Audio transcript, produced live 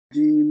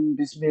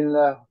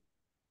Bismillah.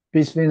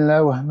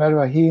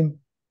 Bismillahirrahmanirrahim.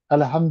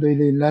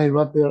 Alhamdulillahi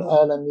Rabbil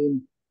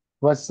Alamin.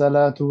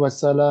 Wassalatu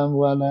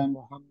wassalamu ala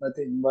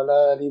Muhammadin wa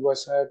ala alihi wa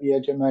sahbihi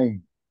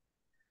ajma'in.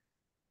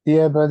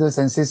 Dear brothers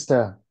and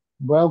sisters,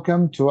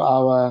 welcome to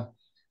our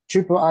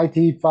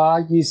IIIT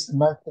Far East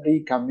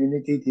Monthly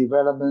Community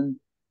Development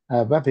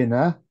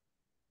webinar.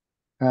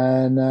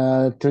 And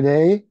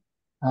today,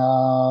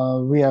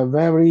 we are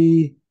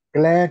very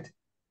glad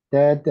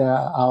that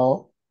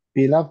our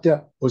beloved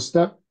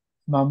Ustadz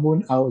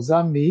Mamoon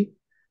Al-Azami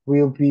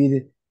will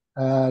be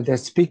the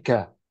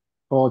speaker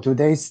for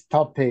today's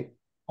topic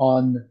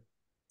on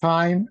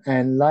time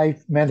and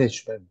life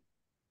management.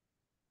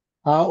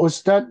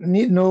 Ustadz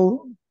need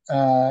no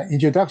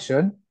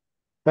introduction,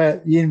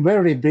 but in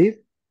very brief,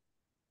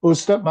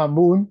 Ustadz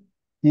Mamoon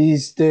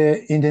is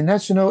the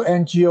International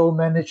NGO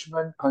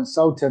Management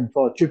Consultant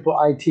for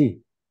IIIT.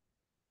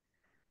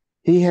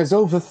 He has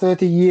over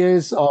 30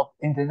 years of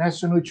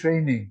international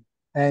training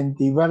and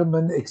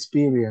development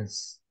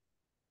experience.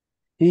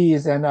 He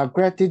is an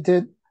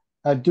accredited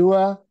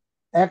dual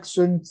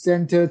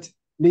action-centered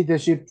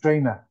leadership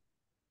trainer.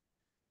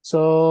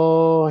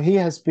 So he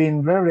has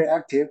been very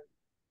active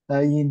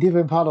in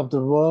different parts of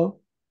the world.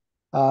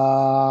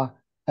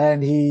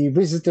 And he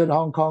visited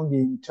Hong Kong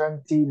in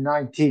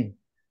 2019,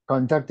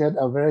 conducted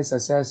a very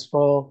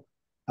successful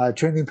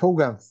training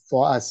program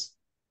for us.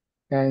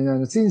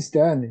 And since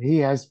then, he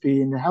has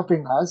been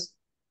helping us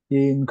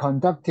in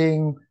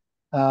conducting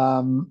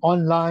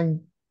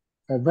online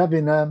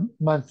webinar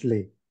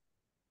monthly.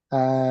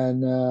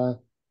 And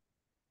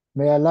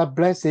may Allah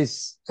bless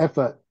his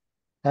effort.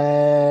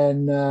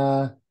 And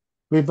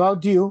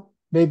without you,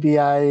 maybe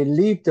I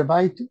leave the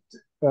mic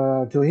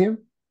to him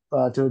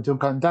to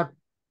conduct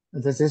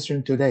the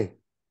session today.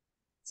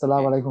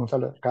 Assalamu alaikum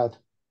warahmatullahi wabarakatuh.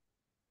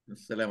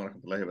 Assalamu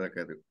warahmatullahi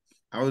wabarakatuh.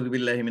 أعوذ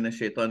بالله من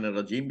الشيطان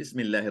الرجيم بسم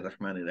الله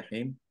الرحمن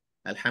الرحيم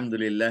الحمد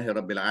لله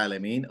رب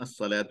العالمين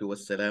الصلاة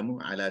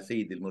والسلام على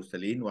سيد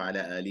المرسلين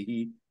وعلى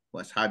آله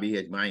وأصحابه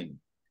أجمعين.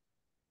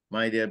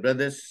 My dear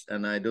brothers,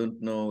 and I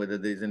don't know whether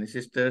there is any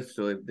sisters,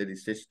 so if there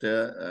is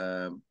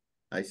sister,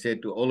 I say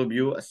to all of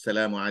you,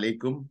 Assalamu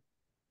alaikum.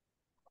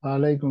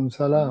 Alaikum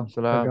salam.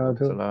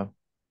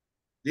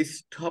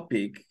 This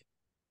topic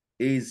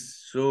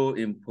is so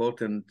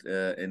important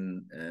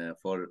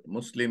for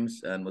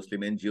Muslims and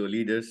Muslim NGO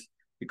leaders,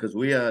 because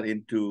we are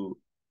into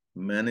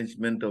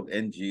management of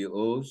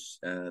NGOs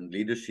and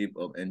leadership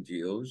of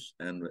NGOs.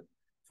 And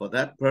for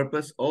that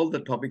purpose, all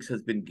the topics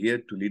has been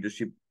geared to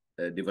leadership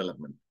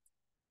development.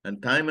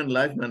 And time and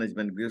life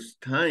management, because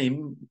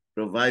time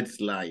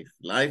provides life.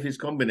 Life is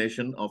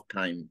combination of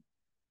time.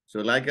 So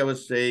like I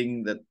was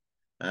saying that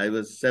I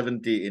was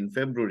 70 in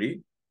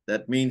February,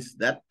 that means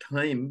that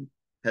time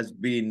has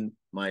been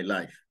my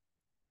life.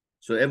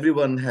 So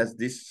everyone has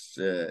this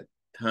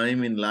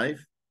time in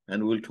life,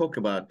 and we'll talk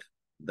about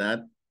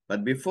that.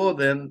 But before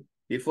then,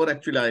 before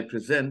actually I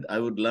present, I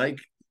would like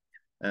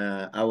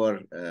our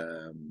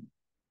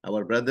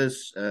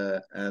brothers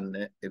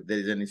and if there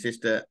is any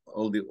sister,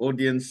 all the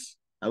audience,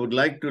 I would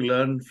like to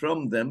learn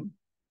from them,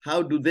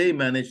 how do they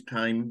manage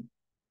time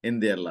in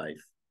their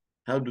life?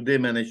 How do they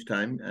manage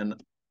time? And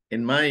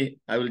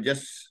I will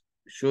just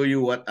show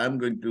you what I'm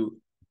going to,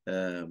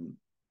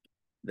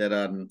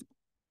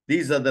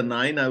 these are the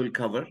 9 I will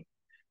cover.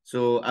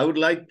 So I would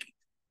like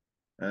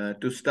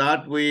to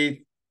start with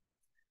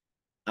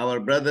our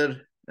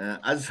brother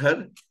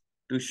Azhar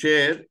to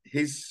share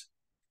his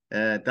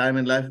time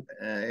and life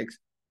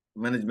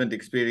management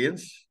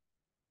experience.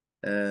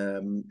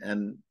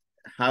 And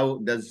how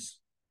does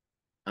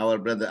our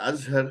brother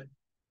Azhar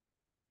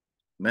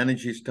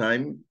manage his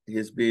time?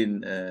 He's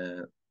been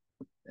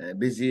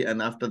busy.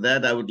 And after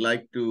that, I would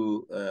like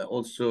to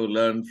also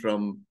learn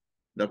from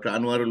Dr.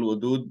 Anwar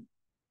Al-Wadud,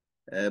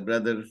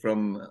 brother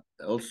from,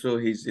 also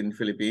he's in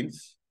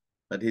Philippines,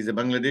 but he's a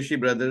Bangladeshi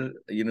brother,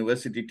 a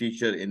university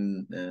teacher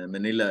in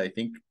Manila, I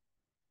think.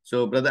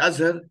 So brother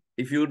Azhar,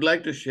 if you would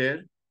like to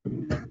share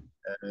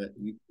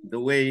the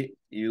way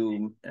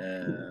you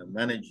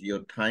manage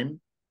your time.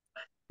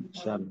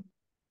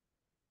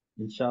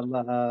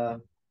 Inshallah,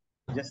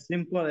 just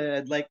simple.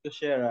 I'd like to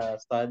share,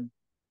 Ustad.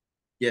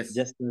 Yes.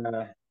 Just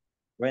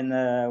when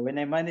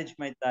I manage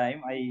my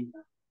time, I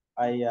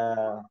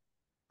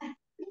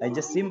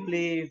just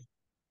simply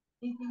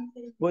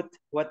put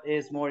what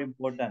is more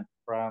important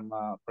from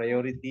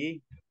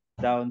priority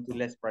down to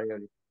less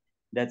priority.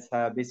 That's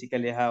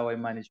basically how I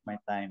manage my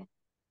time.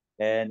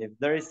 And if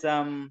there is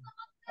some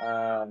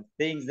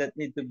things that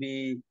need to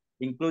be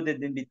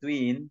included in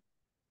between,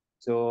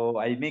 so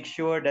I make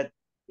sure that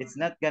it's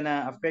not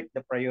gonna affect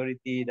the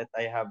priority that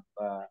I have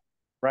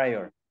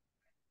prior.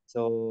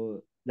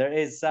 So there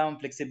is some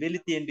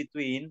flexibility in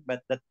between,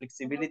 but that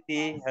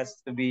flexibility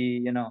has to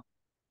be,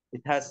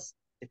 it has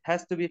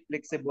to be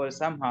flexible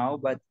somehow,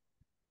 but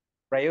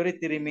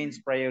priority remains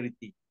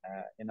priority.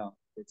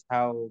 It's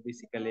how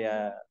basically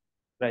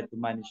try to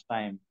manage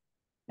time.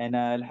 And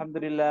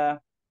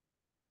Alhamdulillah,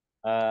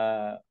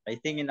 I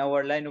think in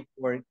our line of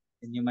work,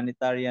 in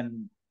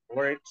humanitarian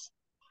works,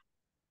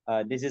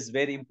 This is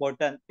very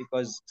important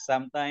because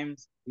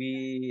sometimes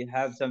we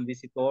have some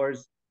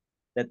visitors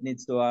that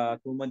needs to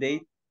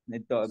accommodate,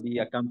 need to be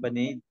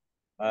accompanied,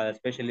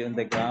 especially on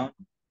the ground.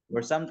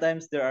 Or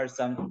sometimes there are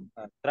some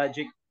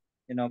tragic,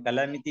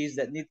 calamities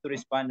that need to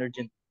respond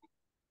urgently.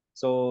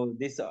 So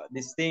these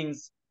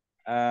things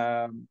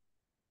um,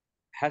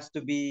 has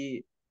to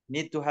be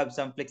need to have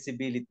some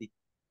flexibility.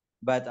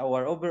 But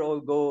our overall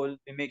goal,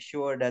 we make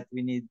sure that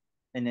we need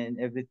and then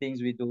everything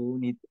we do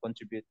need to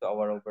contribute to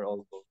our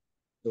overall goal.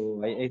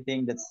 So I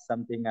think that's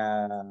something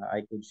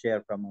I could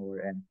share from our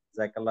end.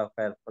 Jazakallah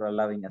khair for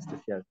allowing us to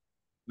share.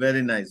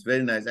 Very nice,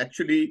 very nice.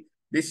 Actually,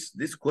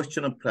 this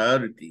question of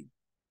priority,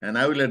 and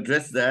I will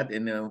address that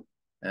and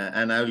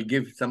I will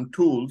give some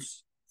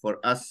tools for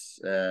us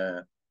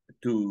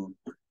to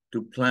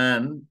to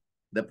plan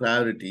the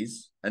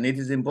priorities. And it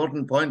is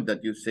important point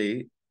that you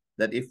say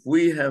that if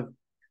we have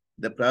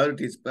the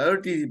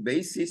priority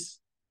basis,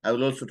 I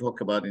will also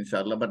talk about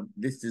inshallah. But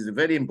this is a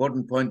very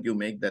important point you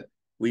make, that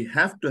we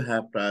have to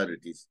have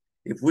priorities.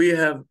 If we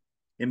have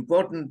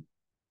important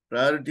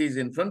priorities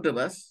in front of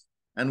us,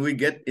 and we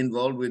get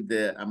involved with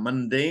the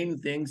mundane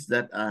things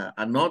that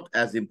are not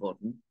as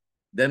important,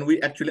 then we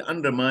actually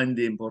undermine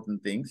the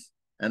important things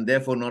and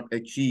therefore not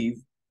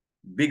achieve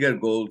bigger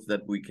goals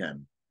that we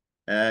can.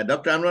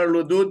 Dr. Anwar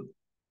Ludud,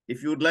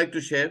 if you would like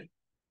to share.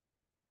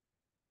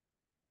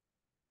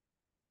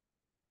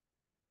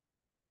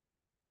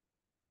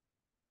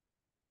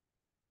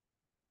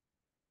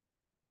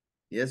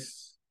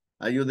 Yes,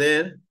 are you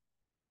there?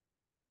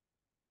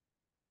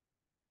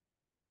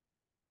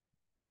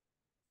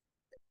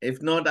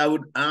 If not, I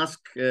would ask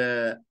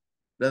Brother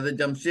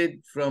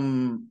Jamshid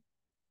from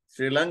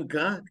Sri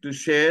Lanka to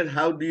share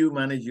how do you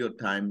manage your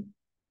time?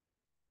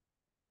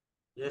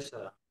 Yes,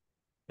 sir.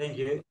 Thank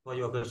you for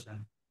your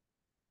question.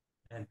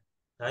 And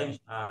times,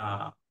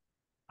 I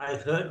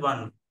heard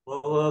one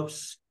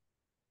proverbs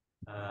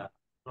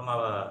from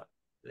our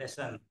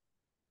lesson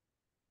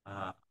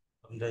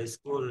from the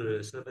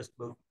school syllabus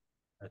book.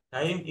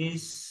 Time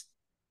is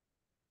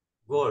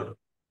gold.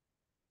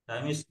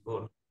 Time is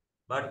gold.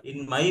 But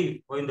in my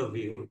point of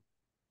view,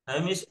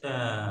 time is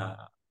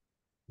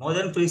more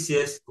than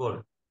precious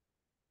gold,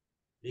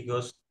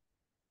 because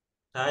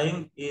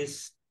time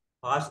is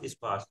past,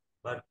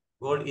 but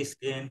gold is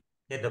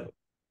incredible.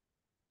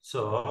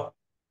 So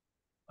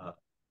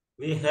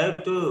we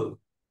have to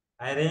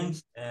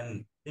arrange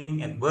and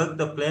think and work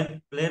the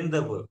plan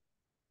the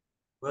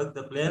work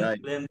the plan,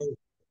 Right. plan the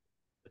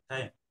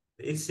time.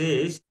 It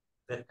says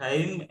the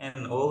time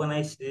and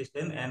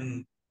organization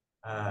and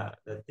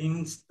the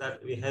things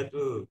that we have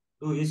to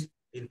do is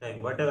in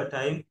time, whatever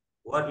time,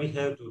 what we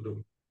have to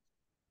do.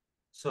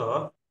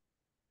 So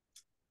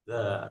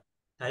the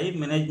time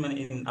management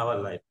in our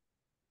life,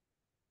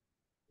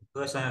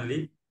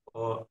 personally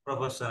or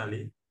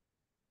professionally,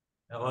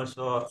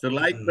 also So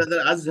like in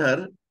Brother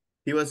Azhar,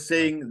 he was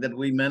saying that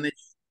we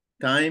manage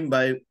time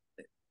by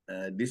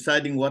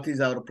deciding what is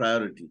our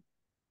priority.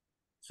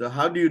 So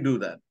how do you do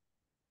that?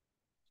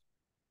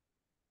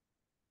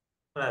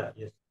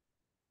 yes.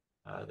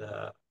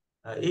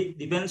 It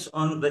depends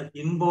on the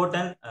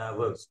important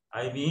works.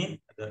 I mean,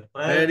 the Very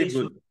priority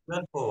should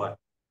good. be forward.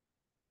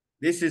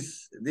 This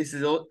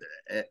is all.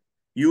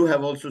 You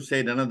have also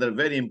said another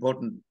very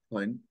important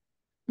point,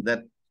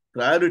 that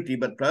priority,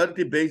 but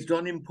priority based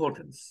on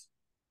importance.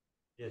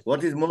 Yes.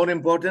 What is more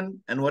important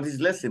and what is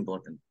less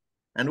important,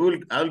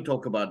 and I'll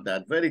talk about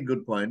that. Very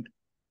good point.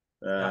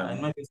 Yeah,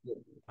 in my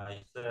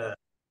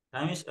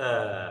time is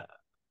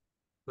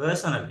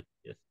personally.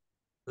 Yes,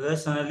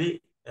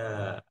 personally,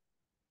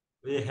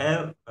 we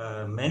have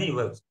many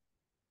works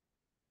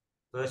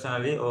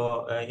personally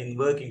or in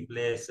working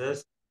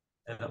places,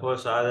 and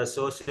also other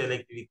social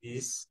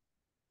activities.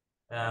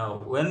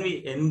 When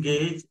we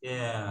engage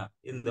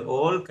in the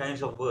all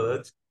kinds of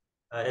works,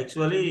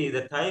 actually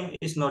the time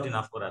is not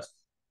enough for us.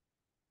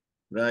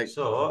 Right.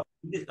 So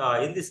in this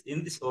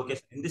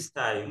occasion, in this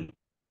time,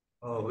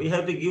 we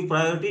have to give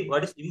priority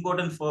what is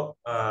important for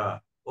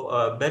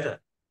better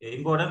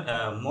important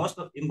most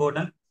of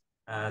important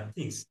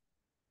things.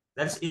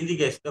 That's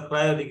indicates the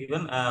priority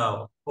given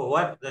for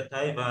what the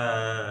time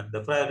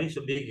the priority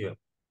should be given.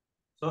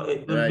 So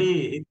it will Right.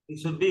 be it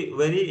should be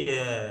very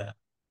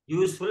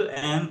useful,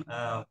 and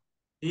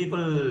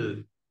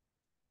people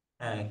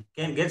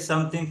can get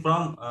something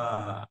from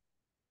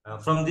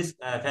this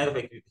kind of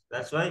activities.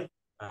 That's why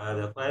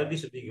the priority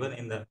should be given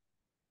in the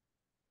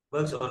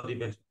works on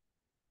defense.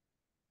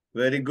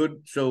 Very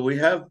good. So we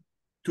have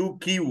two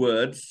key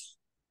words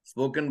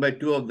spoken by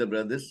two of the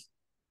brothers.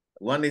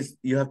 One is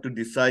you have to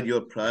decide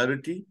your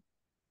priority.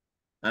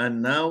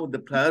 And now the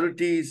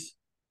priorities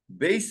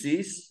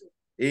basis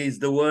is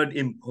the word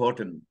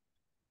important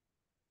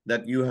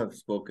that you have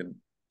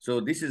spoken. So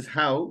this is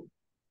how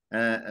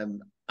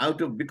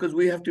because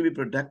we have to be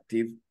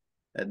productive,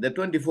 the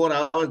 24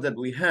 hours that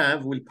we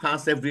have will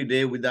pass every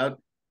day without,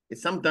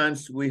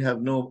 sometimes we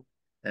have no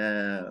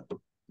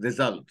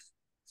results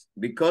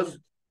because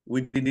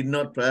we did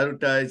not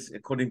prioritize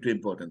according to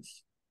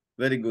importance.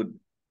 Very good.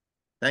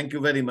 Thank you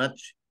very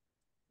much.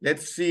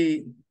 Let's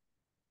see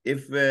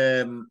If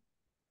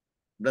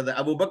Brother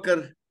Abu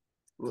Bakr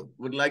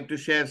would like to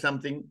share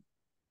something.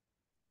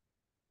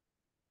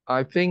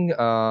 I think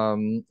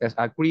as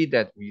I agree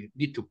that we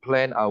need to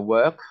plan our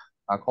work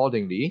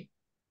accordingly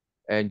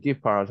and give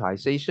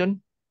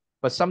prioritization,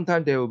 but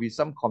sometimes there will be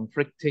some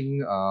conflicting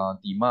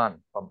demand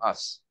from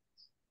us.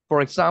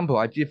 For example,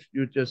 I give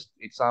you just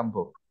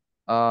example.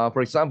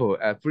 For example,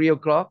 at 3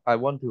 o'clock, I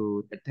want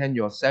to attend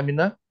your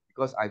seminar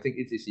because I think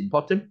it is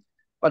important.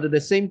 But at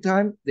the same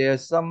time,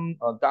 there's some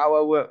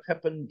dawah work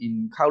happen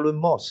in Kowloon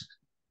Mosque.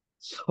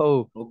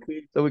 So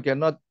we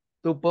cannot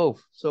do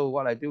both. So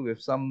what I do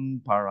with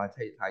some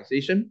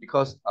prioritization,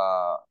 because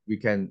we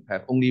can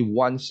have only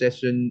one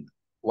session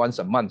once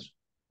a month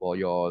for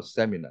your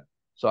seminar.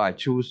 So I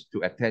choose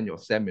to attend your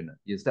seminar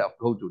instead of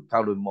go to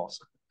Kowloon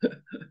Mosque.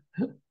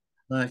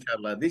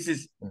 MashaAllah. This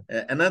is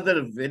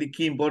another very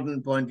key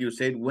important point you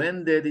said.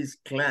 When there is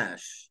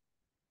clash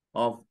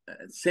of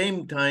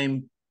same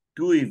time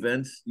two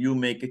events, you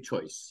make a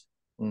choice.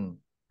 And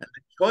the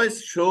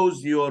choice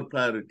shows your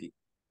priority.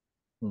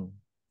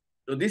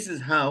 So this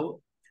is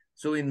how,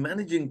 so in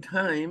managing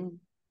time,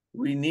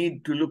 we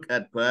need to look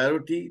at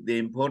priority, the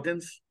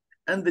importance,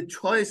 and the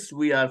choice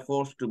we are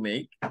forced to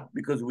make,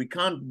 because we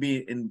can't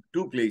be in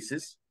two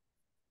places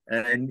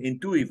and in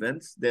two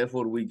events.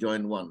 Therefore, we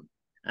join one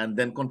and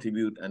then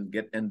contribute and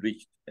get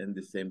enriched in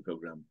the same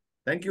program.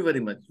 Thank you very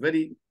much.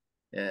 Very,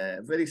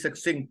 very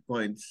succinct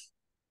points.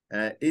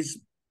 Is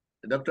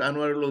Dr.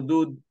 Anwar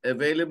Al-Udud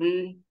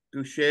available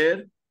to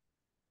share?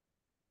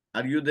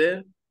 Are you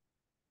there?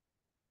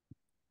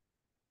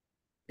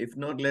 If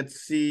not,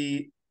 let's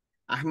see.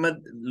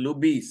 Ahmed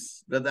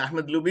Lubis. Brother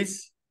Ahmed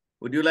Lubis,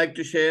 would you like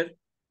to share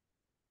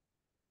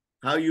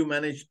how you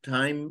manage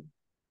time?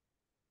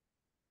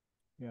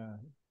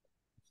 Yeah.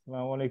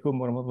 Assalamualaikum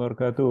warahmatullahi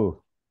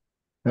wabarakatuh.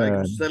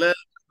 Waalaikumsalam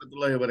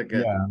warahmatullahi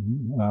wabarakatuh.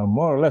 Yeah,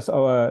 more or less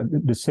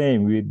the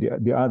same with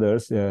the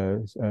others.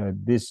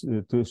 This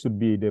should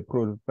be the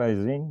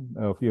prioritizing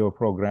of your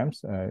programs.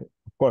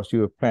 Of course,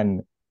 you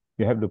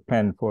have to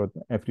plan for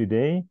every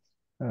day,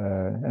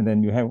 and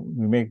then you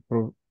make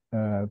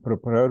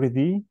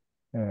priority,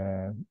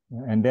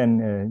 and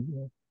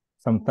then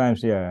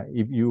sometimes,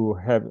 if you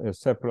have a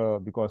several,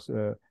 because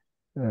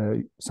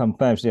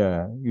sometimes,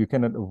 you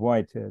cannot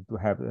avoid to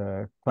have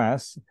a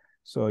class.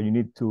 So you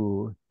need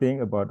to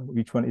think about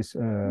which one is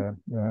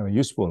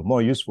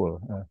more useful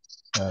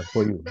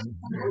for you.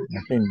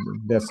 I think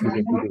that's the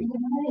thing to do.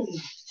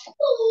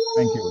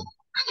 Thank you.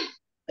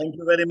 Thank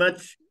you very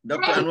much.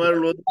 Dr. Anwar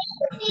Al-Udud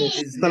is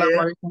here.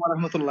 Assalamualaikum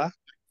warahmatullah.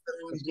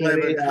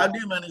 How do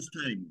you manage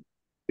time?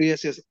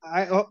 Yes.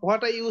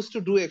 What I used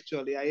to do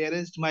actually, I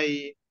arranged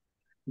my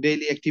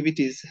daily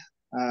activities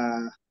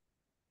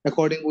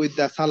according with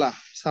the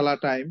Salah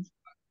time.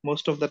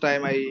 Most of the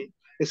time I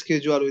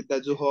schedule with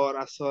the Zuhur,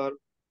 Asr,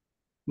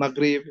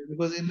 Maghrib,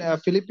 because in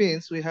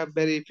Philippines we have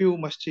very few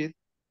masjid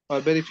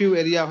or very few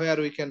area where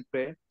we can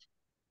pray.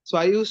 So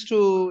I used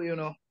to,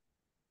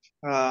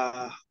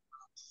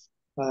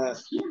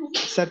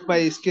 set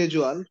my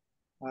schedule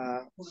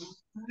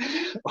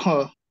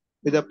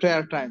with the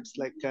prayer times,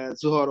 like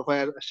Zuhur,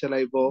 where shall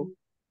I go,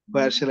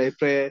 where shall I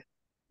pray,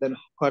 then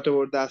what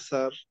about the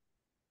Asr,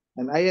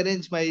 and I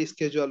arrange my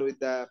schedule with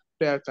the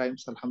prayer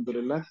times,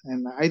 alhamdulillah,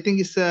 and I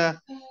think it's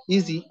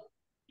easy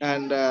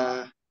and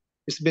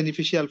it's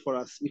beneficial for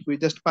us if we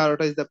just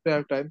prioritize the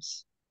prayer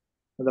times,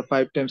 the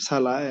 5 times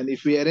Salah, and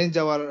if we arrange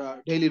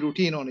our daily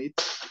routine on it,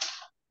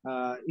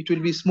 it will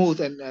be smooth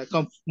and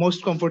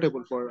most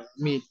comfortable for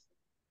me.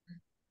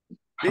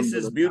 This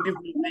is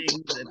beautiful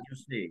thing that you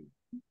say,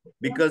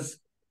 because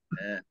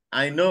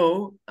I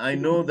know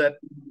that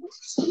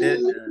there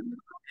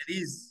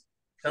is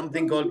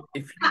something called,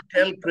 if you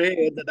tell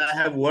prayer that I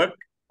have work,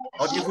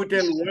 or if you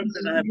tell work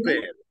that I have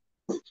prayer,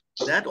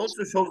 that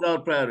also shows our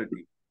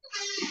priority.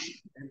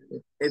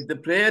 If the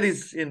prayer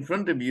is in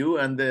front of you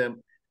and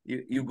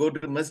you go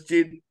to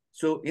masjid,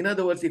 so in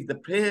other words, if the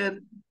prayer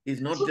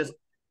is not just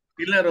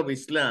pillar of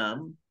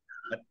Islam,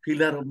 but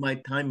pillar of my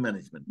time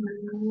management.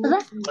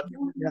 That's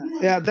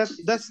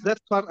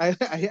what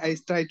I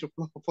try to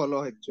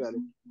follow actually.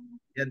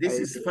 Yeah, this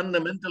is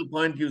fundamental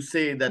point you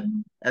say, that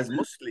as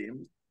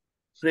Muslims,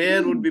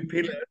 prayer would be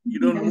pillar. You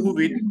don't move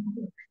it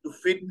to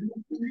fit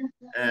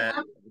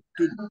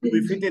to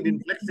be fitted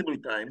in flexible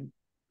time.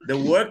 The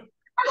work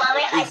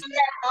is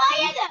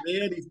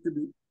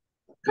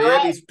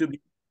prayer is to be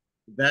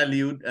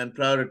valued and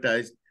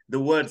prioritized. The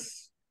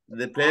words,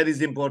 the prayer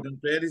is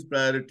important, prayer is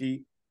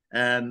priority,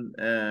 and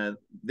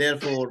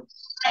therefore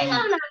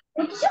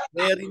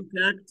prayer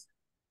intact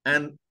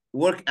and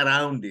work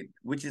around it,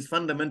 which is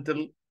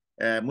fundamental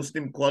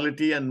Muslim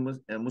quality, and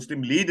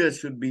Muslim leaders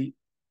should be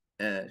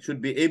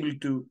able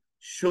to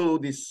show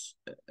this,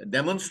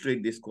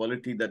 demonstrate this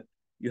quality that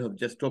you have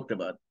just talked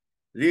about.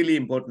 Really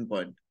important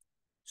point.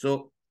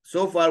 So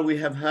far we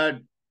have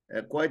heard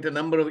quite a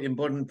number of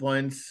important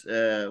points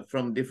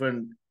from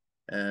different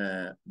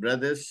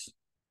brothers.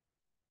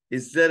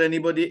 Is there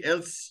anybody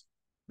else?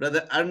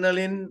 Brother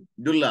Arnalin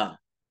Dullah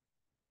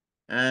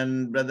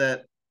and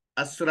Brother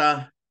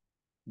Asra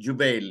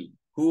Jubail.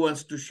 who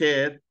wants to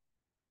share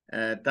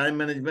time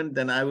management,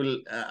 then I will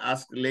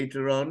ask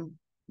later on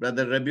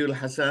Brother Rabiul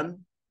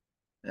Hassan.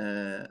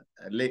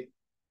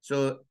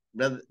 So,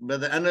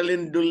 Brother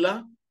Annalyn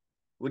Dullah,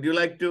 would you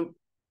like to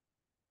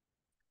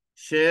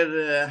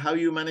share how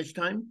you manage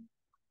time?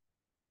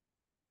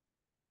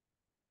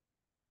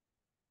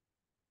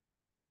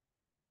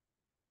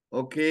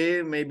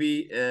 Okay,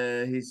 maybe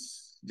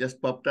he's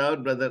just popped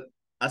out. Brother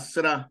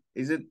Asra,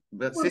 is it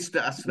Sister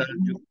Asra?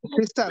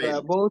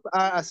 Sister, both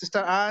are Sister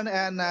Anne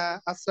and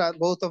Asra,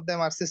 both of them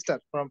are sister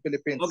from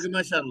Philippines. Okay,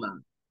 mashallah.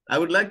 I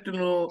would like to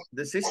know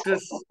the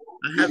sisters.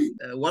 I have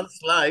one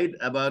slide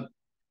about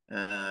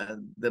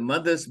the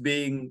mothers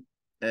being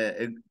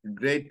a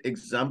great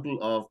example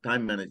of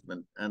time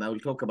management, and I will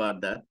talk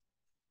about that.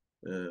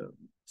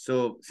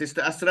 So,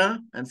 Sister Asra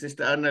and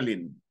Sister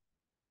Annalyn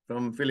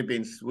from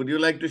Philippines. Would you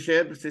like to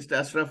share, Sister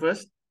Asra,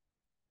 first?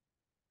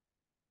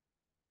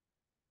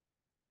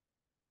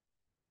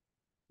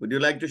 Would you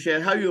like to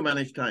share how you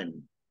manage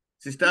time?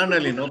 Sister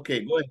Annalyn,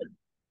 okay, go ahead.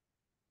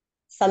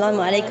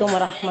 Assalamualaikum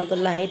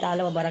warahmatullahi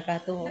ta'ala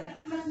wabarakatuh.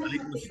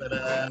 Walaikum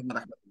assalam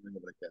warahmatullahi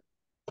wabarakatuh.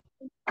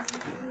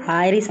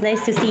 Hi, it is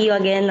nice to see you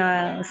again,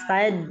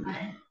 Ustad.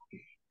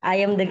 I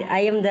am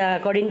the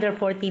coordinator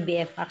for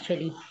TBF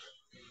actually.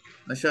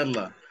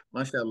 Mashallah,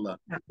 mashallah.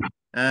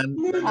 And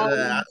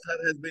Brother Asar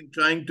has been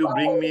trying to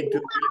bring me to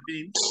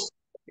Philippines.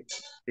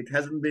 It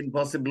hasn't been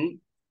possible.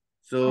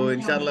 So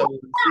inshallah, we'll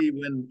see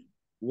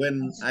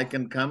when I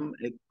can come.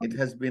 I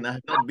have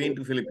not been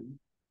to Philippines.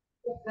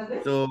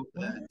 So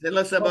tell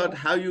us about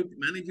how you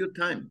manage your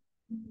time.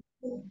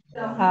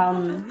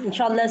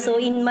 Inshallah. So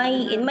in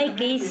my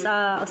case,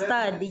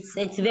 Ustad,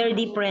 it's very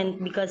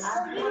different because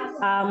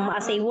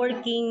as a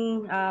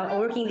working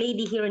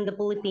lady here in the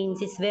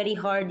Philippines, it's very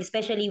hard,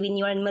 especially when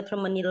you are in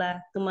Metro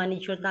Manila, to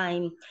manage your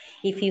time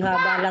if you have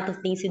a lot of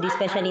things to do,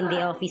 especially in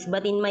the office.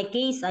 But in my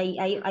case,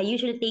 I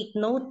usually take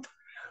note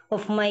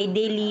of my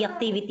daily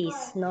activities.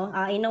 No,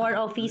 in our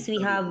office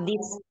we have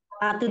this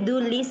to-do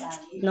list.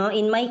 No,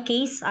 in my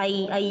case,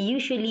 I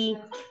usually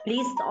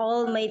list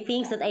all my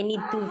things that I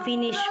need to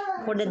finish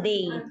for the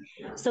day,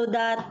 so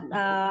that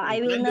I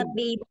will Kind of not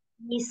be able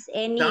to miss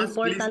any task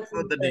list important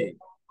for the matter. day.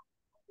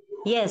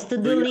 Yes, So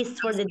to-do you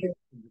list for the day.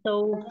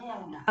 So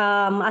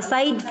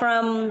aside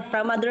from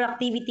other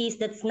activities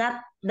that's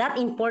not that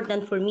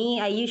important for me,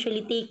 I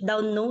usually take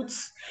down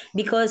notes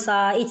because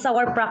it's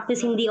our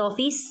practice in the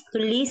office to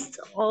list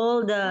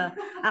all the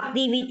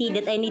activity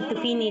that I need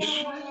to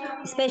finish,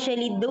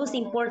 especially those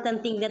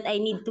important things that I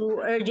need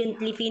to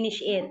urgently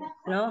finish it.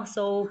 No,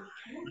 so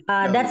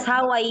that's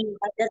how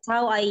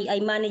I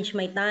manage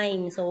my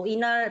time. So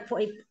in our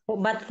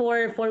but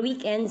for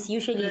weekends,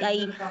 usually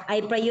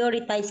I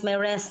prioritize my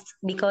rest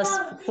because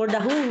for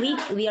the whole week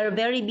we are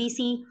very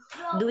busy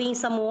doing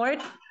some work.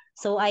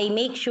 So I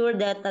make sure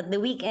that at the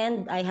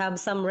weekend I have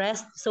some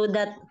rest so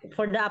that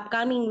for the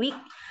upcoming week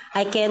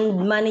I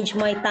can manage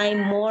my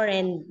time more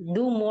and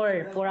do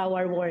more for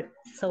our work.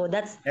 So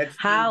that's excellent.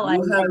 how I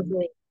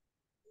do it.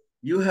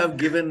 You have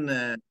given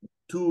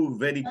two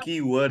very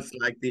key words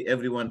like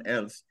everyone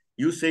else.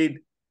 You said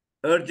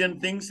urgent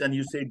things and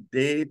you said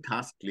day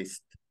task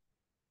list.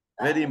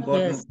 Very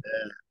important Yes.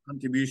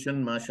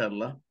 contribution,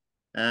 mashallah.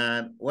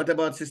 And what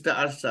about Sister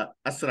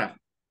Asra?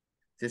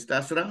 Sister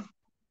Asra,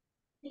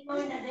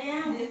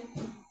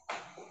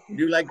 would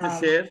you like to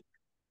share?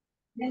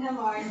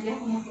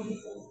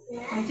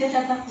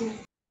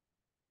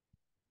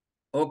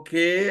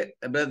 Okay,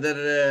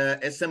 Brother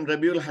SM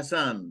Rabiul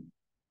Hassan,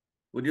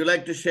 would you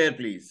like to share,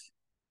 please?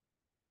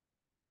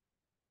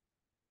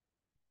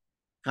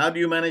 How do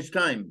you manage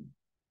time?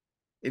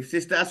 If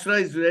Sister Asra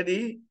is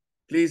ready,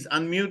 please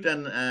unmute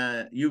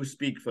and you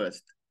speak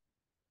first.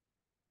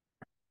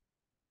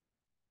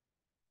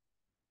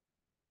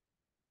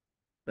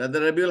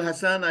 Brother Rabiul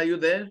Hassan, are you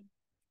there?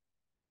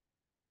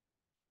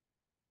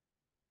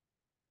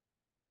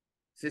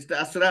 Sister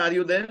Asra, are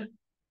you there?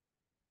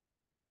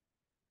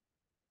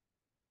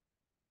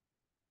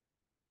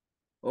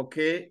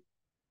 Okay.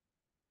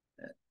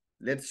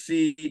 Let's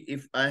see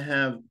if I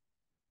have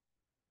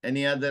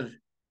any other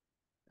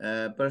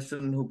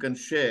person who can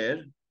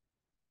share.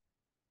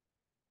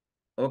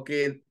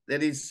 Okay,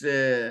 there is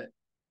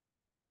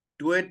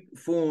Tuet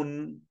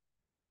Phone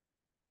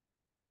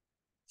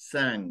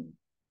Sang.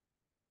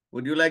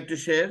 Would you like to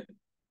share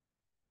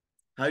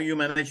how you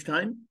manage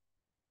time?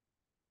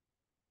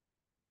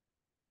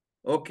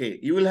 Okay,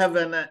 you will have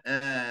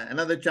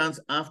another chance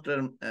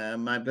after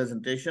my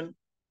presentation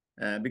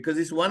because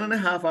it's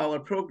 1.5 hour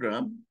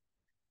program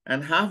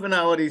and half an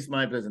hour is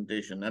my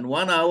presentation and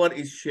 1 hour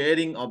is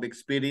sharing of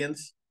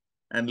experience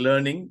and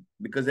learning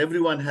because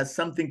everyone has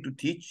something to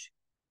teach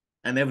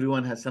and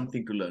everyone has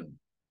something to learn.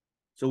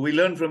 So we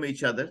learn from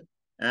each other.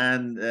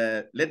 And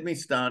let me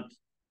start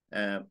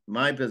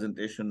my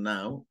presentation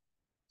now.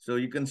 So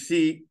you can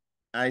see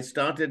I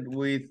started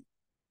with,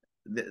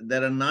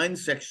 there are 9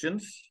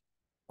 sections: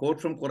 quote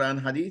from Quran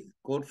Hadith,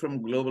 quote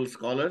from global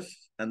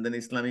scholars, and then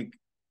Islamic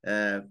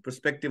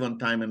perspective on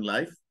time and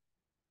life.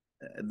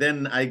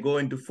 Then I go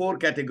into 4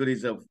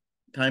 categories of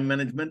time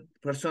management: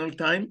 personal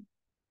time,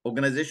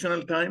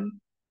 organizational time,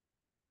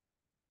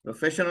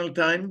 professional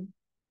time,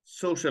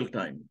 social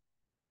time,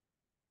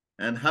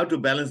 and how to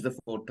balance the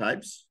 4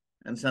 types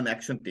and some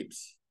action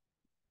tips.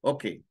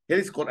 Okay, here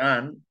is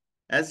Quran.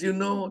 As you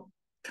know,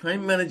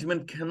 time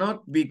management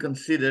cannot be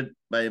considered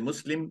by a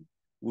Muslim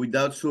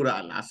without Surah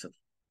Al-Asr.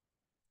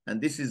 And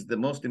this is the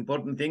most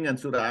important thing. And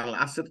Surah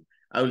Al-Asr,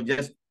 I will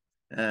just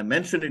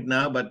mention it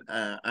now, but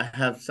I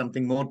have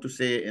something more to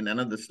say in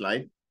another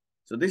slide.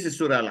 So this is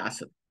Surah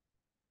Al-Asr.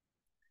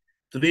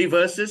 3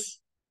 verses,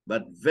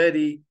 but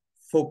very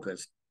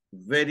focused,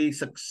 very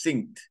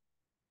succinct,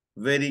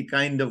 very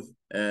kind of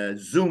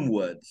zoom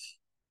words.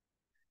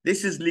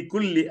 This is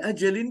likulli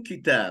ajalin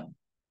kitab.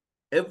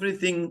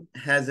 Everything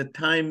has a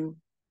time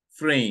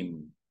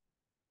frame.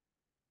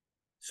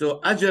 So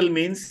ajal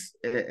means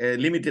a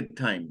limited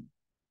time.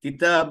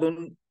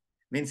 Kitabun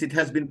means it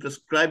has been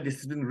prescribed, it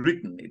has been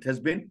written, it has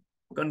been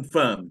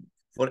confirmed.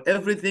 For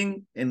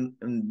everything in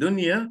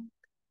dunya,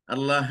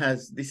 Allah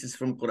has, this is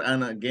from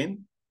Quran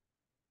again,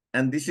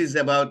 and this is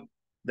about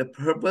the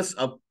purpose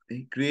of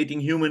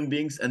creating human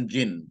beings and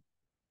jinn.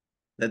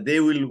 That they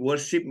will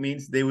worship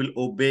means they will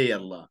obey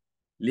Allah.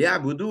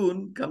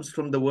 Liya'budun comes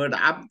from the word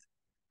abd.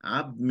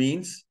 Abd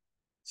means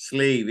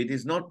slave. It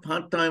is not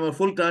part-time or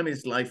full-time,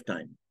 it's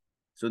lifetime.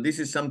 So this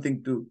is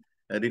something to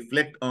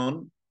reflect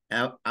on.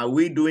 Are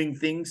we doing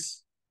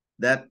things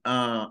that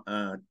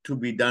are to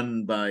be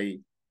done by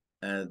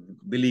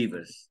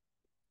believers?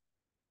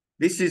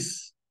 This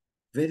is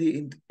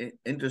very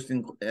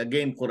interesting.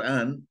 Again,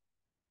 Quran,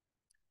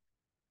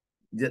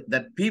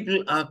 that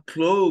people are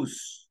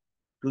close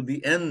to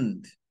the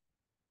end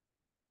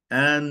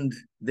and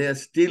they're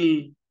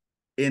still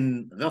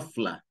in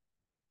ghafla,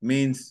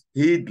 means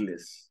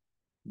heedless.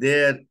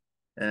 They're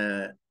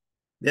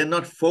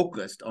not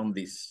focused on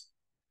this.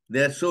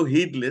 They're so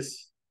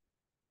heedless.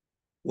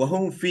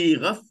 وَهُمْ فِي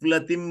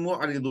غَفْلَةٍ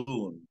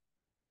مُعْرِضُونَ.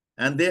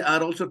 And they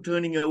are also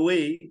turning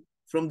away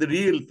from the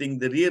real thing,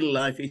 the real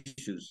life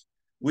issues,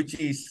 which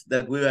is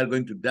that we are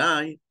going to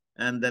die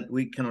and that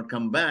we cannot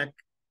come back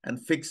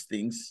and fix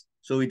things.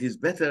 So it is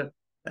better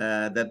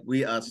that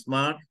we are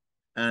smart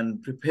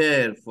and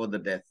prepare for the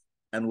death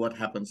and what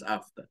happens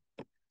after.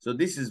 So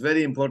this is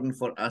very important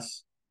for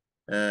us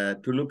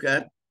to look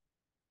at.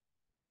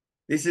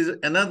 This is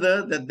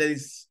another, that there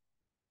is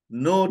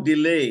no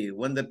delay.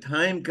 When the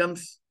time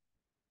comes,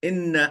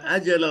 Inna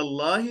ajal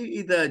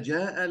Allahi idha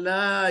ja'a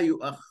la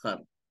yu'akhkhar.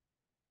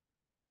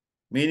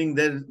 Meaning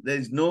there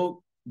is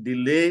no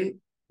delay.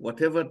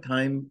 Whatever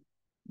time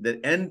the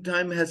end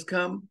time has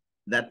come,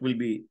 that will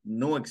be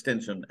no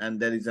extension. And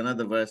there is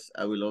another verse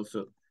I will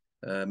also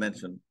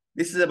mention.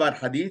 This is about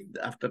hadith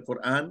after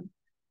Quran.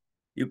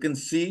 You can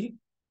see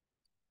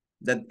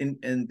that in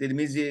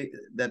Tirmizi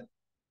that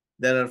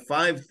there are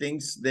 5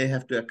 things they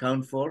have to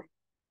account for: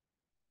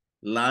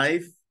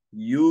 life,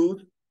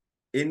 youth,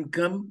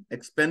 income,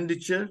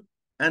 expenditure,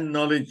 and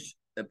knowledge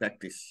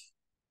practice.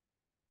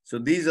 So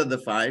these are the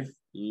 5: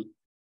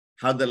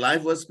 how the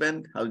life was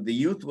spent, how the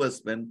youth was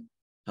spent,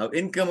 how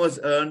income was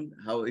earned,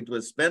 how it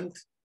was spent,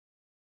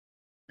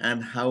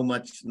 and how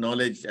much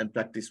knowledge and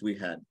practice we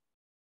had.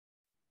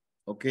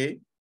 Okay,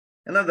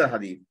 another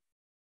hadith.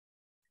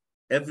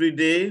 Every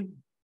day,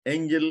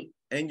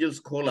 angels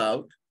call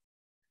out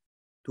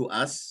to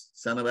us,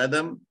 son of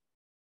Adam,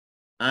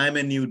 I am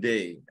a new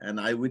day and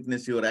I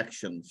witness your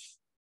actions.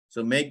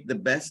 So make the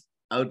best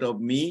out of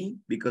me,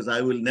 because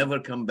I will never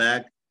come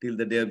back till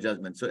the day of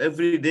judgment. So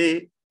every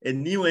day, a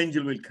new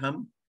angel will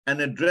come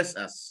and address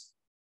us.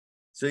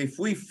 So if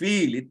we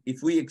feel it,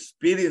 if we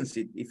experience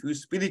it, if we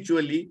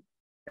spiritually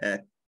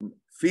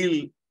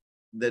feel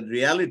the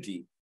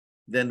reality,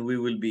 then we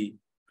will be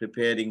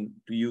preparing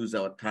to use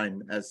our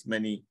time, as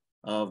many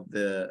of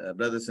the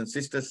brothers and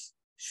sisters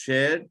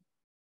shared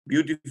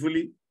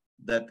beautifully,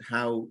 that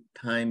how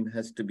time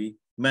has to be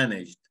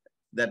managed.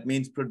 That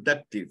means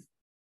productive.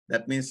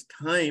 That means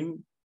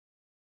time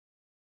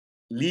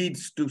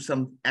leads to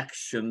some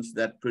actions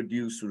that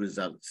produce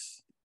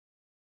results.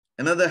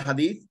 Another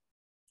hadith,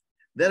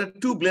 there are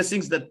 2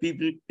 blessings that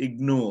people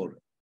ignore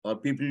or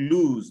people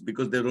lose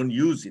because they don't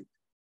use it.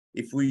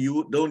 If we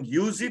don't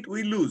use it,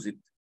 we lose it: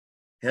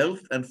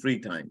 health and free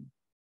time.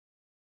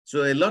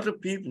 So a lot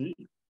of people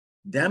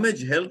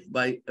damage health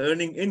by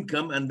earning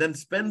income and then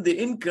spend the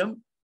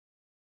income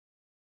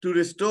to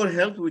restore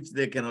health, which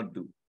they cannot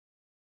do.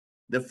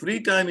 The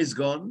free time is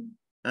gone,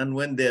 and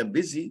when they are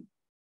busy,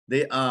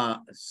 they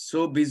are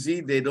so busy,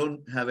 they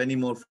don't have any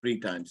more free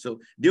time. So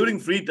during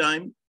free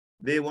time,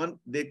 they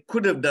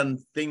could have done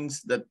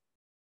things that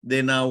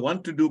they now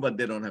want to do, but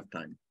they don't have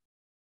time.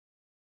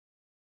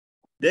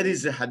 There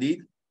is a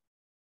hadith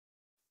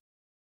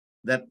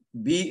that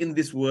be in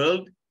this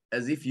world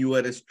as if you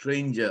are a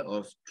stranger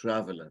or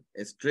traveler.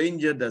 A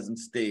stranger doesn't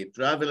stay,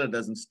 traveler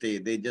doesn't stay.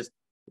 They just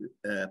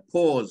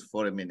pause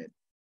for a minute.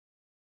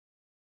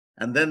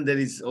 And then there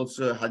is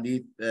also a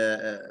hadith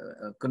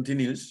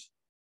continues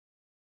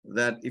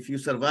that if you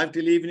survive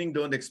till evening,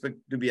 don't expect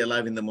to be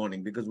alive in the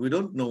morning, because we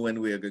don't know when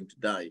we are going to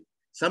die.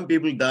 Some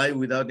people die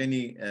without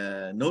any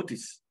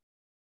notice,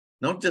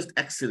 not just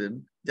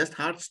accident, just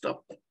heart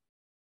stop.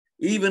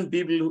 Even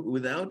people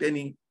without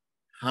any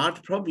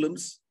heart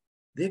problems,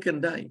 they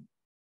can die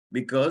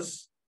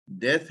because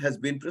death has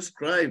been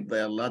prescribed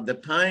by Allah. The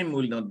time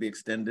will not be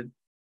extended,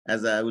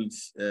 as I will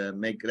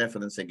make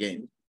reference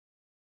again.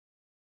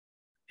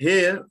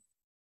 Here,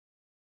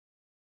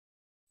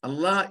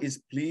 Allah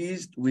is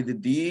pleased with the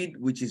deed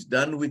which is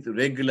done with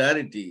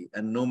regularity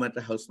and no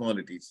matter how small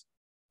it is.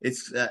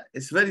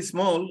 It's very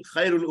small.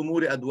 Khairul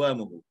umuri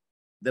adwamuhu.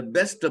 The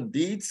best of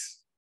deeds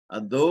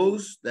are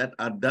those that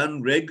are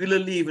done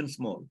regularly, even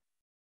small.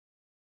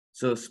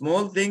 So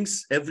small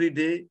things every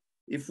day.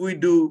 If we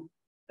do,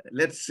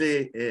 let's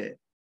say,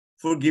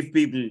 forgive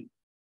people,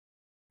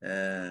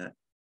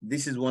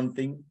 this is one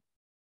thing.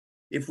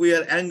 If we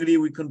are angry,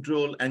 we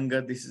control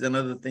anger. This is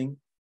another thing.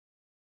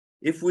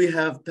 If we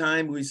have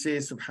time, we say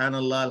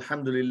Subhanallah,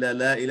 Alhamdulillah,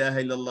 La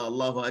ilaha illallah,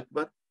 Allahu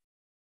Akbar.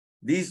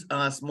 These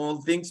are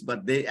small things,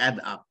 but they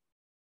add up.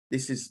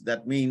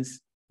 That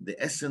means the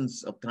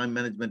essence of time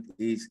management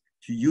is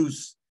to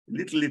use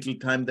little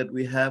time that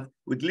we have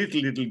with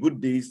little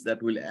good deeds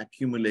that will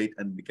accumulate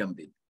and become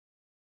big.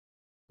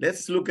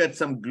 Let's look at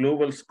some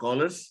global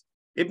scholars.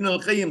 Ibn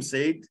al-Qayyim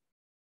said,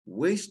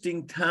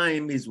 wasting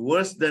time is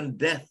worse than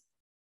death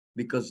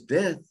because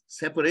death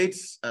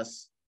separates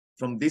us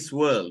from this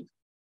world,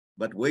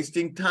 but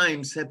wasting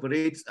time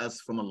separates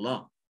us from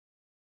Allah.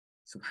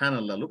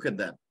 Subhanallah, look at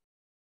that.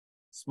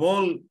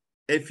 Small,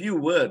 a few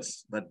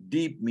words, but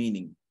deep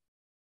meaning.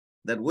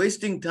 That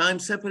wasting time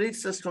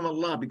separates us from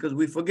Allah because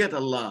we forget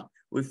Allah.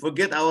 We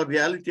forget our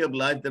reality of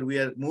life, that we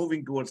are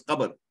moving towards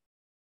qabr.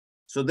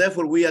 So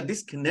therefore we are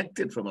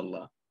disconnected from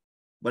Allah.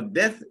 But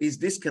death is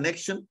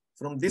disconnection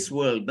from this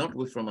world, not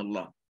from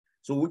Allah.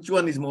 So which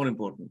one is more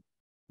important?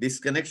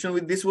 Disconnection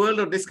with this world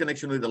or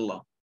disconnection with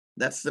Allah?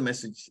 That's the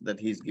message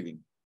that he is giving.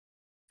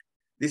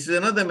 This is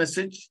another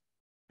message,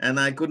 and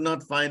I could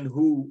not find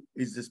who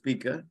is the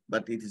speaker,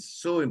 but it is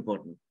so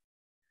important.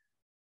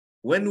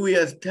 When we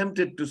are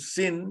tempted to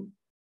sin,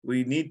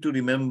 we need to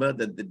remember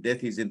that the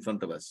death is in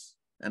front of us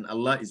and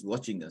Allah is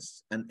watching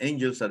us and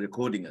angels are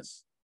recording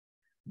us.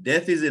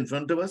 Death is in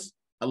front of us,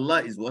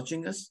 Allah is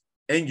watching us,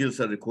 angels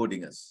are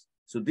recording us.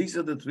 So these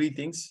are the three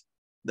things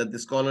that the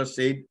scholar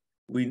said.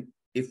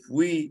 If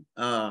we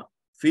are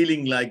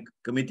feeling like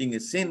committing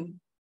a sin,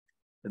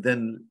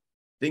 then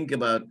think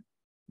about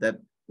that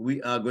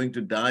we are going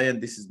to die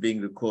and this is being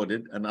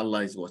recorded and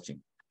Allah is watching.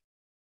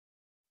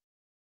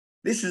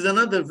 This is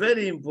another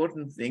very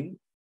important thing.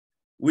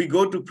 We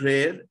go to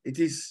prayer, it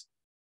is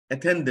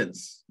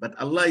attendance, but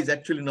Allah is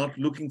actually not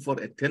looking for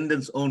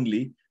attendance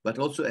only, but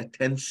also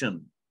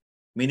attention,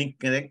 meaning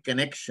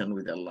connection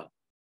with Allah.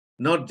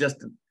 Not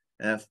just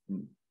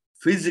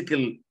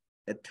physical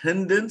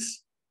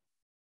attendance,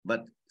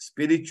 but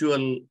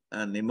spiritual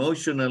and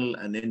emotional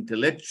and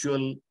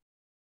intellectual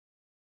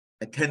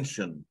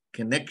attention,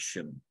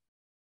 connection.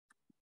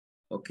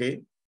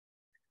 Okay.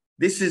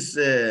 This is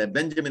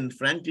Benjamin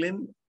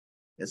Franklin,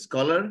 a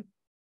scholar.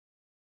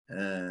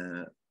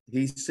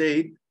 He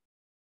said,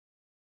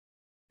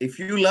 if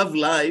you love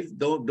life,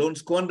 don't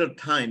squander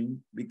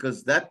time,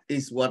 because that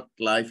is what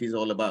life is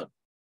all about.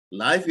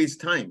 Life is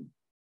time.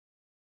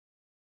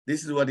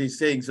 This is what he's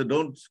saying. So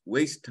don't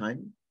waste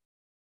time.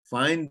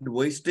 Find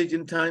wastage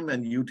in time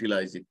and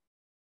utilize it.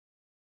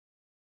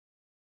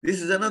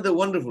 This is another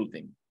wonderful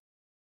thing.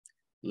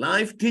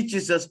 Life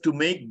teaches us to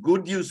make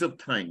good use of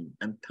time,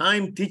 and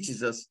time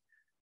teaches us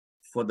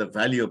for the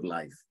value of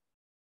life.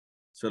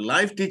 So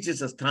life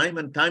teaches us time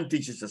and time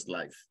teaches us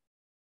life.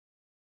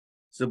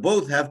 So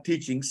both have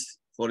teachings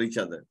for each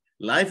other.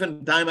 Life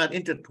and time are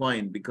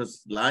intertwined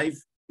because life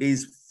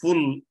is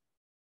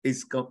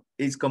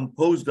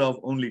composed of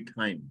only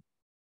time.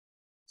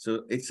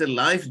 So it's a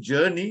life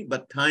journey,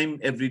 but time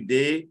every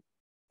day,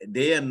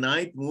 day and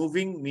night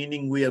moving,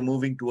 meaning we are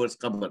moving towards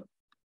qabr.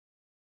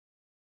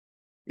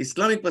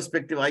 Islamic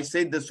perspective, I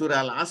said the Surah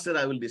Al-Asr,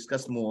 I will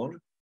discuss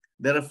more.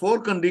 There are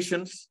 4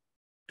 conditions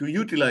to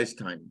utilize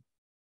time.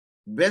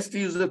 Best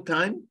use of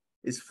time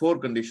is 4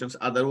 conditions,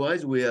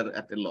 otherwise we are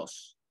at a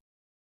loss.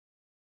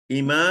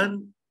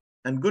 Iman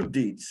and good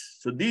deeds.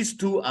 So these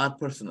 2 are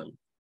personal.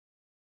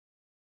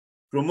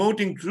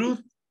 Promoting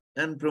truth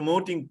and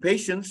promoting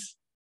patience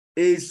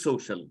is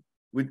social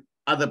with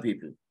other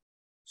people.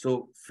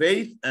 So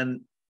faith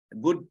and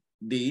good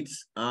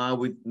deeds are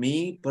with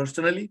me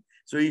personally.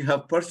 So you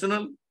have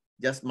personal,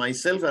 just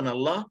myself and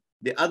Allah.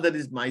 The other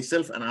is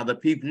myself and other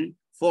people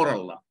for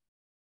Allah.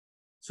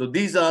 So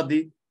these are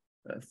the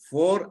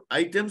 4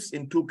 items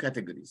in 2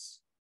 categories.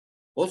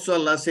 Also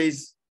Allah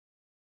says,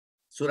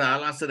 Surah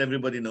Al-Asr,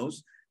 everybody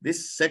knows.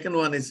 This second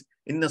one is,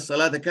 Inna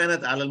salata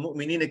kanat ala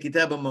al-mu'minina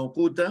kitaban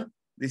mawquta.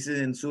 This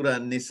is in Surah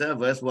An-Nisa,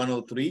 verse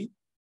 103.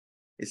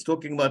 It's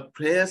talking about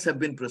prayers have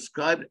been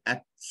prescribed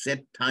at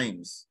set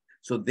times.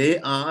 So they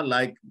are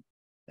like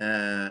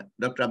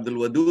Dr. Abdul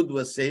Wadud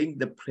was saying,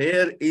 the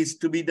prayer is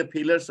to be the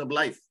pillars of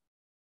life.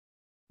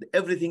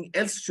 Everything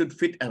else should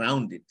fit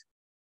around it.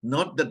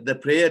 Not that the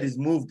prayer is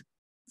moved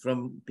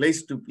from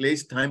place to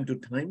place, time to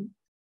time,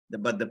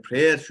 but the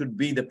prayer should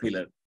be the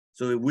pillar.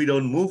 So we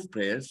don't move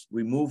prayers,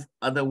 we move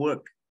other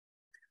work.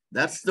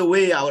 That's the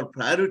way our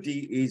priority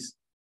is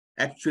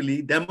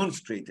actually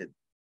demonstrated.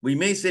 We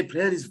may say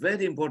prayer is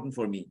very important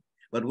for me,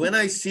 but when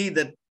I see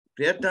that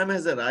prayer time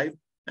has arrived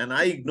and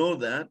I ignore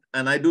that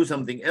and I do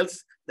something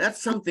else, that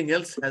something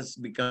else has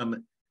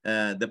become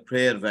the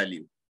prayer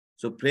value.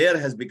 So prayer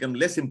has become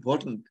less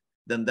important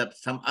than that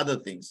some other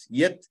things.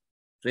 Yet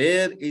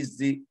prayer is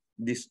the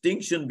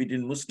distinction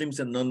between Muslims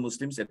and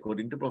non-Muslims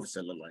according to Prophet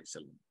Sallallahu Alaihi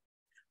Wasallam.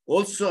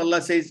 Also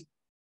Allah says,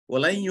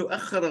 وَلَنْ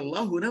يُؤَخَّرَ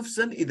اللَّهُ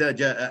نَفْسًا إِذَا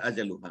جَاءَ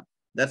أَجَلُهَا.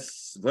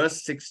 That's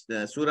verse 6,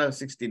 Surah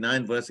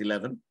 69, verse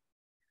 11.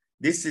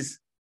 This is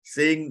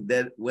saying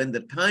that when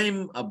the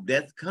time of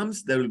death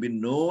comes, there will be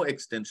no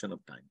extension of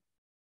time.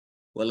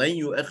 وَلَنْ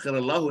يُؤَخِّرَ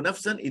اللَّهُ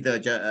نَفْسًا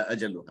إِذَا جَاءَ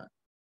أَجَلُهَا.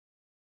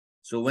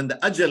 So when the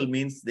ajal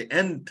means the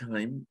end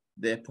time,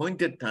 the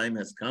appointed time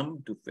has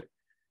come to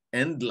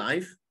end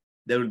life,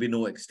 there will be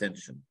no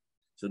extension.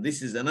 So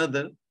this is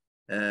another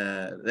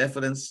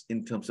reference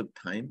in terms of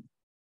time.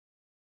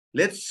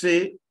 Let's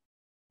say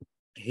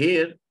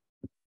here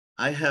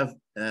I have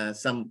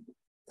some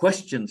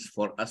questions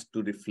for us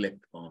to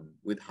reflect on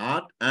with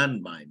heart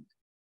and mind.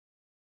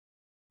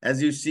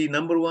 As you see,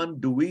 number one,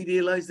 do we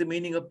realize the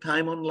meaning of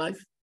time on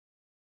life?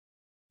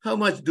 How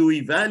much do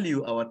we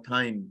value our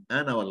time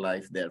and our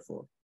life,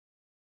 therefore?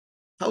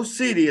 How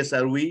serious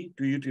are we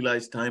to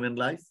utilize time and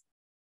life?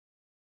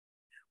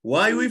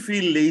 Why we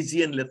feel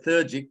lazy and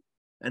lethargic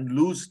and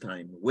lose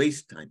time,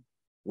 waste time?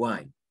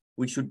 Why?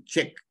 We should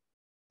check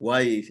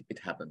why it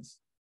happens.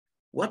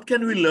 What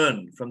can we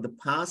learn from the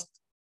past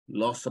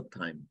loss of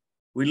time?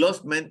 We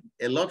lost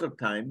a lot of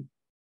time.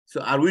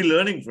 So are we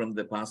learning from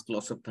the past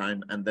loss of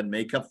time and then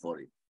make up for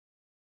it?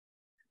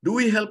 Do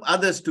we help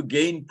others to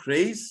gain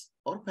praise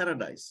or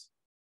paradise?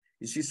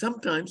 You see,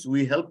 sometimes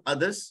we help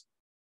others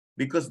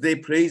because they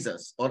praise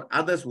us or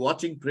others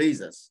watching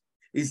praise us.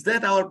 Is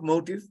that our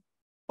motive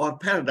or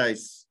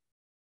paradise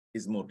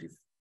is motive?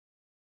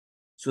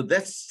 So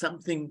that's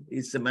something,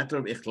 it's a matter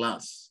of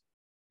ikhlas.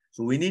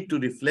 So we need to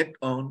reflect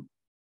on,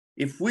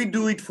 if we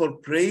do it for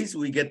praise,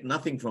 we get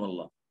nothing from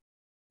Allah.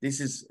 This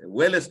is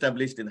well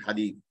established in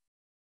hadith.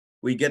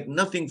 We get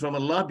nothing from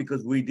Allah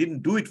because we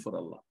didn't do it for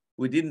Allah.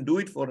 We didn't do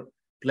it for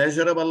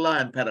pleasure of Allah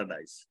and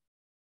paradise.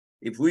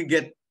 If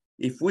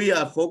we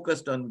are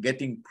focused on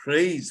getting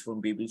praise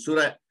from people,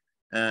 Surah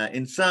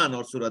Insan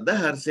or Surah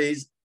Dahar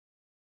says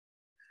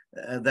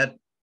that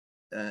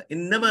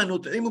إِنَّمَا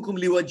نُطْعِمُكُمْ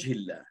لِوَجْهِ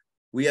اللَّهِ.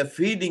 We are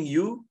feeding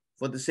you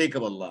for the sake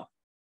of Allah.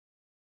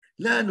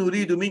 لَا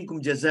نُرِيدُ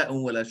مِنْكُمْ جَزَاءً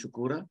وَلَا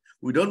شُكُورًا.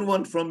 We don't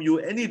want from you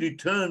any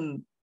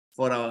return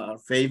for our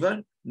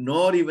favor,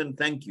 nor even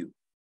thank you.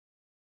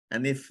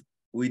 And if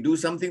we do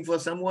something for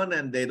someone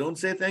and they don't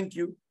say thank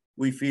you,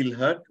 we feel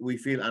hurt, we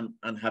feel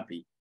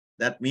unhappy.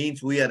 That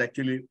means we are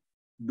actually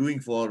doing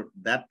for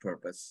that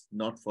purpose,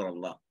 not for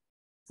Allah.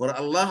 For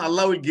Allah,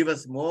 Allah will give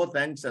us more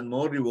thanks and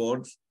more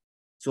rewards.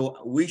 So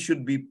we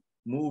should be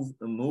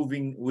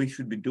we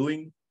should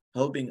be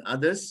helping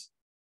others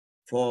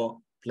for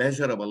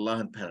pleasure of Allah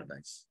and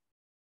paradise.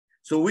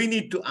 So we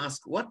need to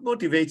ask, what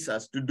motivates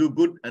us to do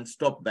good and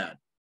stop bad?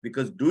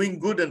 Because doing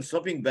good and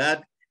stopping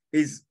bad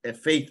is a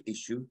faith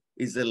issue,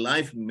 is a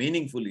life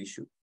meaningful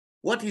issue.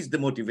 What is the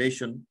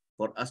motivation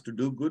for us to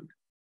do good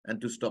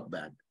and to stop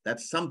bad?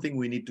 That's something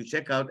we need to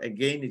check out.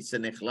 Again, it's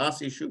an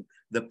ikhlas issue,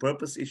 the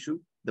purpose issue,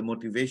 the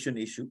motivation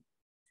issue.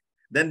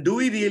 Then do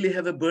we really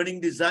have a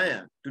burning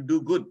desire to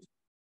do good?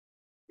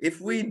 If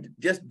we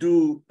just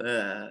do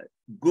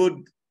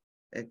good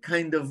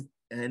kind of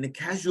in a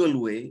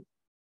casual way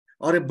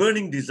or a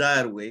burning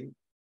desire way,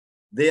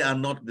 they are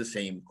not the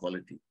same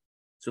quality.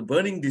 So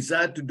burning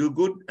desire to do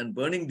good and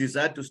burning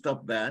desire to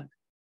stop bad,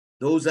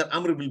 those are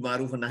amr bil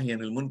ma'ruf and nahy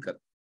anil munkar.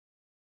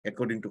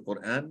 According to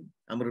Quran,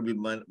 amr bil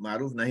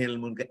ma'ruf, nahy anil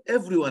munkar,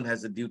 everyone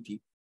has a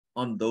duty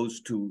on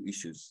those two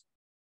issues.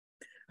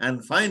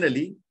 And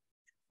finally,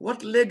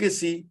 what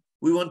legacy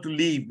we want to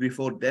leave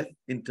before death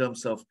in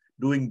terms of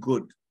doing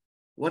good?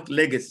 What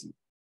legacy?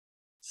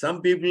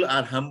 Some people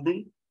are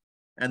humble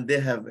and they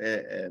have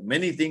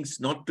many things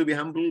not to be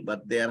humble,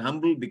 but they are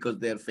humble because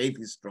their faith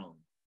is strong.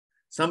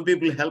 Some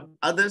people help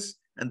others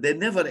and they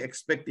never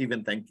expect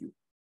even thank you.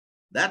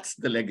 That's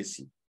the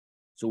legacy.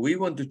 So we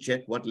want to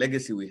check what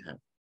legacy we have.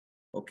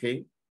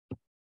 Okay.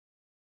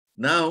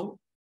 Now,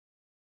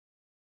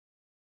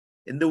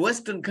 in the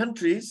Western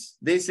countries,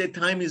 they say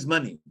time is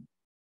money.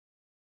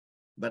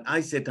 But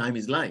I say time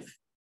is life.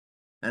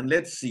 And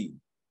let's see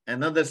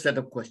another set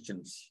of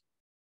questions.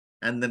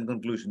 And then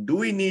conclusion. Do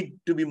we need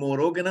to be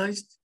more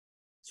organized?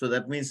 So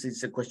that means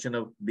it's a question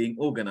of being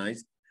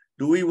organized.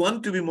 Do we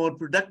want to be more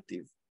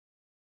productive?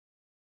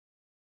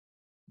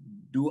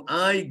 Do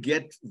I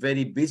get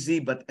very busy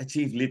but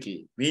achieve little?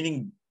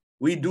 Meaning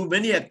we do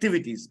many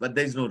activities, but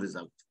there's no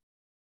result.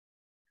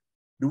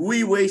 Do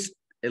we waste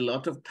a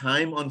lot of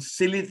time on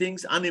silly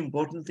things,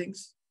 unimportant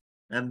things?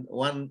 And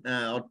one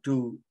or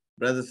two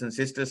brothers and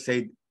sisters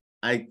said,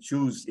 I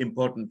choose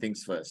important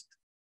things first.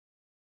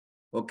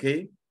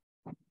 Okay.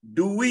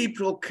 Do we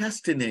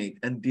procrastinate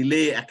and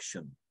delay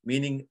action?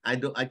 Meaning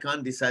I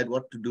can't decide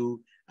what to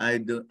do. I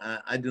do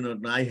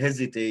not know. I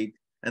hesitate,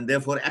 and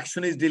therefore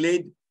action is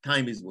delayed.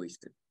 time is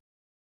wasted.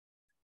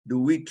 Do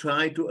we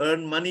try to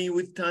earn money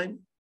with time?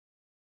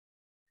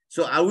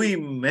 So are we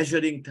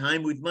measuring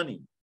time with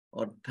money,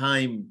 or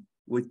time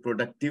with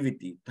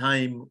productivity,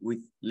 time with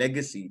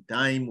legacy,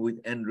 time with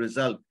end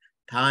result,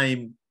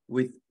 time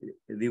with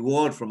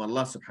reward from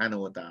Allah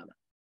subhanahu wa ta'ala?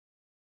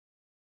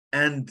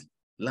 And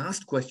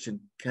last question,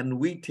 can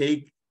we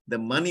take the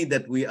money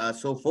that we are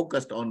so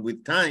focused on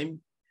with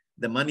time,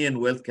 the money and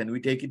wealth, can we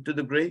take it to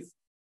the grave?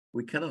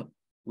 We cannot.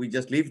 We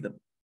just leave them.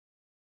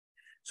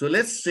 So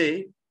let's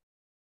say,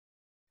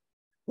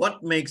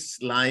 what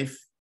makes life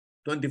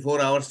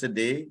 24 hours a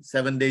day,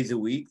 7 days a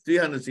week,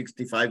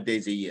 365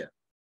 days a year?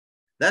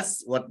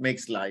 That's what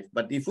makes life.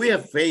 But if we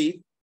have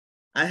faith,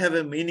 I have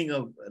a meaning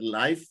of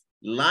life.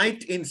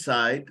 Light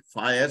inside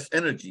fires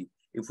energy.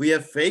 If we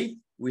have faith,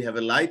 we have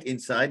a light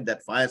inside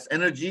that fires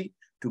energy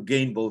to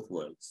gain both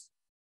worlds.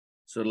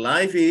 So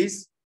life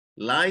is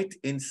light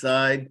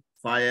inside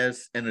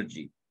fires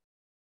energy.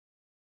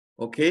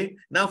 Okay,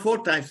 now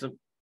 4 types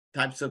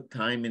of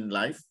time in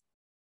life.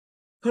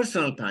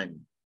 Personal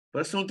time.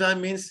 Personal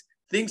time means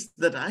things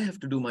that I have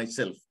to do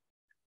myself.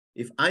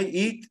 If I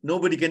eat,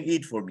 nobody can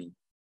eat for me.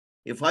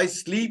 If I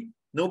sleep,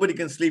 nobody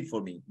can sleep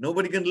for me.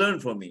 Nobody can learn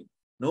for me.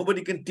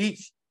 Nobody can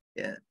teach.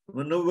 Yeah.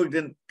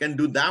 Nobody can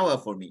do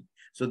dawah for me.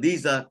 So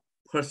these are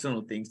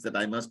personal things that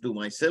I must do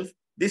myself.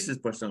 This is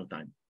personal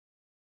time.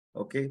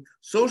 Okay.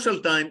 Social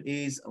time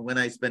is when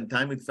I spend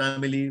time with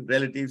family,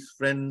 relatives,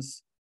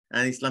 friends,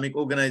 and Islamic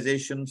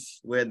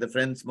organizations where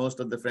most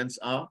of the friends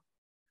are.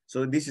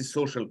 So this is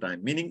social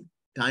time, meaning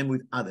time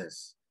with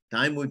others,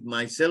 time with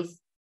myself,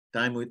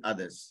 time with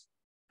others.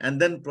 And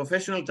then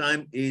professional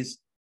time is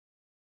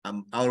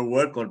our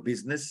work or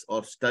business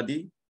or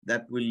study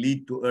that will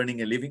lead to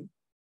earning a living.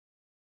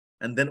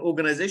 And then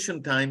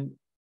organization time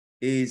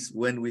is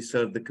when we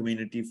serve the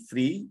community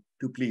free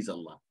to please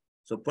Allah.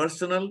 So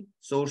personal,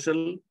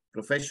 social,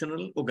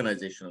 professional,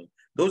 organizational.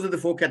 Those are the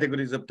 4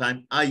 categories of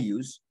time I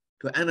use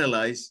to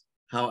analyze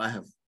how I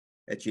have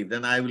achieved.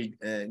 And I will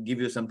give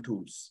you some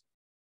tools.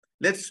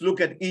 Let's look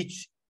at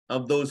each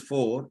of those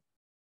 4.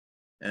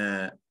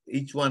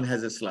 Each one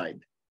has a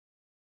slide.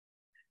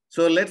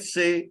 So let's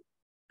say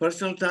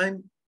personal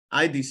time,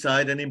 I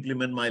decide and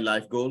implement my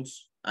life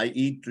goals. I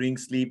eat, drink,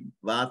 sleep,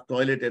 bath,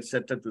 toilet,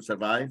 etc. to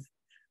survive.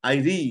 I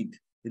read,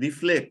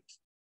 reflect,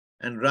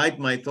 and write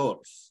my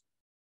thoughts.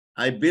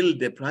 I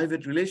build a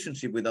private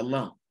relationship with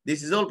Allah.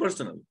 This is all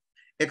personal.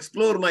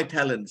 Explore my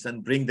talents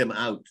and bring them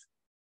out.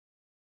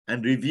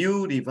 And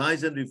review,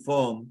 revise, and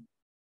reform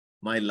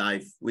my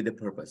life with a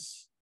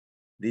purpose.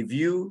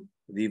 Review,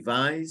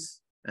 revise,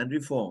 and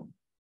reform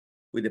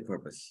with a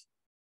purpose.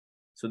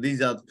 So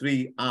these are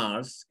 3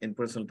 R's in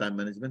personal time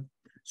management.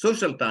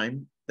 Social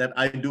time that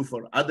I do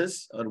for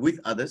others or with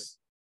others.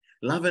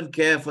 Love and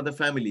care for the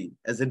family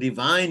as a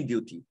divine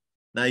duty.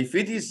 Now, if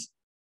it is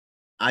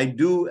I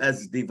do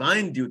as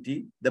divine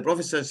duty, the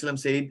Prophet ﷺ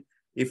said,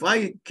 if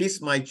I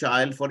kiss my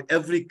child, for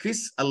every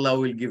kiss, Allah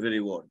will give a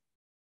reward.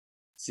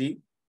 See,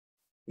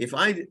 if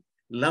I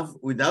love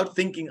without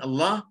thinking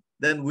Allah,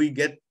 then we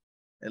get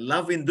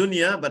love in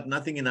dunya, but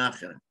nothing in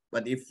akhirah.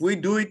 But if we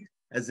do it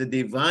as a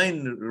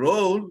divine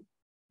role,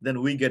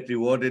 then we get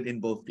rewarded in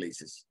both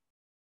places.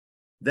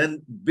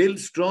 Then build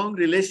strong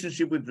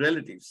relationship with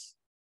relatives.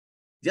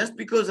 Just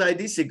because I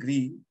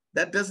disagree,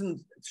 that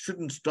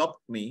shouldn't stop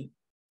me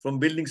from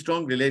building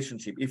strong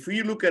relationship. If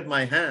you look at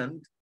my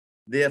hand,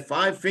 their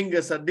 5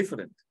 fingers are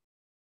different,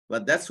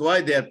 but that's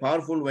why they are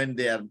powerful when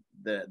they are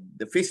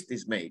the fist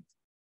is made.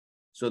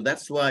 So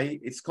that's why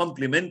it's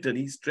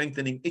complementary,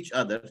 strengthening each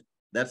other.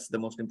 That's the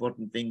most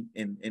important thing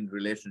in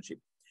relationship.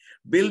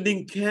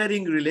 Building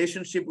caring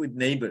relationship with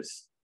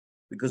neighbors,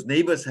 because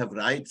neighbors have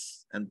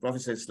rights, and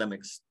Prophet ﷺ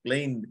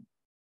explained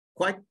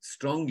quite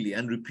strongly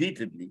and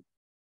repeatedly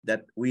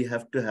that we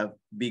have to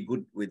be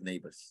good with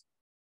neighbors.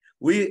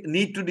 We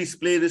need to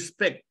display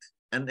respect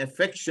and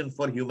affection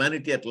for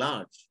humanity at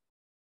large,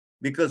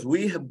 because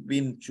we have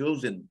been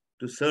chosen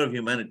to serve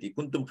humanity.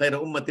 Kuntum khayra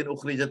ummatin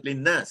ukhrijat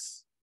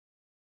linnas.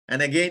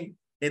 And again,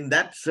 in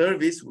that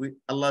service,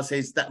 Allah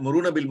says,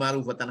 ta'muruna bil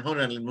ma'ruf wa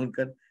tanhauna 'anil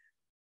munkar.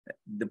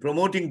 The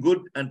promoting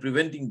good and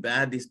preventing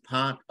bad is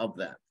part of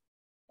that,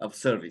 of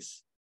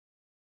service.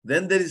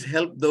 Then there is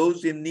help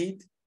those in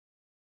need.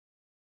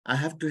 I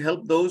have to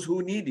help those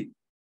who need it.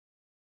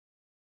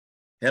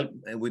 Help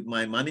with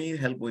my money,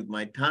 help with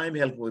my time,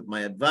 help with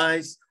my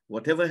advice,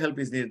 whatever help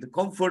is needed, the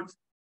comfort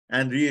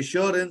and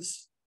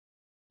reassurance,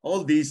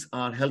 all these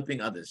are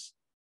helping others.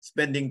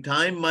 Spending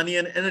time, money,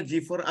 and energy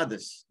for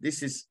others.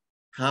 This is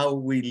how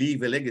we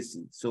leave a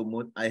legacy.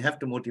 So I have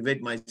to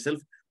motivate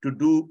myself to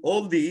do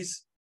all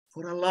these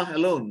for Allah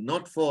alone,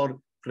 not for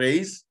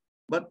praise,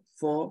 but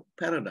for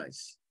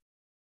paradise.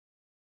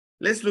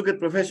 Let's look at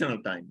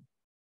professional time.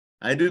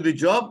 I do the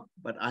job,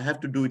 but I have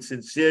to do it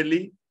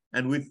sincerely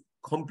and with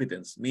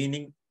competence,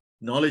 meaning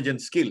knowledge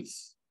and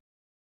skills.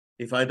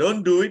 If I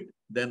don't do it,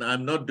 then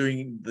I'm not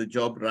doing the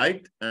job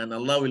right, and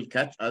Allah will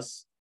catch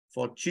us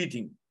for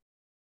cheating,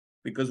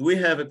 because we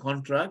have a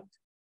contract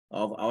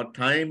of our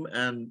time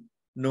and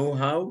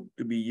know-how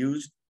to be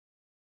used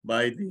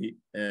by the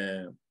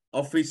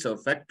office or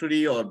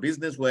factory or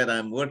business where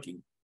I'm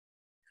working,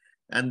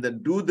 and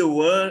do the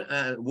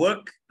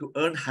work to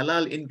earn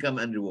halal income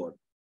and reward.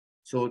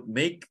 So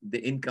make the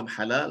income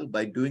halal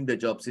by doing the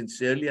job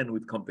sincerely and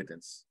with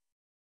competence.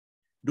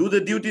 Do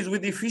the duties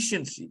with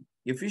efficiency.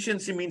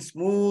 Efficiency means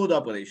smooth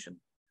operation,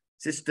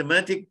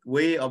 systematic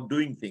way of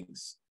doing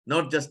things,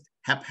 not just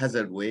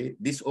haphazard way,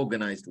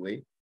 disorganized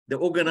way. The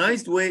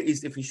organized way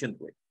is efficient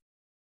way.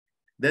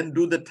 Then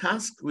do the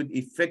task with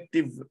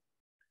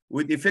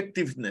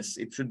effectiveness.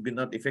 It should be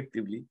not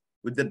effectively.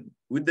 With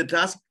the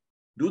task,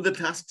 do the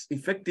tasks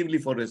effectively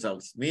for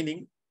results,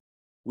 meaning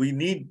we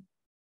need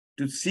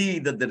to see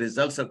that the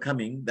results are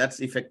coming. That's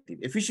effective.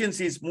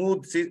 Efficiency is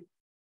smooth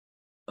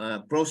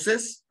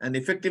process, and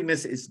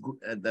effectiveness is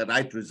the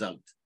right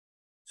result.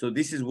 So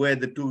this is where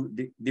the two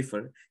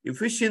differ.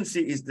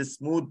 Efficiency is the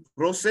smooth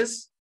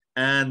process,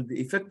 and the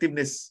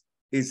effectiveness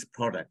is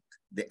product,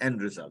 the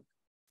end result.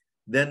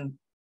 Then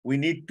we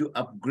need to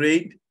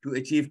upgrade to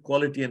achieve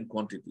quality and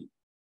quantity.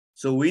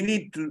 So we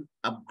need to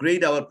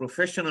upgrade our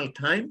professional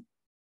time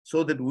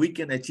so that we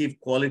can achieve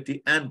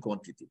quality and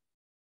quantity.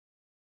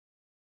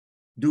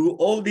 Do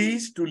all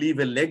these to leave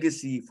a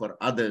legacy for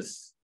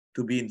others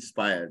to be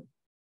inspired,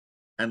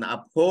 and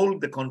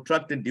uphold the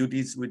contracted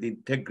duties with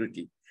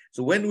integrity.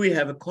 So when we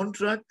have a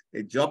contract,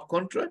 a job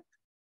contract,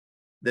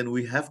 then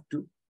we have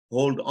to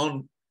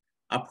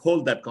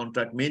uphold that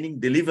contract, meaning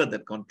deliver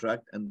that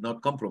contract and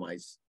not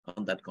compromise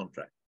on that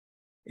contract.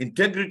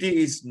 Integrity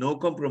is no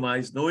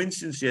compromise, no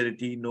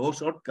insincerity, no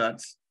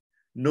shortcuts,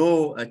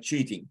 no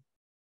cheating.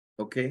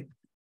 Okay.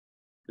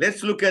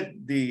 Let's look at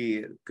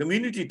the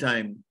community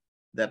time,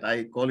 that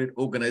I call it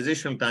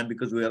organizational time,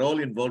 because we are all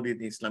involved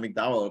in Islamic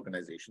Dawah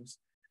organizations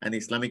and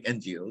Islamic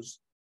NGOs.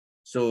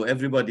 So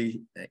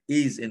everybody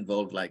is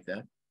involved like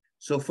that.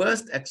 So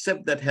first,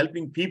 accept that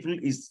helping people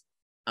is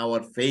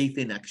our faith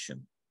in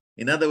action.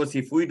 In other words,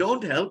 if we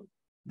don't help,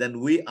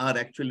 then we are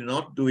actually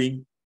not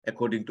doing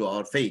according to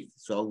our faith.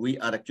 So we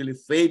are actually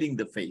failing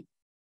the faith.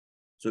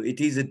 So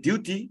it is a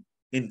duty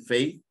in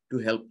faith to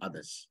help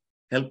others,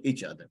 help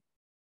each other.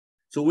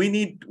 So we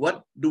need,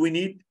 what do we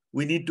need?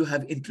 We need to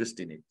have interest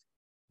in it.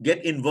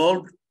 Get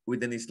involved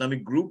with an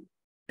Islamic group,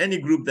 any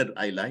group that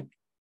I like,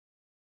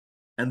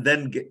 and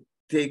then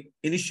take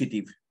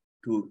initiative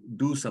to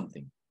do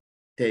something.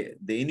 The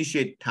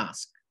initiate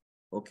task,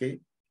 okay?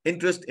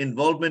 Interest,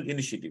 involvement,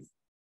 initiative.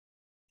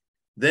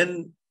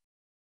 Then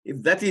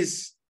if that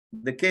is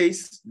the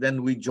case,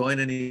 then we join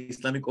an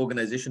Islamic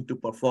organization to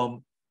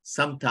perform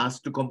some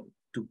task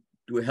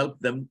to help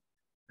them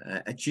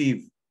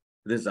achieve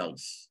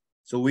results.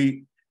 So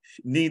we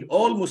need,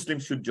 all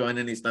Muslims should join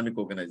an Islamic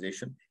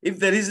organization. If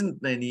there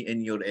isn't any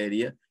in your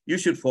area, you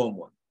should form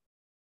one.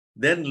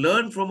 Then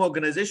learn from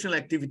organizational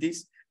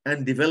activities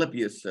and develop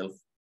yourself.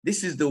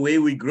 This is the way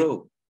we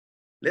grow.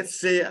 Let's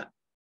say,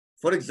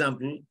 for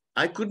example,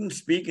 I couldn't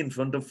speak in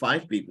front of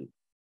 5 people.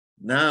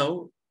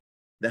 Now,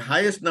 the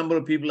highest number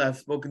of people I've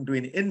spoken to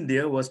in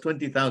India was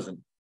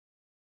 20,000.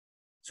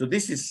 So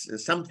this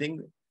is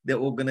something, the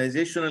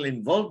organizational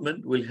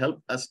involvement will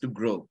help us to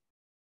grow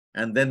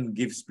and then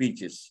give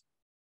speeches.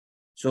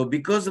 So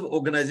because of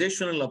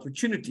organizational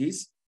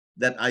opportunities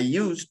that I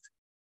used,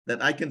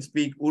 that I can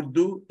speak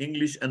Urdu,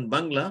 English, and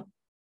Bangla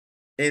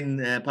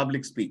in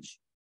public speech.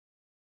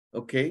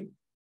 Okay.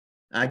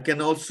 I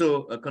can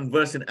also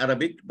converse in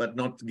Arabic, but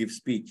not give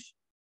speech.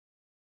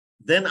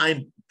 Then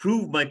I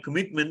prove my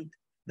commitment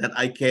that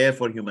I care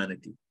for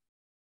humanity.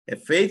 A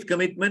faith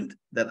commitment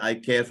that I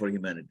care for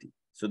humanity.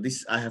 So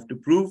this I have to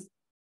prove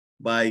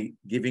by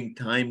giving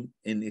time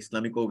in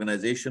Islamic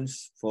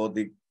organizations for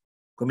the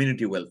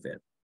community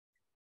welfare.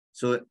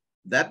 So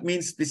that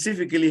means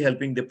specifically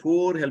helping the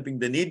poor, helping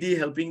the needy,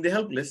 helping the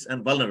helpless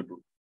and vulnerable.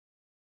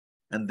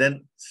 And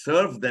then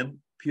serve them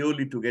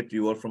purely to get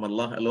reward from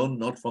Allah alone,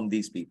 not from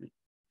these people.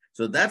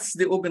 So that's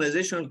the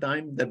organizational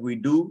time that we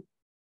do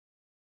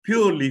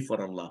purely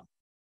for Allah.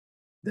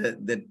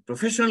 The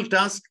professional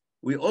task,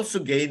 we also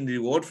gain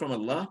reward from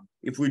Allah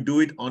if we do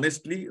it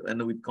honestly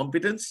and with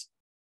competence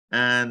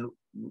and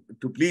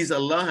to please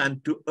Allah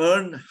and to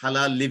earn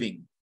halal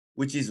living,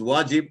 which is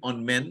wajib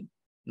on men,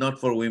 not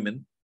for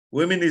women.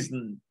 Women is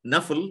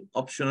nafil,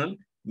 optional.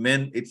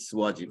 Men, it's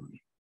wajib.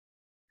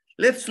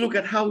 Let's look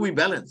at how we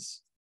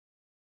balance.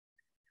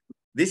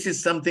 This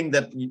is something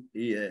that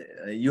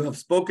you have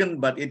spoken,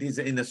 but it is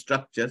in a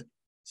structure.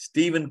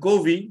 Stephen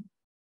Covey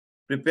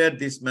prepared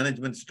this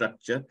management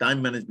structure,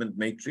 time management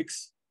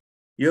matrix.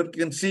 You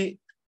can see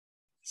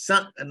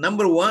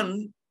number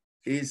 1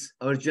 is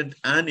urgent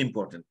and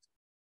important.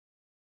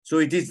 So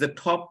it is the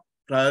top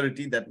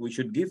priority that we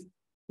should give.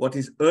 What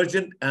is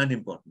urgent and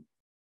important?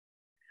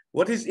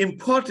 What is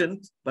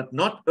important but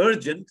not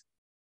urgent,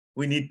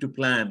 we need to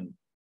plan.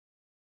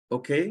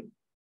 Okay?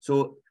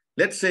 So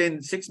let's say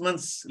in 6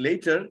 months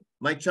later,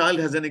 my child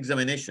has an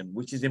examination,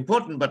 which is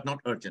important but not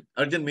urgent.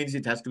 Urgent means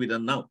it has to be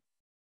done now.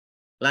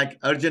 Like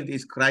urgent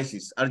is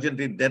crisis, urgent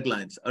is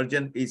deadlines,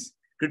 urgent is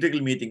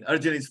critical meeting,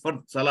 urgent is for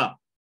salah.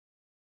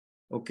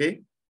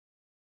 Okay?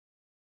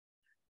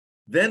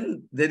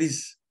 Then there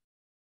is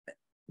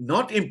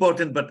not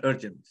important but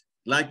urgent.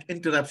 like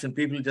interruption.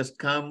 People just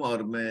come, or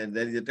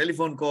there is a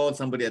telephone call,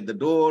 somebody at the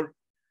door,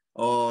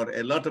 or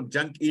a lot of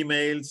junk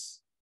emails,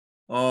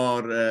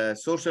 or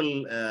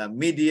social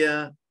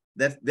media,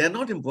 that they're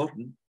not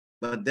important,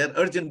 but they're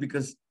urgent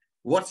because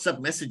WhatsApp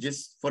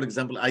messages, for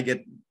example, I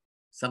get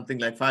something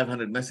like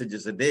 500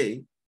 messages a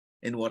day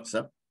in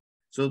WhatsApp.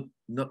 So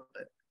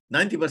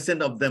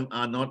 90% of them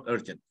are not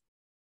urgent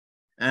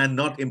and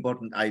not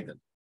important either.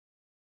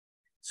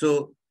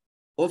 So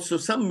also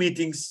some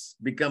meetings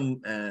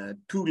become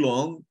too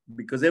long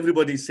because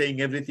everybody is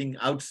saying everything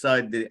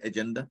outside the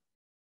agenda.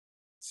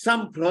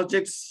 Some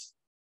projects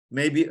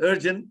may be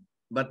urgent,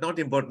 but not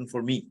important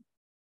for me.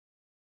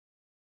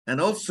 And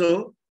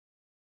also,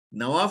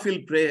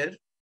 Nawafil prayer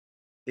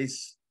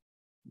is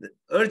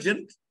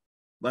urgent,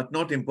 but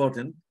not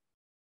important.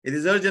 It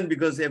is urgent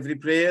because every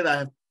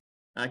prayer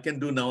I can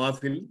do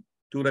Nawafil,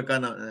 2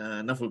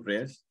 rakah nafil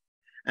prayers.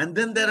 And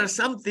then there are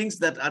some things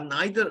that are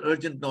neither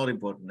urgent nor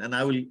important, and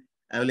I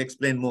will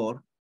explain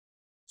more.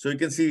 So you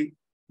can see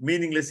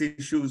meaningless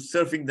issues,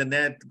 surfing the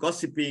net,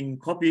 gossiping,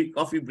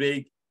 coffee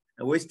break,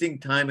 wasting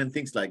time, and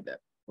things like that.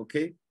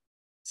 Okay.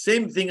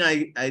 Same thing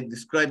I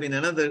describe in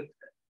another.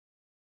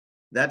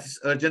 That is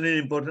urgent and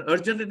important.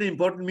 Urgent and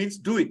important means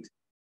do it.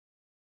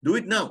 Do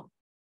it now.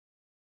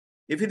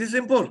 If it is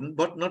important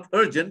but not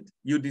urgent,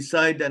 you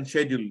decide and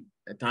schedule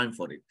a time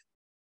for it.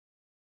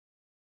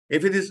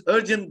 If it is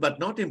urgent but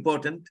not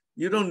important,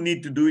 you don't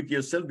need to do it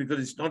yourself because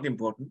it's not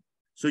important.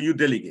 So you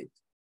delegate.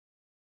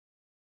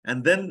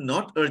 And then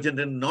not urgent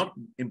and not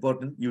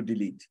important, you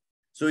delete.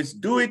 So it's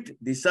do it,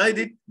 decide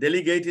it,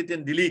 delegate it,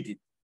 and delete it.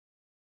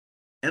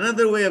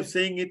 Another way of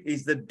saying it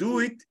is that do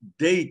it,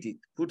 date it.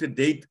 Put a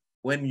date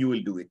when you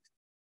will do it.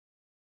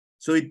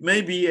 So it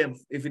may be,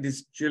 if it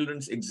is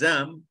children's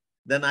exam,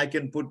 then I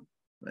can put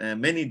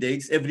many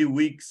dates, every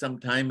week, some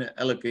time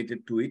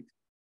allocated to it.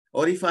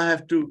 Or if I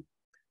have to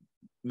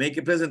make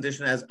a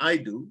presentation as I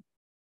do,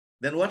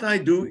 then what I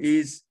do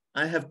is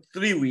I have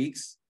 3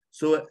 weeks.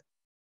 So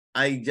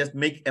I just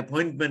make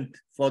appointment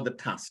for the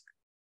task,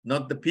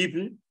 not the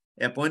people,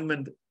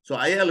 appointment. So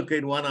I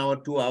allocate 1 hour,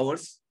 2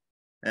 hours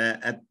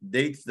at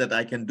dates that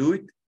I can do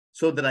it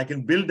so that I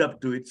can build up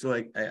to it so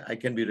I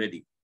can be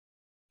ready.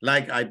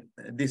 Like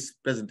this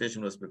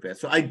presentation was prepared.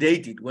 So I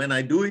date it. When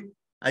I do it,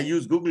 I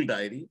use Google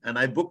Diary and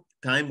I book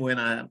time when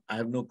I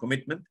have no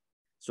commitment.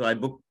 So I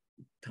book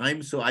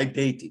time, so I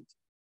date it.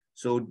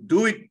 So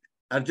do it,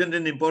 urgent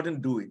and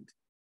important, do it.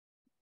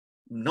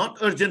 Not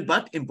urgent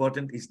but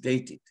important is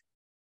date it.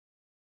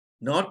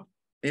 Not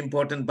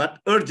important but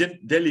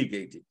urgent,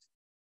 delegate it.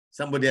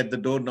 Somebody at the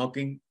door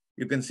knocking,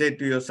 you can say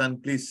to your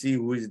son, please see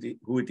who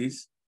it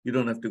is. You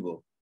don't have to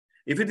go.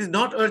 If it is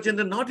not urgent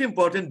and not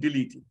important,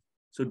 delete it.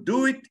 So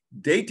do it,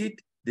 date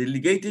it,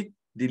 delegate it,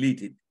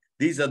 delete it.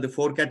 These are the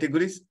 4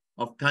 categories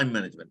of time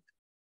management.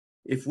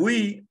 If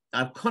we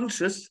are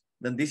conscious,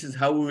 then this is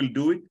how we will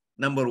do it.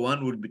 Number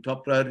 1 would be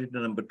top priority,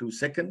 number 2,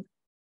 second.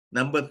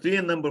 Number 3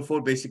 and number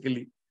 4,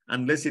 basically,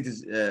 unless it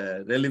is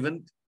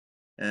relevant,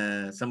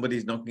 somebody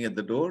is knocking at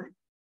the door,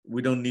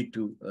 we don't need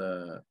to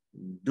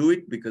do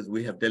it because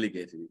we have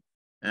delegated it.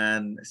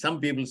 And some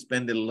people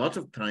spend a lot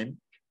of time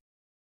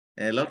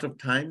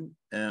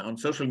on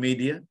social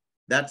media.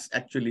 That's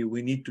actually,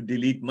 we need to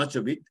delete much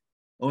of it.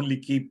 Only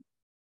keep,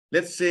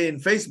 let's say in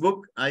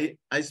Facebook, I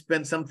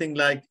spend something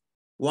like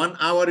 1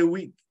 hour a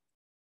week,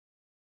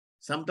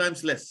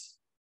 sometimes less.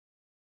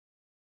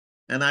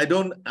 And I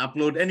don't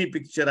upload any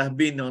picture. I've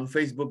been on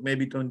Facebook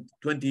maybe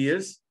 20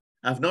 years.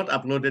 I've not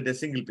uploaded a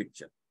single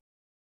picture.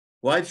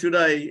 Why should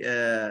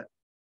I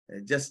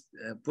just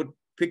put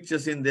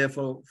pictures in there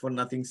for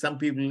nothing? Some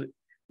people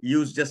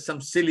use just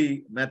some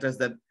silly matters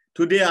that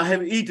today I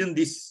have eaten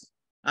this,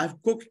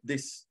 I've cooked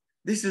this.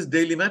 This is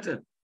daily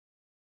matter.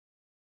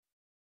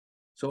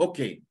 So,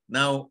 okay,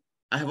 now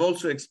I have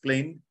also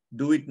explained,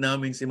 do it now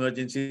means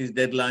emergencies,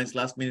 deadlines,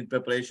 last minute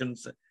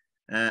preparations,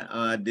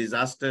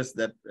 disasters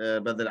that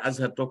Brother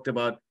Azhar talked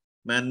about,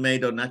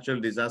 man-made or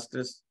natural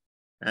disasters,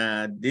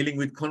 dealing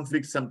with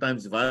conflict,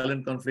 sometimes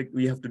violent conflict,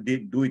 we have to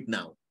do it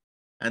now.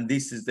 And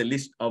this is the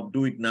list of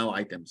do it now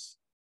items.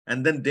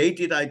 And then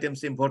dated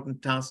items,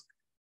 important task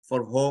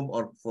for home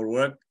or for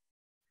work,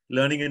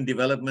 learning and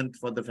development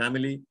for the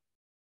family,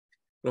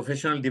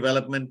 professional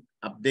development,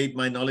 update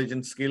my knowledge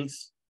and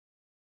skills,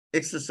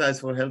 exercise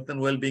for health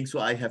and well-being, so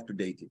I have to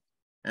date it.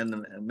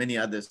 And many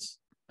others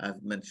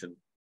I've mentioned.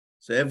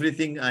 So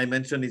everything I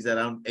mentioned is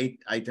around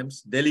 8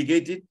 items.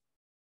 Delegated,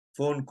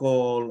 phone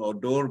call or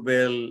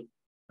doorbell,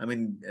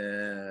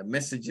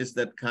 messages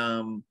that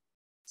come,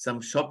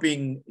 some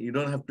shopping. You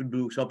don't have to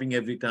do shopping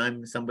every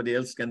time. Somebody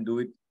else can do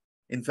it.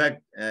 In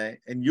fact,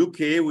 in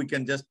UK, we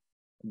can just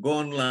go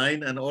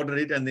online and order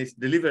it and it's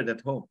delivered at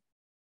home.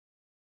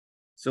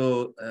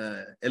 So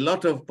a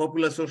lot of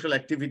popular social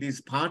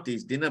activities,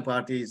 parties, dinner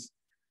parties,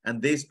 and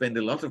they spend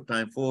a lot of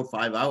time, 4 or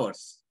 5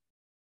 hours.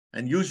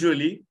 And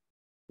usually,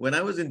 when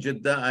I was in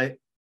Jeddah,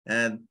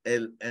 a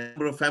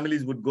number of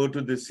families would go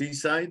to the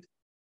seaside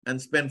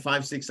and spend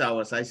 5 or 6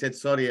 hours. I said,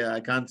 sorry, I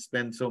can't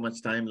spend so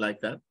much time like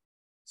that.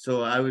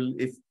 So I will,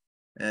 if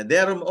They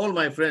are all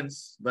my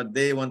friends, but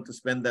they want to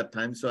spend that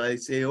time. So I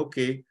say,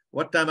 okay,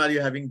 what time are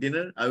you having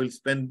dinner? I will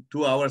spend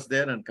 2 hours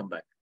there and come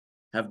back.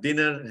 Have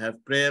dinner,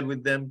 have prayer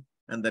with them,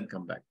 and then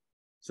come back.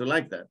 So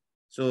like that.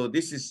 So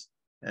this is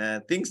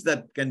things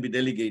that can be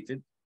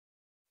delegated.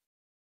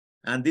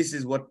 And this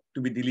is what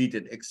to be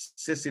deleted: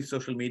 excessive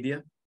social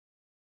media,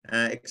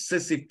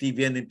 excessive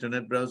TV and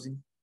internet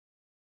browsing.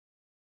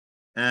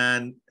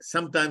 And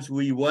sometimes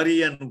we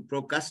worry and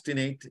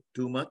procrastinate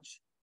too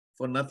much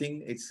for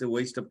nothing. It's a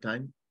waste of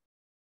time.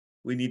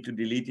 We need to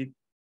delete it.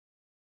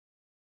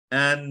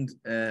 And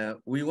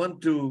we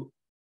want to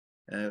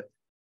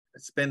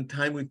spend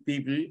time with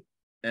people,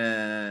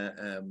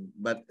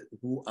 but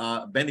who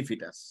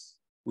benefit us.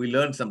 We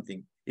learn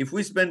something. If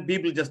we spend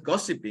people just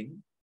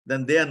gossiping,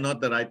 then they are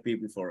not the right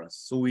people for us.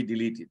 So we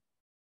delete it.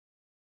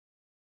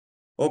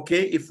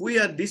 Okay, if we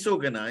are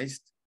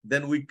disorganized,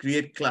 then we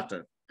create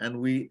clutter and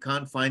we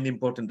can't find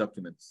important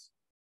documents.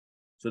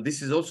 So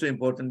this is also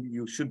important.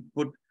 You should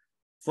put,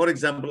 for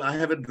example, I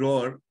have a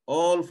drawer,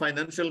 all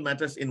financial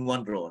matters in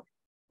one drawer,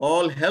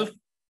 all health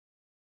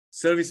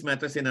service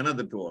matters in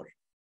another drawer.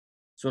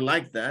 So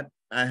like that,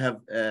 I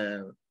have,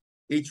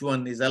 each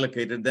one is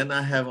allocated. Then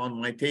I have on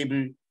my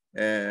table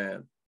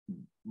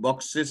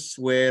boxes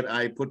where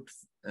I put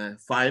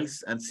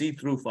files and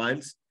see-through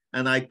files,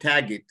 and I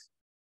tag it,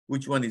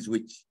 which one is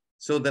which,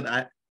 so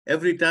that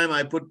every time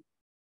I put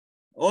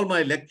all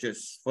my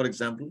lectures, for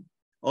example,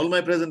 all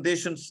my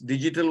presentations,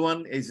 digital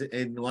one is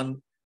in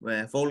one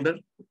folder.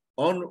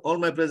 All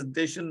my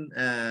presentation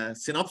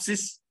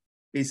synopsis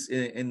is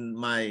in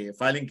my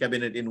filing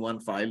cabinet in one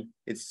file.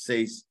 It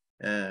says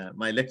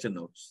my lecture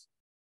notes.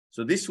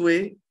 So this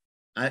way,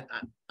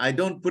 I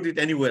don't put it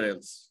anywhere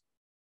else.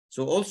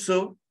 So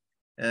also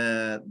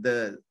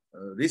the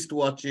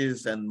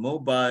wristwatches and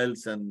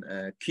mobiles and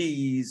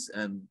keys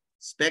and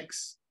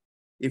specs,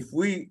 if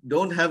we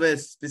don't have a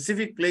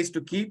specific place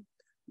to keep,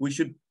 we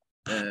should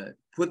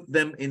put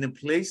them in a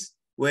place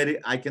where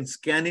I can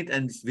scan it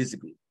and it's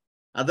visible.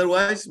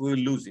 Otherwise, we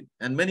will lose it.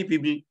 And many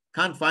people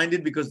can't find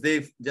it because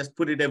they've just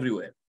put it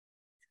everywhere.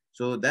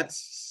 So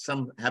that's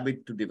some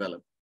habit to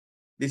develop.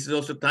 This is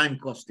also time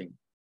costing.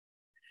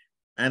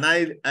 And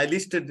I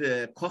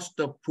listed cost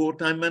of poor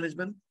time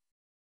management.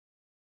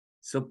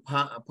 So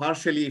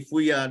partially, if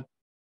we are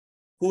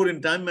poor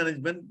in time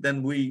management,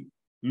 then we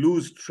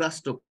lose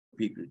trust of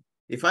people.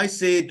 If I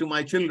say to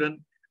my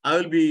children, I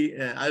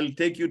will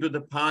take you to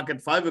the park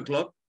at 5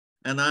 o'clock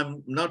and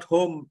I'm not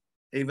home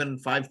even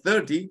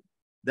 5:30,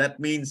 that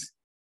means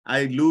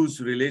I lose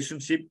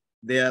relationship.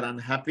 They are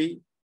unhappy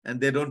and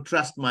they don't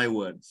trust my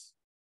words.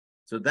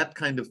 So that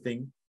kind of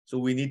thing. So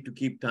we need to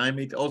keep time.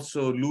 It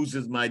also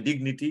loses my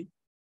dignity.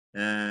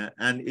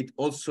 And it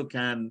also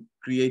can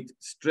create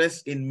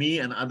stress in me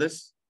and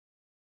others,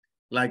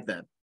 like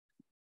that.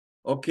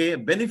 Okay,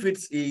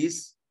 benefits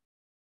is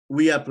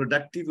we are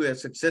productive, we are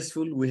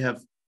successful, we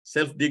have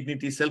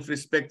self-dignity,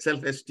 self-respect,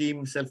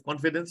 self-esteem,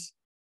 self-confidence,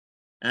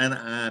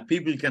 and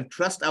people can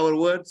trust our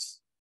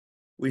words.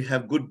 We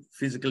have good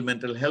physical,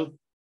 mental health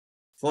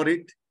for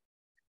it.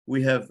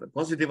 We have a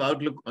positive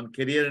outlook on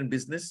career and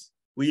business.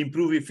 We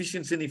improve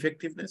efficiency and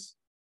effectiveness,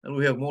 and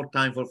we have more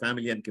time for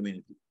family and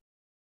community.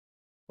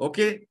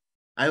 Okay,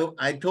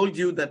 I told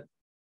you that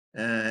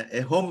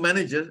a home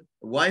manager,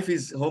 wife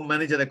is home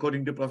manager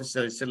according to Prophet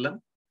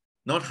ﷺ,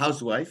 not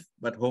housewife,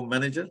 but home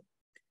manager.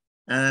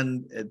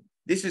 And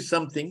this is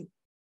something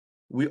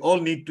we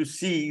all need to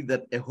see,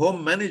 that a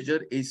home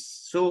manager is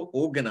so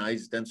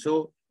organized and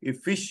so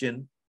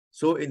efficient,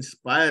 so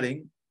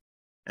inspiring,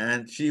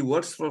 and she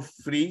works for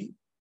free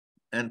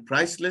and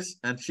priceless,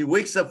 and she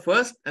wakes up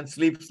first and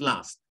sleeps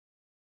last.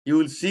 You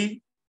will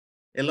see,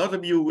 a lot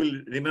of you will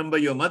remember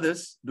your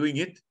mothers doing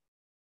it,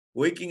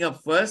 waking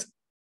up first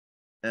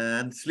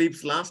and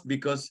sleeps last,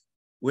 because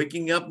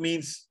waking up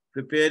means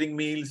preparing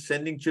meals,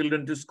 sending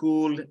children to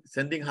school,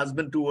 sending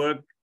husband to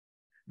work,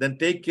 then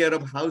take care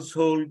of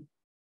household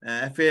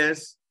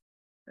affairs.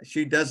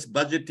 She does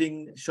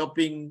budgeting,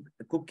 shopping,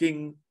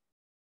 cooking.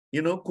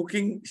 You know,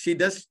 cooking, she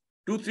does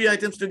 2-3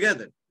 items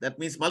together. That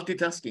means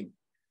multitasking.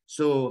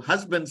 So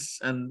husbands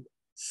and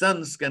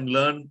sons can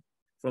learn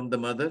from the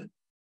mother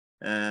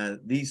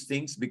these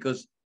things,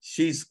 because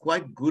she's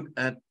quite good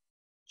at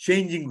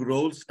changing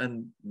roles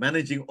and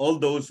managing all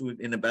those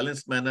in a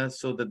balanced manner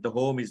so that the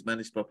home is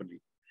managed properly.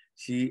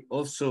 She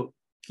also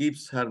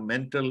keeps her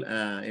mental,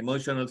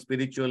 emotional,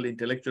 spiritual,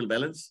 intellectual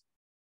balance.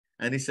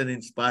 And it's an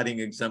inspiring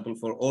example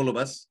for all of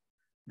us.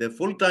 The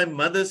full-time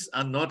mothers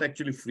are not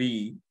actually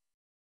free.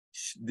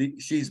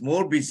 She's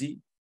more busy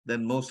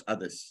than most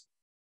others.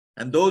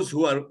 And those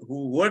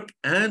who work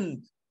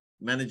and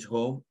manage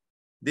home,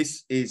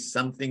 this is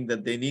something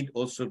that they need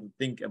also to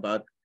think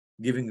about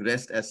giving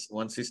rest, as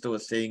one sister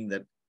was saying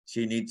that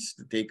she needs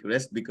to take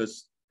rest,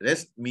 because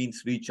rest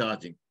means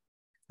recharging.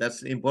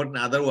 That's important.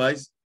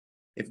 Otherwise,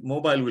 if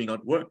mobile will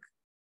not work,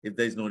 if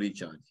there is no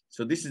recharge.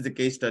 So this is the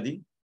case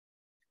study.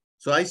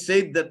 So I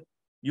said that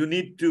you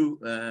need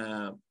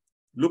to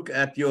look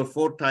at your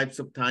 4 types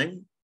of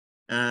time.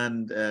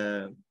 And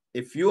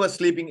if you are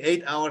sleeping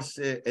 8 hours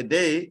a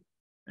day,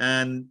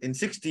 And in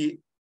 60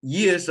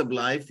 years of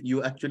life,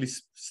 you actually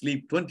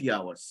sleep 20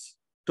 hours,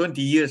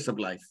 20 years of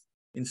life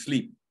in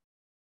sleep.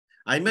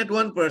 I met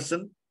one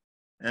person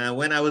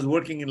when I was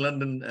working in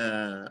London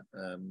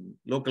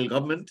local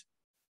government.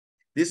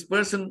 This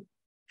person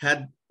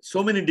had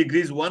so many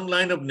degrees, one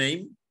line of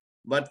name,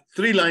 but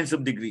 3 lines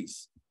of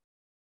degrees,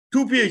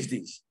 2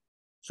 PhDs.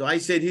 So I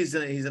said, he's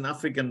an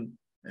African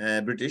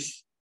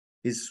British.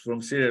 He's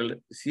from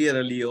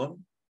Sierra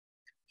Leone.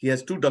 He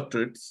has 2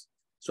 doctorates.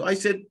 So I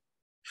said,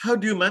 how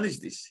do you manage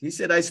this? He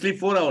said, I sleep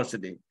 4 hours a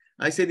day.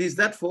 I said, is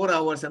that 4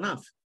 hours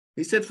enough?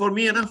 He said, for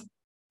me enough,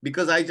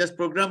 because I just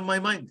program my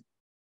mind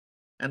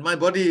and my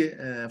body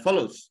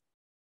follows.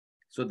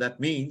 So that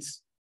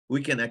means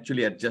we can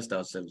actually adjust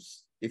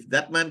ourselves. If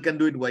that man can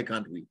do it, why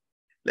can't we?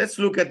 Let's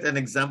look at an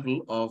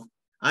example of,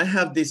 I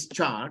have this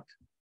chart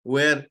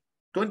where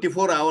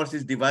 24 hours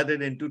is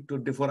divided into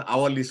 24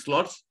 hourly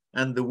slots,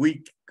 and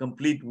the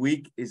complete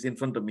week is in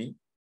front of me,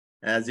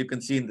 as you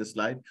can see in the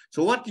slide.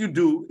 So what you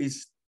do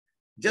is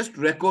just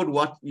record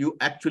what you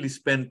actually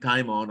spend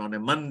time on. On a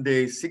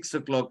Monday, 6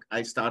 o'clock,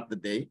 I start the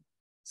day.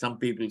 Some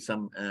people,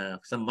 some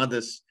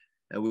mothers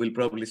will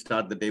probably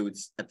start the day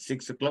at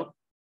 6 o'clock.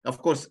 Of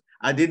course,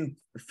 I didn't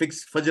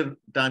fix Fajr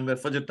time, where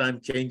Fajr time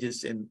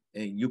changes in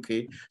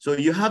UK. So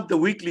you have the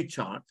weekly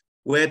chart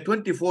where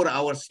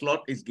 24-hour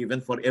slot is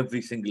given for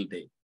every single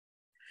day.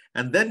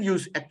 And then you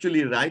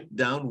actually write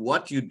down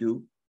what you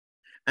do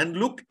and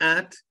look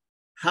at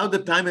how the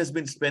time has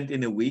been spent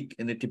in a week,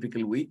 in a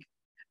typical week,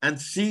 and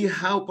see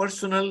how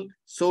personal,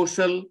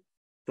 social,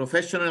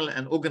 professional,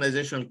 and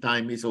organizational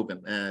time is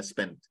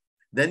spent.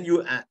 Then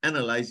you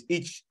analyze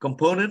each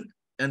component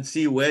and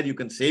see where you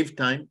can save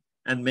time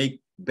and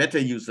make better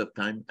use of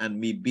time and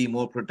be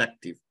more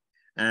productive,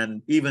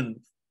 and even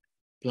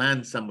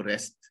plan some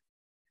rest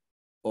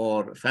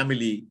or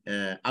family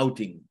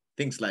outing,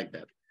 things like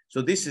that.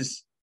 So this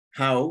is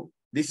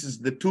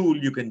the tool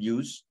you can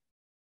use.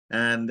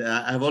 And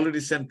I've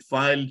already sent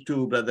file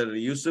to Brother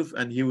Yusuf,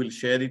 and he will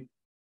share it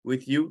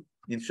with you,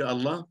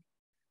 inshallah.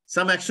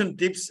 Some action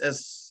tips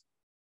as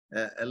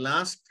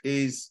last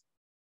is,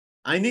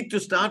 I need to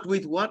start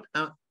with what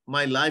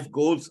my life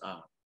goals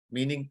are,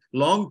 meaning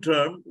long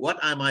term,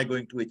 what am I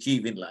going to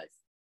achieve in life?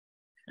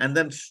 And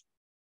then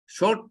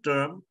short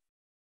term,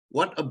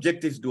 what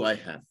objectives do I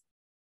have?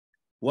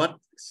 What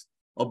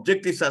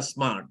objectives are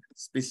SMART: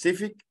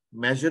 specific,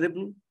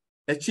 measurable,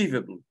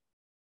 achievable,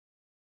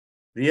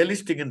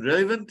 realistic and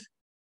relevant,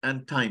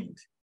 and timed.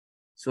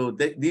 So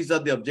these are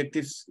the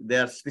objectives. They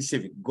are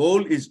specific.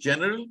 Goal is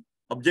general,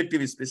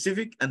 objective is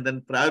specific, and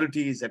then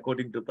priority is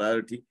according to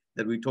priority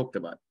that we talked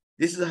about.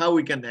 This is how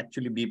we can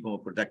actually be more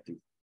productive.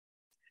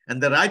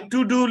 And the right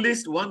to-do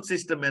list, one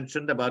sister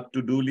mentioned about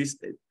to-do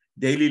list,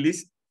 daily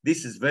list.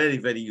 This is very,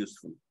 very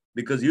useful,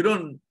 because you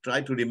don't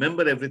try to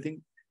remember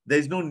everything.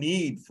 There's no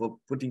need for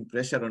putting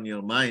pressure on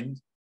your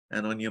mind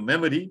and on your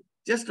memory.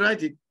 Just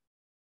write it.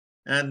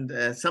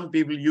 And some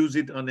people use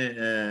it on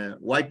a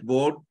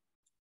whiteboard,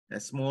 a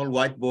small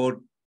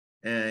whiteboard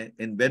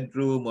in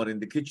bedroom or in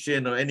the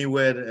kitchen or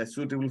anywhere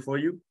suitable for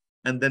you.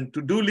 And then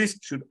to-do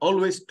list should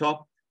always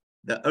top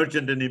the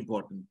urgent and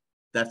important.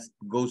 That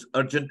goes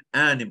urgent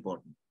and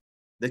important.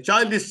 The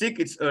child is sick,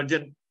 it's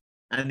urgent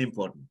and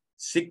important.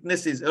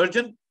 Sickness is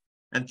urgent,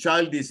 and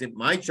child is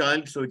my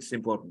child, so it's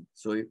important.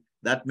 So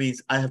that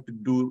means I have to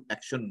do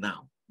action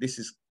now. This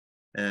is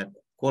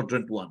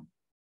quadrant 1,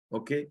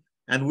 okay?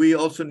 And we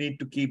also need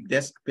to keep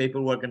desk,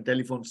 paperwork, and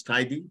telephones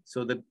tidy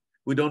so that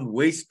we don't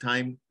waste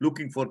time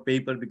looking for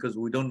paper because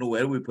we don't know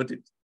where we put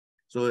it.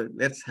 So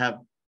let's have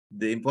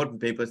the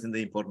important papers in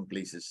the important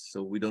places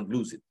so we don't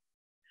lose it.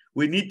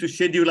 We need to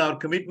schedule our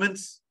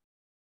commitments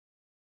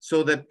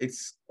so that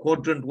it's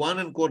quadrant 1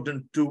 and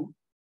quadrant 2,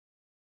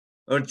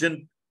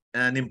 urgent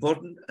and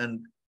important,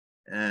 and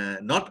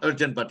not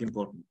urgent but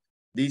important.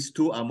 These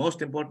 2 are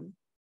most important,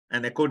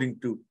 and according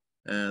to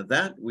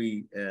that,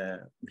 we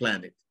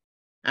plan it.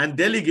 And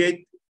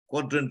delegate,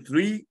 quadrant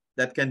 3,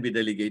 that can be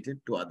delegated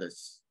to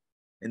others.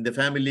 In the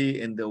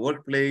family, in the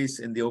workplace,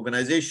 in the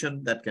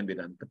organization, that can be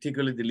done.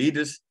 Particularly the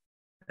leaders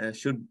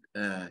should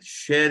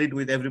share it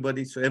with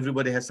everybody, so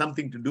everybody has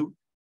something to do.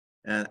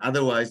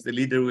 Otherwise, the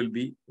leader will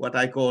be what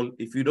I call,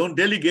 if you don't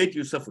delegate,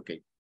 you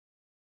suffocate.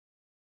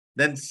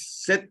 Then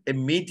set a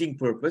meeting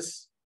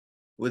purpose,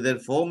 whether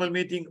formal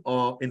meeting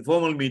or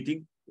informal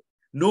meeting.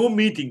 No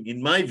meeting,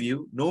 in my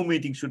view, no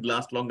meeting should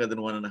last longer than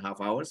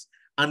 1.5 hours,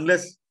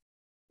 unless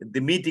the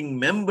meeting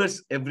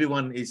members,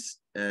 everyone is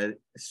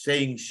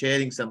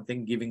sharing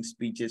something, giving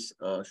speeches,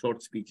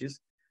 short speeches.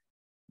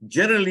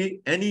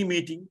 Generally, any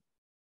meeting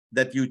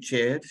that you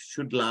chaired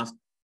should last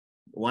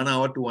 1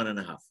 hour to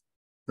 1.5,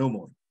 no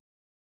more.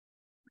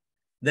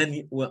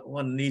 Then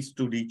one needs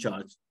to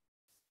recharge.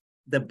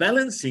 The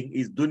balancing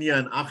is dunya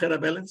and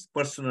akhirah balance,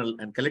 personal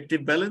and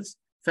collective balance,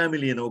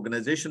 family and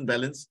organization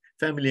balance,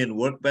 family and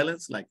work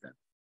balance, like that.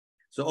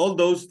 So all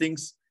those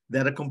things,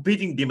 there are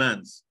competing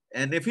demands.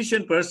 An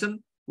efficient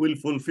person will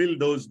fulfill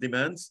those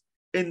demands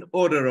in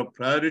order of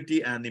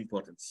priority and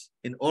importance.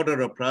 In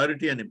order of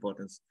priority and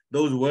importance.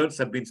 Those words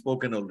have been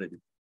spoken already.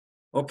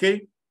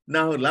 Okay,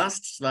 Now,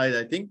 last slide,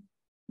 I think.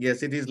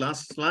 Yes, it is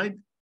last slide.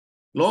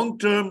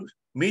 Long-term,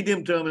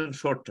 medium-term, and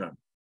short-term.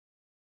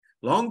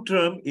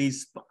 Long-term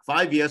is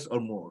 5 years or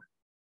more.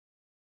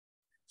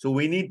 So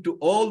we need to,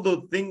 all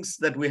the things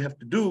that we have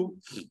to do,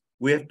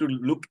 we have to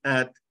look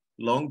at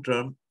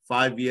long-term,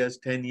 5 years,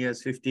 10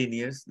 years, 15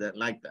 years, that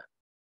like that.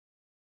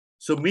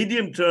 So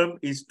medium-term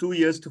is 2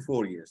 years to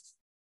 4 years.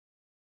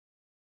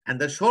 And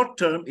the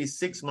short-term is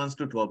 6 months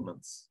to 12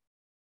 months.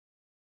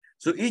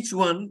 So each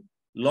one,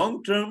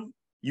 long-term,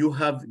 you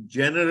have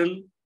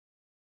general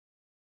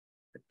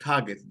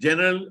targets,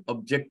 general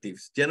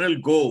objectives, general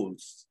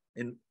goals.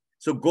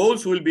 So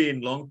goals will be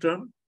in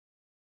long-term.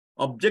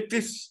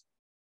 Objectives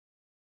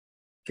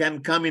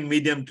can come in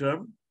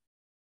medium-term.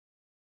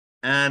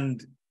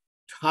 And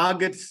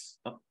targets,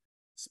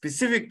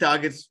 specific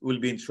targets will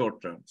be in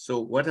short-term. So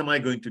what am I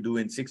going to do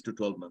in 6 to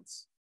 12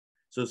 months?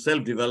 So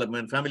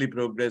self-development, family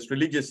progress,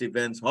 religious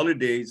events,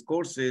 holidays,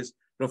 courses,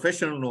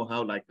 professional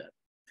know-how, like that.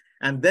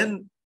 And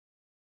then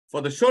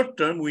for the short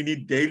term, we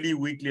need daily,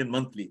 weekly, and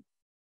monthly.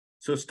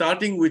 So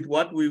starting with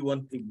what we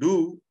want to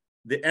do,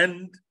 the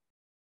end,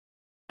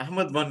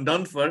 Ahmad van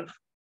Donfer,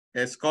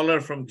 a scholar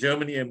from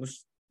Germany, a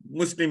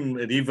Muslim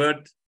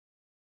revert,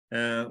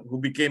 who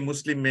became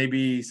Muslim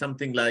maybe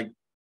something like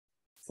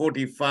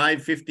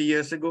 45, 50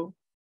 years ago.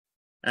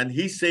 And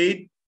he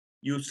said,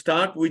 you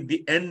start with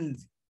the end.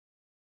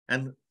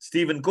 And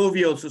Stephen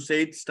Covey also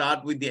said,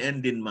 start with the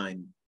end in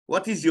mind.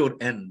 What is your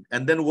end?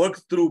 And then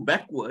work through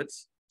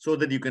backwards so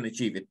that you can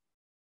achieve it.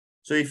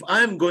 So if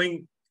I'm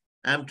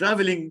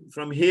traveling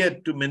from here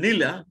to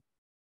Manila,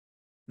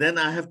 then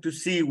I have to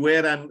see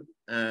where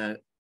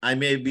I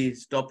may be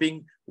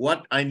stopping,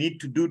 what I need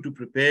to do to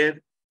prepare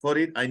for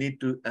it. I need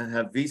to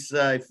have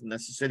visa if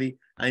necessary.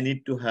 I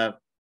need to have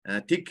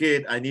a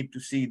ticket. I need to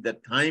see the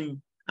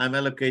time I'm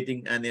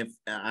allocating. And if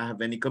I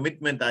have any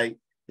commitment, I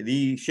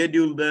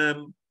reschedule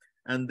them.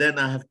 And then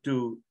I have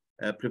to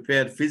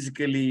prepare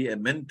physically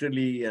and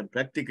mentally and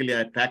practically.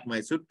 I pack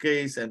my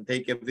suitcase and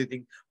take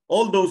everything.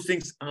 All those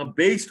things are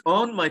based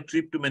on my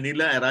trip to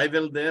Manila,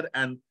 arrival there,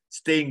 and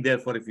staying there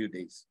for a few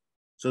days.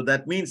 So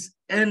that means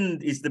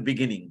end is the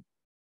beginning.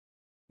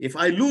 If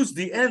I lose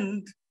the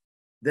end,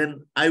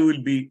 then I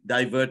will be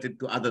diverted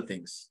to other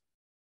things.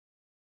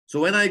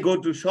 So when I go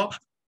to shop,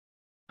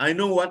 I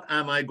know what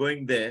am I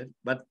going there,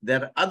 but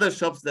there are other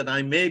shops that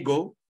I may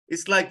go.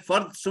 It's like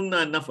Fard, Sunnah,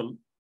 and Nafal.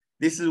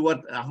 This is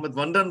what Ahmad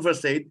van Donfer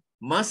said,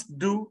 must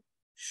do,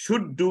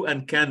 should do,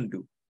 and can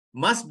do.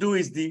 Must do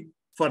is the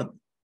Fard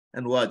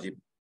and Wajib.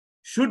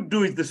 Should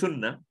do is the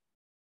Sunnah,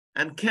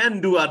 and can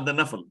do are the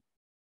Nafal.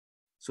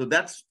 So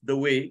that's the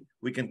way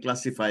we can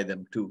classify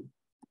them too.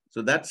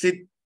 So that's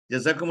it.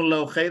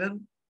 Jazakumullahu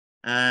khairan.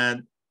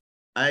 And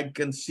I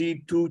can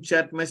see 2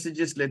 chat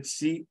messages. Let's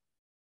see.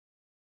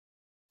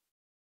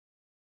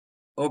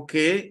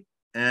 Okay.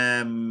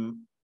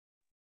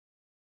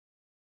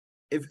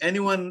 If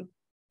anyone,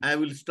 I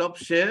will stop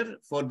share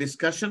for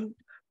discussion.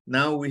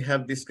 Now we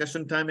have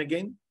discussion time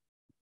again.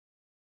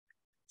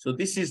 So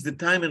this is the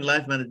time and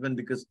life management,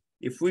 because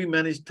if we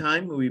manage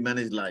time, we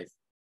manage life.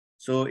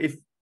 So if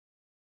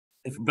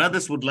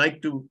brothers would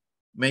like to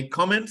make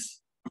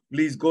comments,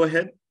 please go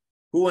ahead.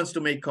 Who wants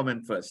to make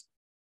comment first?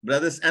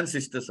 Brothers and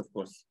sisters, of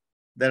course.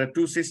 There are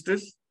 2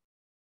 sisters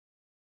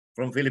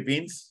from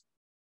Philippines.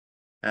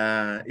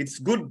 It's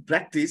good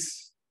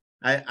practice.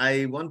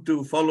 I want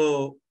to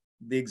follow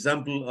the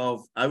example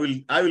of, I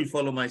will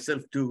follow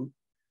myself too.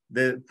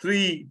 The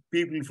 3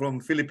 people from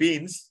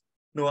Philippines,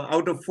 no,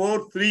 out of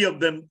 4, 3 of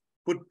them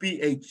put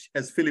PH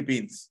as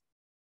Philippines.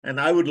 And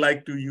I would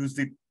like to use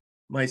it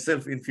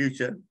myself in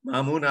future.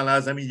 Mamoon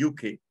Al-Azami,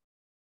 UK.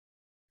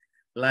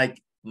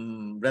 Like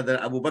Brother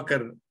Abu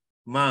Bakr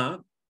Ma,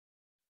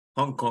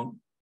 Hong Kong,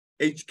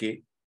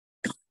 HK.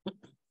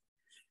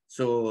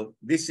 So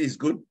this is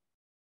good.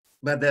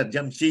 Brother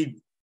Jamshid,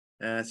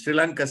 Sri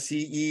Lanka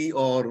CE,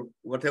 or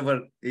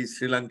whatever is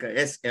Sri Lanka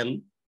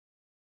SL.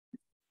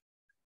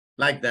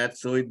 Like that.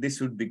 So this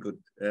would be good.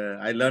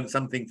 I learned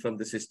something from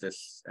the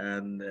sisters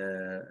and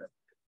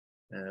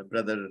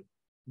Brother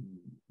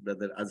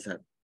Azhar.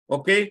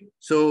 Okay.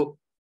 So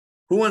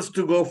who wants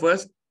to go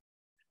first?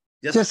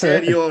 Just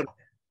share your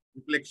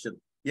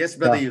reflection. Yes,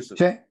 Brother Yusuf.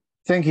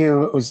 Thank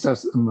you,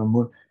 Ustadz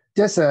Mamoon.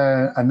 Just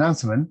an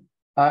announcement.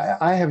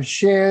 I have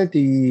shared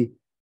the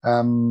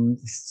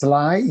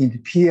slide in the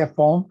PDF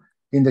form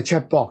in the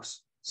chat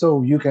box,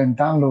 so you can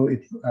download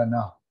it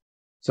now.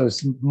 So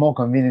it's more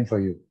convenient for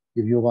you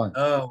if you want.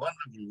 Oh,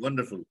 wonderful,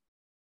 wonderful.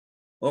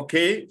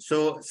 Okay,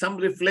 so some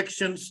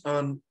reflections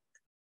on,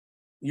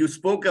 you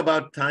spoke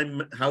about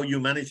time, how you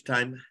manage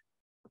time.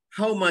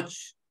 How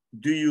much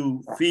do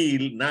you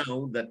feel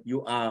now that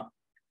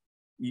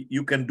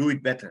you can do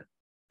it better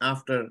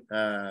after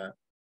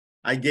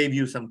I gave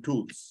you some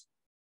tools?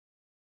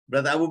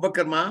 Brother Abu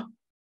Bakr Ma,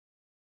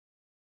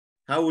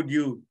 how would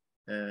you?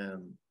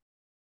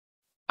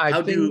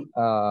 I think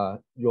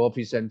your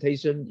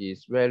presentation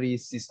is very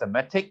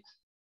systematic,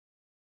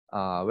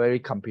 very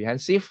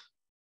comprehensive.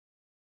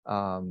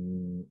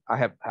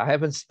 I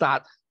haven't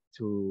started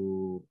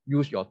to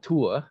use your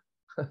tool,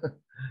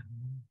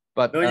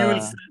 But no, you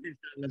will start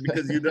inshallah,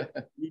 because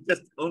you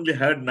just only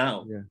heard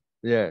now.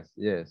 Yeah.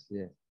 Yes.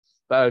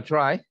 But I'll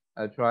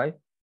try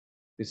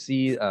to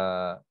see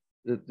to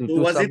So do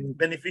was some. it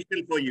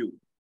beneficial for you?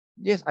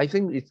 Yes, I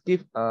think it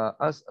gives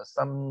us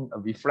some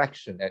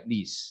reflection at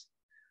least.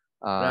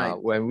 Right.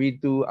 When we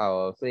do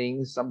our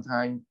things,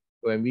 sometimes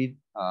when we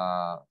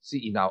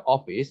sit in our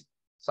office,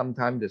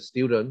 sometimes the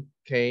student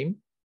came,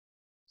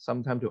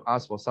 sometimes to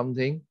ask for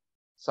something,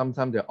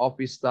 sometimes the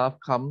office staff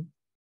come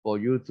for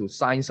you to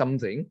sign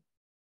something.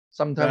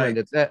 Sometimes when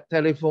the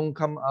telephone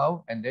come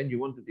out and then you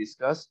want to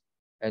discuss,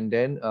 and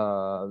then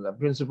the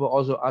principal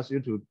also asks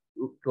you to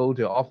go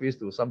to the office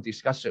to some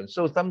discussion.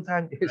 So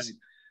sometimes it's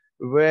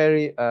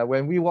very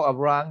when we walk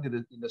around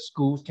in the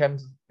school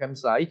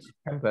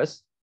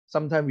campus,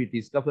 sometimes we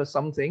discover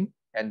something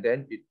and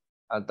then it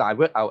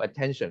divert our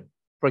attention.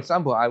 For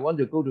example, I want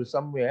to go to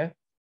somewhere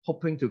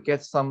hoping to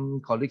get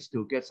some colleagues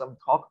to get some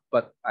talk,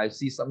 but I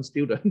see some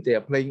students they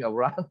are playing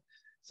around.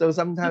 So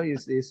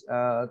sometimes it's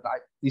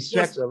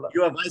distracts a lot.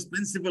 You are vice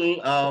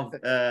principal of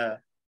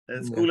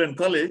school and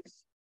college,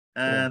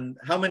 and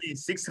how many?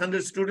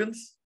 600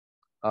 students?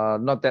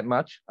 Not that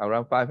much,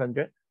 around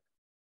 500.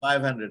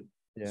 500.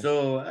 Yeah.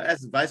 So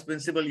as vice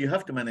principal, you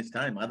have to manage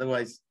time.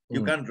 Otherwise,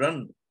 you can't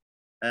run.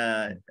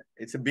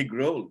 It's a big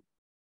role.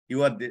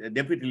 You are the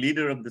deputy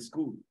leader of the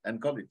school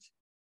and college.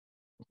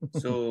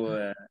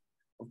 So,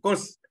 of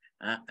course,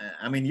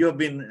 I mean, you have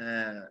been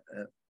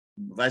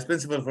vice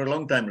principal for a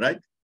long time, right?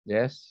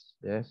 Yes.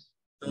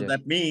 So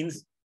that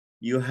means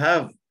you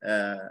have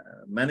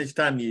managed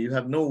time. You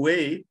have no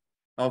way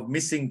of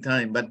missing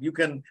time, but you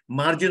can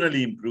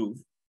marginally improve.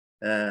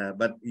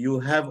 But you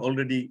have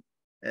already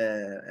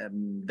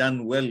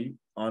done well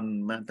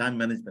on time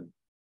management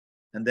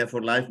and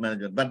therefore life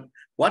management. But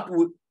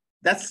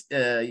that's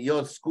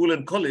your school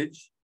and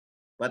college.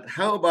 But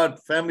how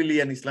about family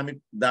and Islamic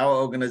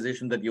Dawah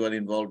organization that you are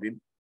involved in?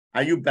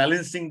 Are you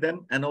balancing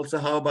them? And also,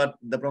 how about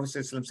the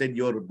Prophet said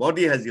your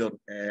body has your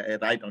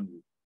right on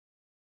you?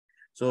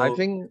 So I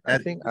think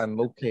I'm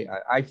okay.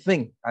 I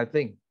think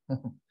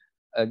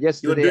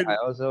yesterday I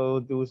also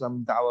do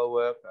some dawah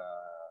work.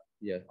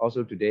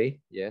 Also today.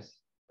 Yes.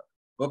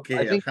 Okay.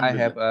 I think I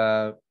have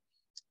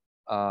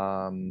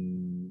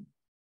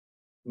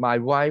my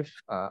wife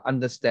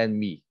understand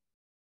me.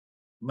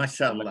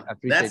 MashaAllah.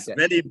 That's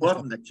very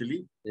important,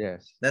 actually.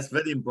 Yes. That's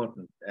very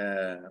important.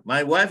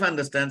 My wife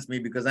understands me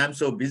because I'm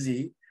so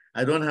busy.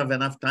 I don't have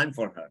enough time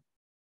for her.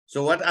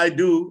 So what I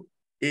do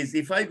is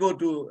if I go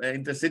to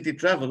intercity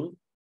travel,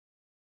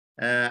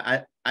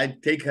 I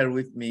take her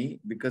with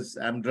me because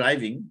I'm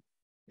driving.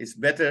 It's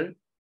better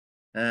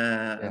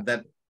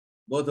that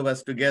both of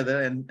us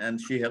together and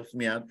she helps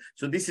me out.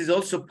 So this is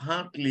also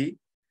partly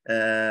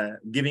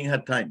giving her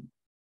time.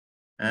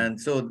 And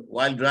so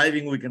while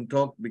driving, we can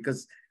talk,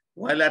 because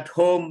while at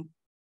home,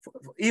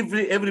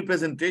 every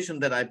presentation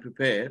that I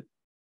prepare,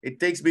 it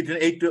takes between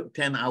 8 to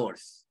 10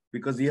 hours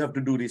because you have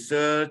to do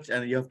research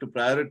and you have to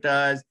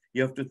prioritize,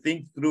 you have to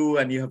think through,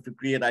 and you have to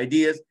create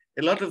ideas.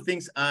 A lot of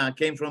things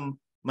came from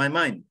my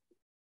mind.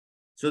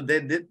 So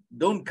they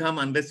don't come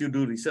unless you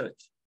do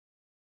research.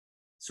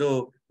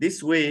 So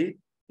this way,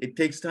 it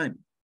takes time.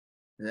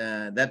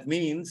 That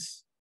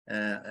means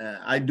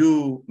I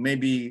do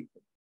maybe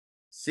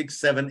 6,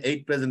 7,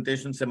 8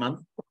 presentations a month.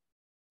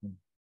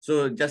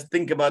 So just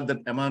think about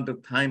the amount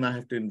of time I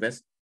have to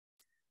invest.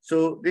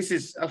 So this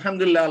is,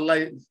 alhamdulillah,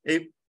 Allah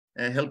is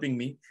helping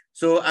me.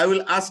 So I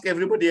will ask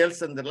everybody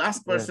else, and the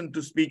last person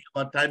to speak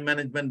about time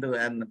management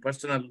and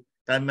personal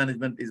time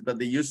management is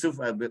Brother Yusuf.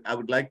 I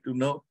would like to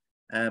know,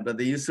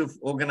 Brother Yusuf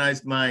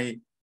organized my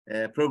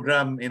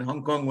program in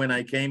Hong Kong when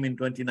I came in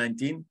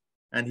 2019,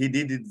 and he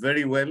did it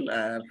very well.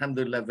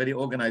 Alhamdulillah, very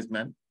organized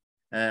man,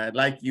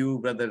 like you,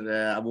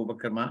 Brother Abu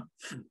Bakr Ma.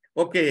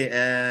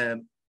 Okay.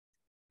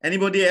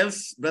 Anybody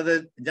else?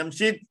 Brother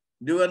Jamshid,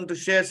 do you want to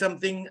share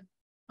something?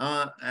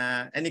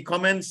 Any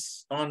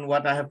comments on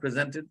what I have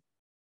presented?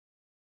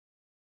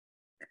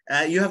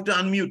 You have to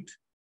unmute.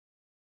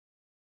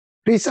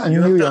 Please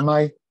unmute your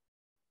mic.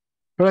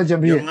 Brother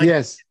Jamshid,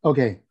 yes.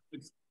 Okay.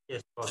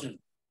 Yes,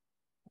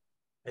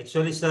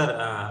 actually,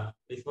 sir,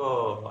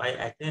 before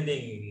I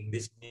attending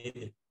this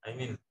meeting, I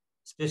mean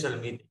special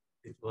meeting,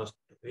 it was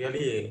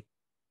really,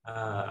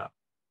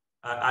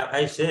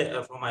 I say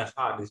from my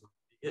heart,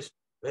 it's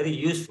very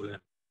useful.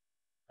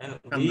 And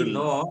we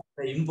know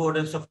the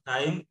importance of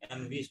time,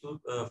 and we should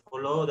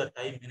follow the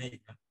time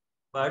management.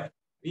 But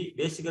we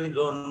basically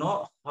don't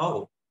know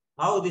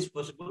how this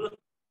possible.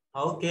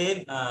 How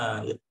can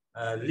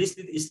list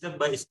it step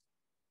by step?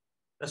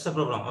 That's the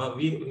problem.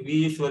 We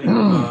usually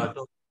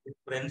talk with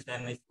friends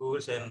and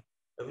schools, and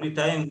every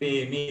time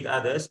we meet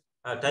others,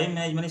 time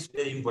management is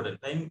very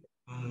important. Time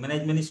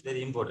management is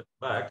very important.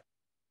 But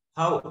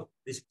how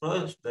this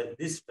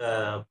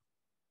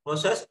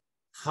process,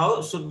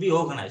 how should be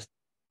organized?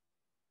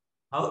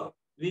 How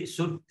we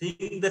should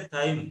think the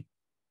time,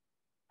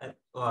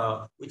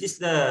 which is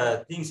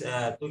the things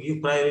to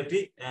give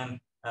priority, and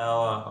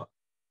how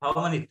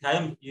many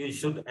time you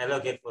should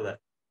allocate for that.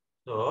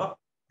 So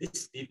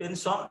this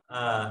depends on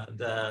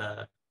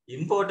the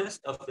importance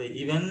of the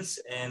events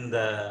and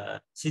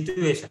the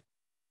situation.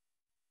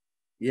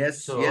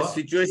 Yes, So yes,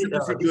 situation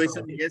to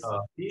situation, yes.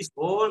 These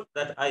all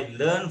that I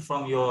learned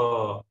from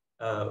your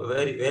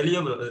very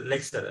valuable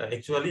lecture.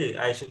 Actually,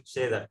 I should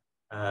say that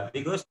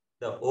because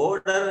the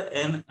order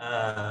and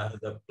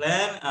the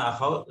plan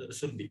how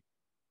should be.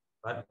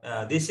 But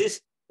this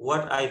is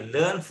what I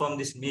learned from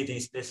this meeting,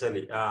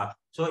 especially.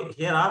 So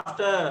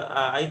hereafter,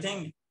 I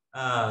think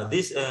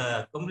this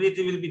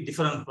completely will be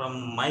different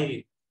from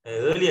my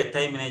earlier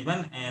time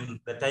management and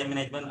the time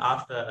management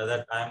after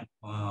that I'm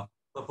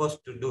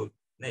proposed to do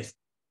next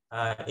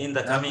in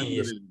the coming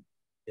years.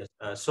 Yes.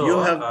 You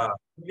have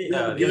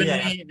given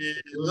really, me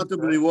a lot of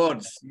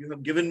rewards. You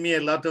have given me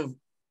a lot of,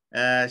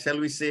 shall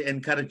we say,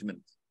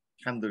 encouragement.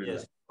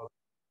 Alhamdulillah.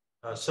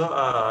 Yes.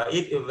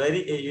 It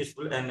very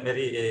useful and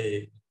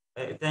very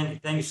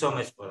thank you so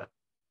much for that.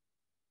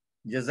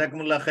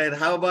 Jazakumullah khair.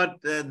 How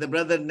about the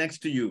brother next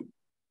to you?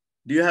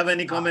 Do you have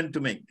any comment to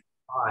make?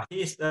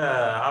 He is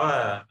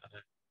our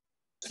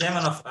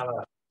chairman of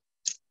our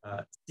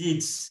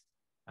SEEDS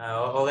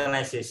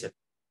organization.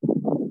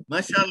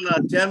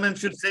 MashaAllah, chairman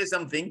should say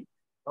something.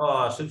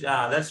 Oh,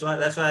 that's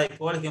why I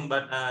called him,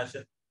 but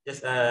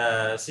just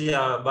see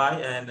our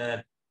by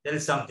and tell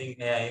something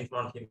in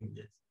front of him.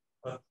 Yes.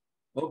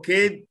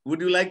 Okay, would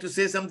you like to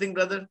say something,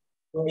 brother?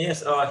 Oh,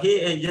 yes,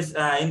 he just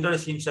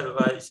introduced himself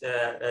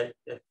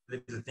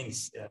little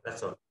things. Yeah,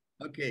 that's all.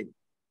 Okay.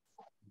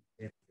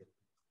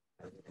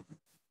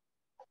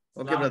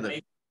 Okay, brother.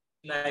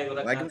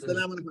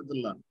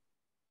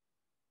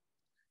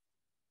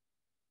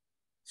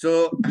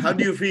 So, how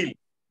do you feel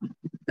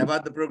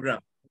about the program?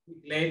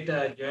 Glad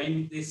to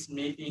join this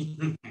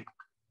meeting.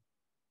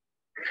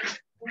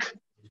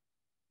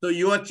 So,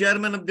 you are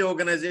chairman of the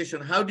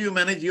organization. How do you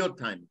manage your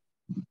time?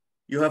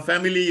 You have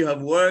family, you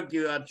have work,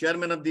 you are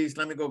chairman of the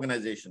Islamic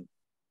organization.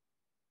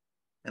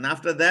 And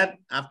after that,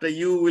 after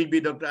you will be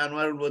Dr.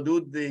 Anwar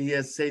Al-Wadud. He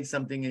has said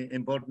something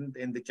important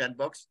in the chat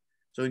box.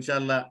 So,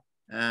 inshallah,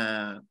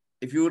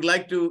 if you would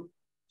like to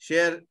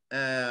share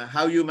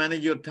how you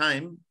manage your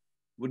time,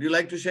 would you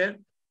like to share?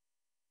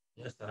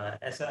 Yes,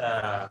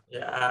 I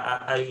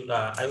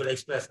will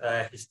express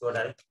his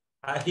thought.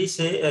 He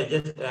say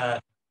just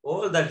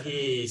all that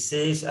he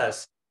says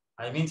us.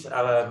 I mean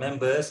our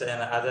members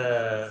and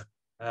other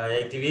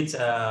activities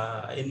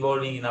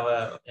involving in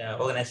our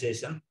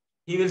organization.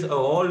 He will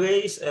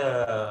always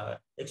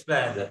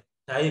explain that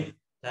time.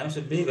 Time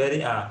should be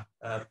very.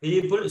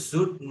 People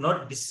should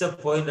not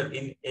disappointed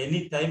in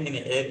any time in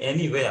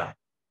anywhere.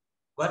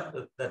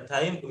 But the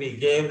time we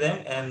gave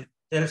them and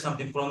tell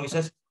something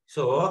promises.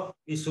 So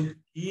we should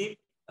keep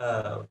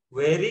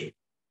very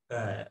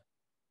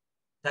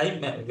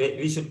time.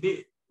 We should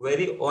be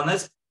very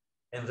honest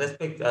and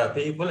respect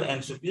people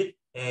and should be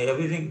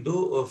everything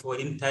do for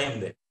in time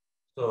there.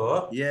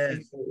 So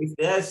yes. if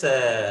there's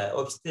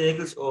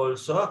obstacles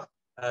also,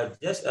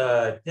 just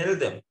tell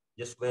them.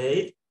 Just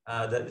wait.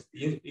 That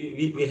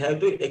we have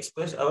to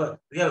express our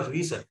real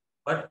reason,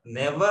 but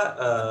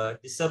never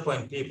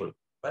disappoint people.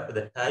 But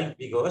the time,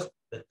 because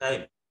the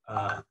time,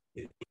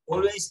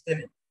 always tell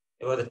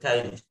about the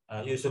time.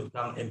 You should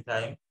come in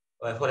time.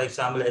 For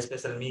example, a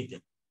special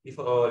meeting.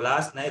 Before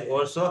last night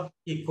also,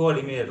 he called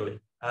immediately.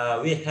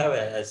 We have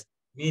a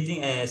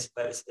meeting at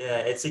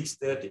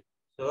 6:30.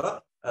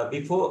 So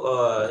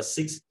before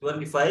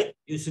 6:25,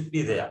 you should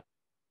be there.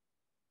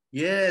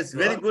 Yes,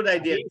 very good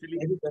idea.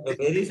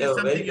 Actually, this is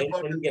something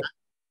important.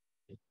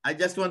 I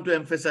just want to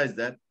emphasize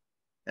that.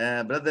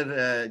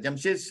 Brother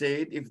Jamshed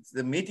said, if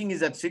the meeting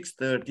is at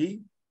 6:30,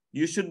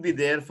 you should be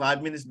there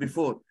 5 minutes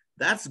before.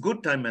 That's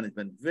good time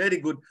management. Very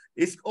good.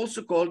 It's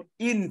also called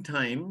in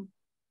time.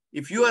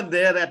 If you are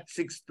there at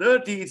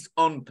 6:30, it's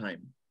on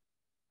time.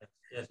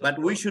 Yes, but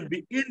we should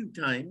be in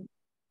time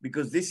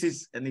because this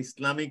is an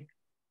Islamic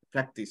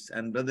practice.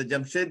 And Brother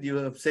Jamshed, you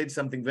have said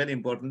something very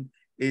important,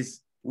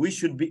 is we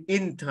should be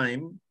in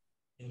time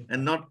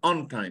and not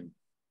on time.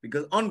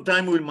 Because on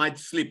time we might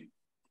slip.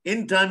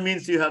 In time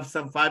means you have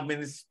some 5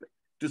 minutes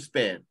to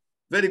spare.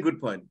 Very good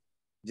point.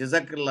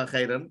 Jazakallah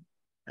khairan.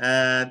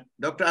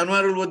 Dr.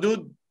 Anwar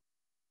Al-Wadud,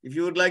 if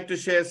you would like to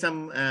share some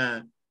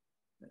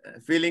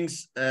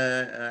feelings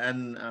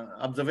and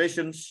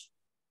observations.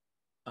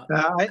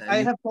 I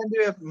have sent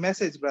you a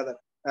message, brother.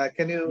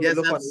 Can you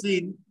look I've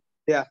seen.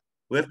 Yeah.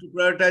 We have to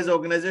prioritize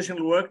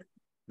organizational work,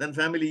 then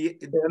family.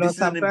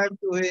 Sometimes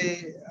we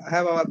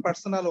have our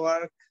personal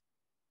work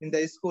in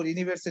the school,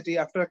 university.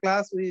 After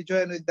class, we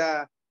join with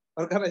the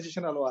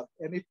organizational work,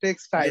 and it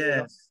takes time.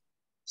 Yes.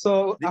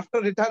 So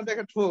after return back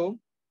at home,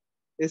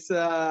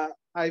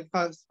 I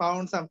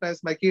found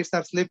sometimes my kids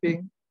are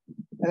sleeping,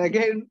 and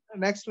again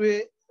next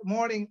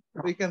morning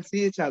we can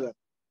see each other.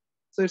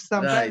 So it's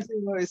sometimes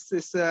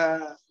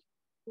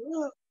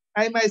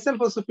I myself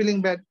also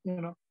feeling bad,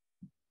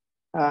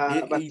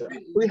 but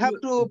we have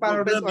to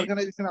prioritize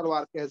organizational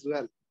work as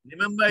well.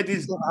 Remember, it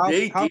is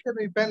how can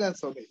we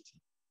balance of it?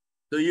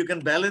 So you can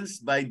balance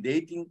by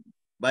dating,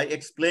 by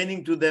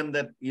explaining to them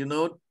that,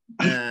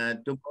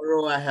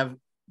 tomorrow I have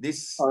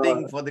this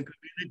thing for the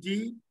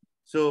community.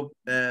 So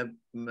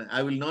I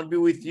will not be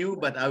with you,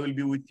 but I will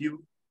be with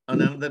you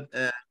on another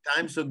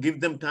time. So give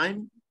them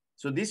time.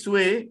 So this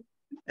way,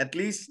 at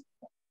least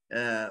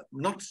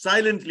not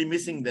silently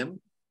missing them,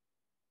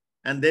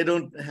 and they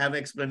don't have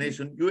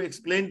explanation. You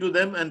explain to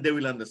them and they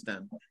will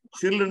understand.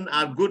 Children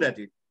are good at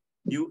it.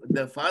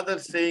 The father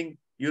saying,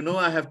 you know,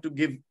 I have to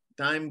give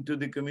time to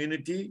the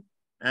community,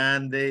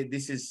 and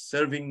this is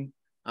serving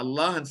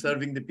Allah and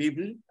serving the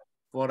people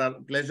for our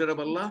pleasure of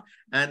Allah.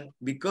 And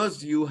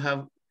because you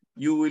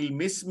will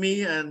miss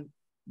me, and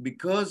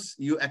because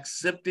you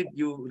accept it,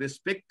 you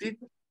respect it,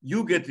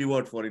 you get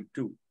reward for it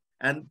too.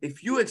 And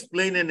if you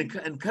explain and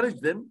encourage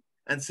them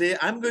and say,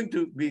 I'm going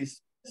to be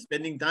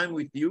spending time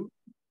with you,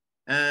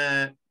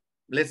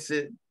 let's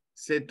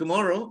say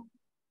tomorrow,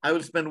 I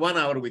will spend 1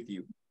 hour with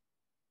you.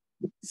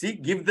 See,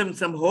 give them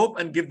some hope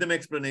and give them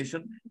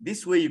explanation.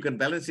 This way you can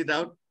balance it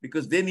out,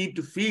 because they need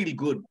to feel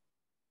good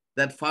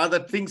that father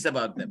thinks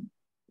about them.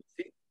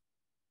 See?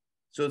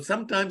 So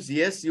sometimes,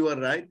 yes, you are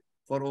right,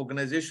 for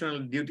organizational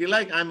duty,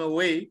 like I'm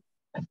away,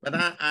 but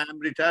I'm a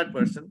retired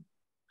person.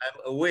 I'm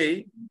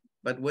away,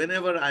 but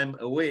whenever I'm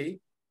away,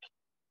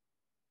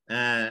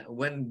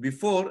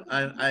 before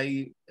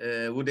I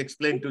would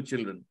explain to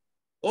children.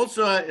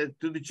 Also,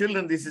 to the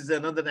children, this is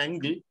another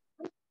angle.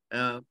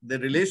 The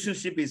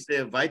relationship is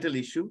a vital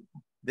issue.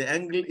 The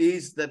angle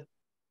is that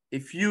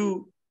if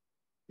you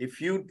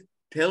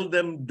tell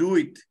them do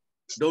it,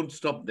 don't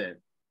stop there.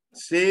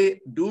 Say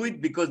do it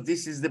because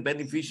this is the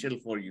beneficial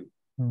for you.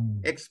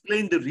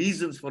 Explain the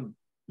reasons for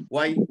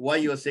why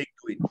you are saying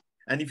do it.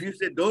 And if you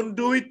say don't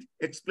do it,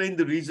 explain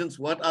the reasons.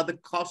 What are the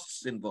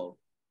costs involved?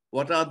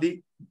 What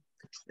is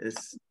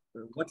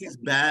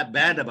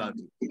bad about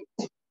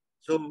it?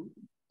 So,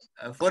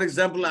 for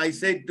example, I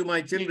said to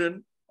my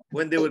children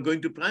when they were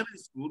going to primary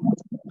school,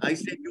 I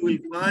said, you will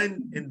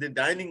find in the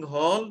dining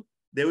hall,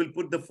 they will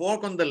put the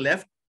fork on the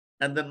left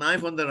and the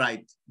knife on the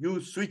right.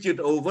 You switch it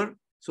over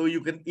so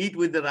you can eat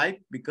with the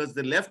right, because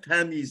the left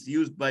hand is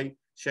used by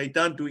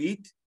shaitan to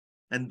eat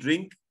and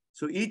drink.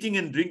 So eating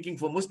and drinking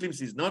for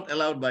Muslims is not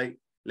allowed by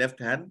left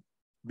hand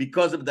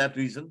because of that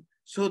reason.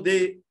 So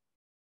they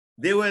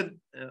were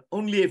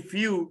only a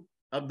few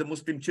of the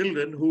Muslim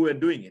children who were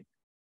doing it.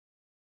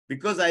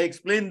 Because I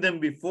explained them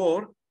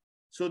before,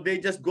 so they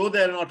just go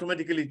there and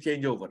automatically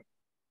change over.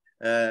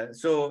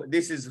 So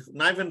this is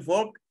knife and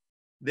fork.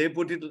 They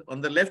put it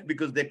on the left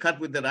because they cut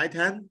with the right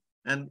hand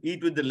and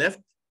eat with the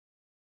left.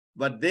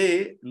 But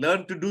they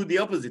learn to do the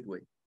opposite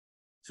way.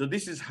 So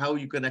this is how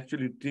you can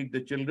actually treat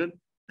the children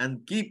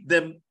and keep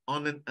them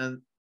on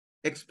and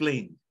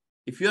explain.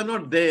 If you're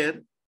not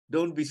there,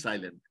 don't be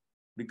silent,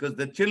 because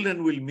the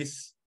children will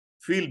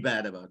feel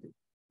bad about it.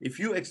 If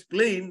you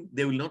explain,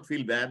 they will not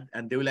feel bad,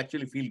 and they will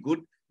actually feel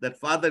good that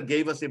father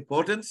gave us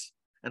importance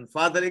and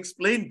father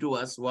explained to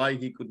us why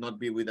he could not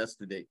be with us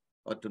today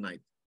or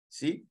tonight.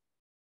 See?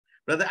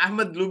 Brother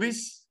Ahmed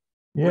Lubis,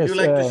 would you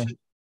like to share?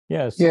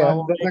 Yes. Yeah,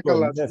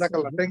 Yes.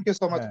 thank you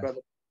so much,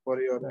 brother,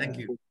 for your. Thank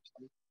you.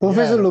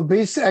 Professor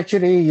Lubis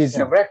actually is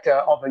a rector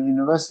of a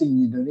university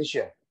in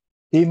Indonesia.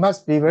 He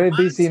must be a very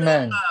busy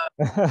man.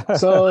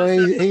 So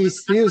he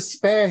still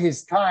spare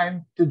his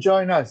time to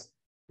join us.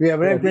 We are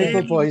very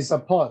grateful for his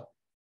support.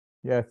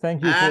 Yeah,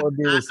 thank you for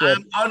this.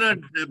 I'm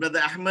honored,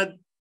 Brother Ahmed.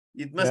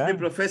 It must be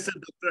Professor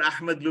Dr.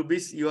 Ahmed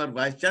Lubis. You are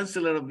Vice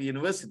Chancellor of the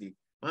university.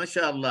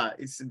 MashaAllah.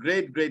 It's a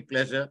great, great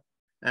pleasure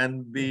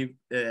and be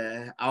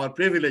our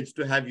privilege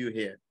to have you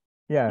here.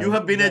 Yeah, you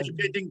have been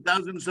educating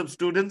thousands of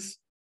students.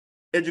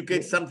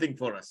 Educate something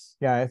for us.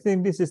 Yeah, I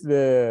think this is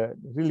the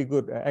really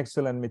good,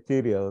 excellent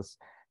materials.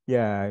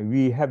 Yeah,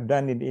 we have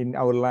done it in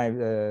our life,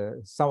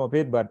 some of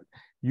it, but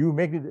you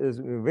make it a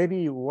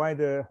very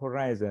wider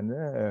horizon,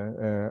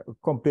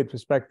 complete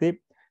perspective.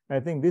 I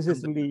think this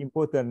is really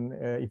important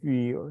if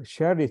we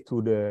share it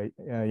to the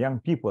young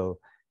people,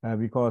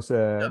 because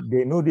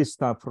they know this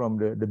stuff from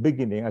the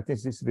beginning. I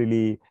think this is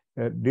really,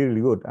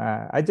 really good.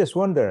 I just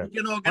wonder.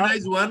 You can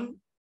organize one.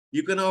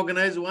 You can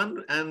organize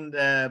one, and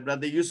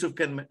Brother Yusuf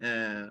can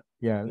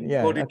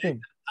coordinate.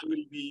 I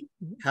will be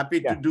happy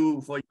to do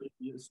for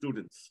your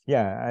students.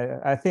 Yeah,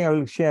 I think I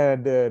will share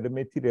the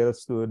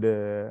materials to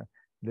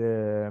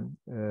I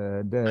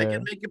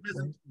can make a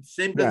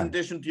same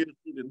presentation to your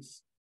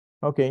students.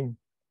 Okay.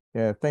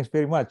 Yeah, thanks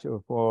very much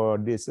for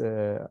this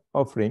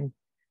offering.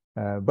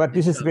 But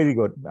this is very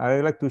good. I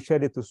would like to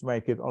share it to my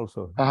kid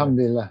also.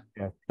 Alhamdulillah.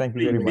 Yeah, thank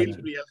you very much.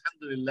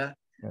 Alhamdulillah.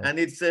 Yeah. And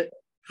it's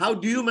how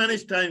do you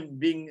manage time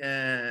being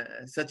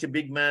such a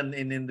big man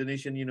in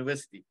Indonesian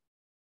university?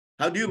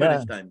 How do you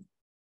manage time?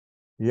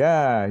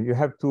 Yeah, you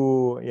have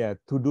to,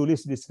 to-do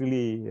list is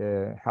really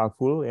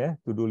helpful,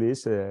 to-do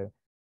list.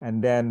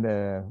 And then,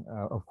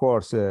 of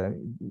course,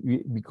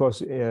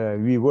 because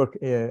we work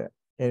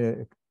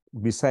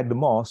beside the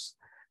mosque,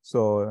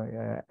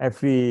 so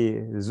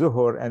every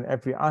Zuhur and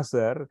every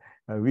Asr,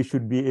 we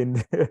should be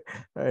in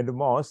the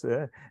mosque.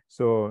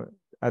 So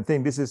I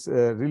think this is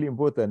really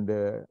important.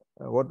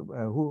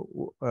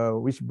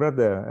 Which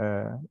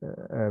brother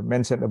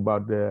mentioned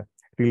about the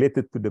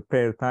related to the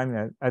prayer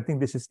time? I think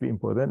this is really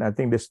important. I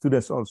think the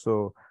students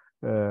also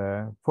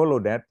follow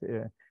that.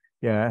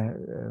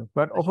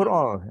 But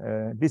overall,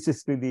 this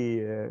is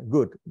really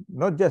good,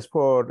 not just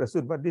for the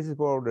students, but this is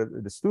for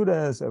the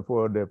students,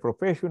 for the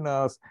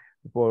professionals,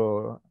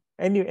 for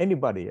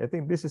anybody. I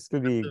think this is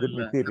really good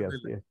materials.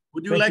 Yeah.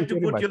 Would you like to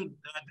put your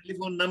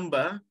telephone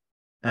number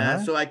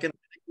so I can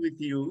connect with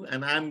you?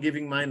 And I'm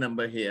giving my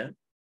number here.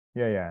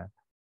 Yeah.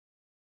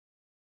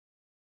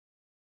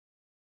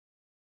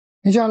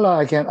 Inshallah,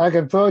 I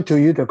can forward to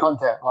you the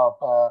contact of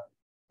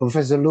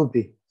Professor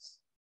Lupi.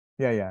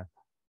 Yeah.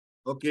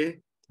 Okay.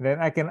 Then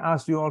I can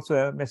ask you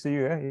also, message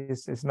you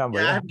his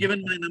number. Yeah, I have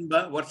given my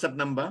number, WhatsApp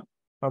number.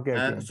 Okay.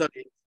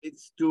 Sorry,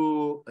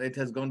 it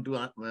has gone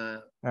to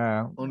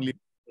only.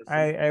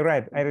 I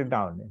write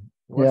down.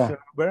 What's your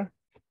number?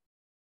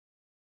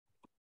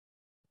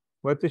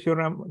 What is your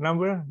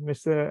number,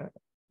 Mr.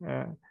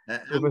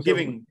 I'm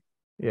giving.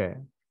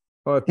 Yeah.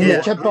 In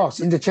the chat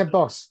box. In the chat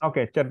box.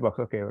 Okay, chat box.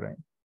 Okay, all right.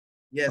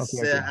 Yes,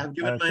 okay. I've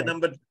given my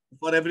number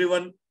for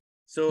everyone,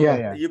 so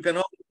you can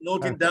all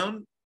note it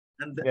down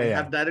and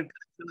have direct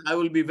connection. I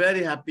will be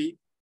very happy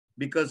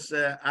because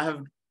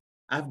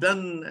I've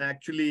done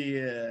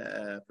actually,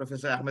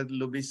 Professor Ahmed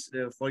Lubis,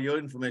 for your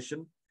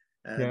information.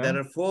 There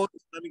are 4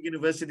 Islamic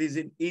universities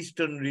in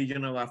eastern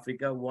region of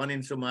Africa, one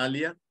in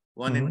Somalia,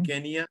 one in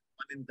Kenya,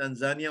 one in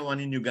Tanzania, one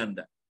in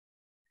Uganda.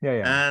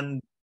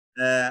 And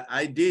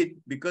I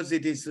did, because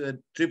it is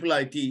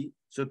IIIT,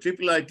 so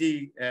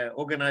IIIT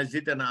organized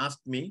it and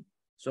asked me.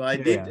 So I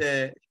did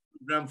a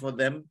program for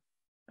them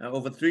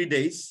over 3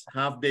 days,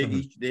 half day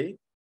each day,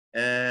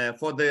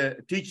 for the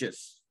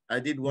teachers. I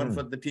did one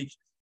for the teachers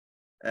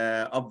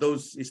of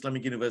those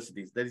Islamic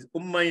universities. There is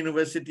Ummah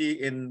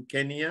University in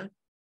Kenya,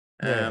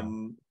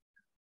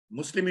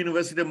 Muslim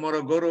University of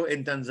Morogoro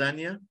in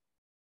Tanzania,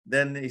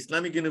 then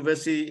Islamic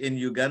University in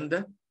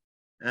Uganda,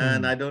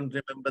 and I don't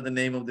remember the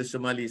name of the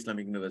Somali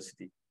Islamic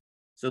University.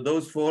 So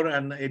those 4,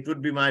 and it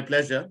would be my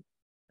pleasure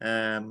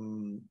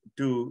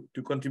to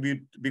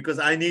contribute, because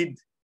I need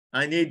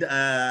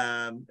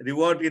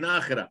reward in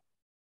Akhirah.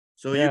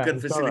 So you can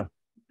facilitate.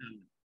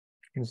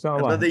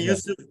 But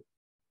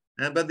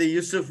the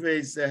Yusuf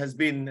has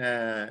been,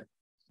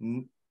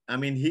 I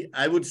mean,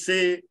 I would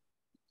say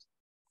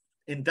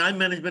in time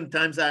management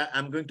times,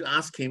 I'm going to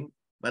ask him,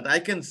 but I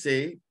can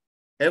say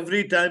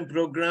every time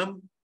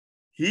program,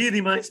 he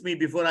reminds me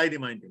before I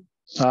remind him.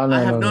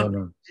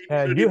 No.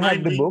 You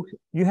have the book.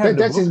 You have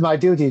that is my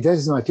duty. That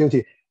is my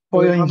duty.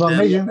 For your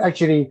information,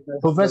 actually,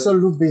 Professor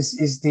Lubis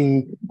is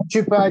the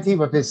IIIT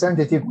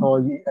representative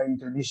for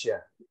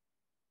Indonesia.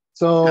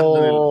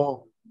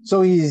 So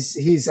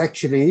he's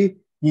actually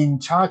in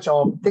charge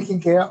of taking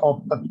care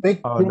of a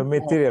big group the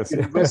materials. Of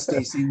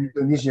universities in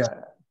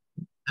Indonesia.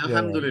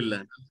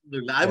 Alhamdulillah.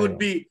 I would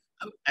be,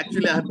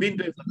 actually, I have been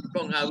to Hong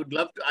Kong. I would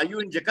love to. Are you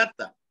in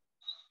Jakarta?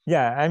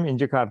 Yeah, I'm in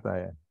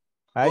Jakarta.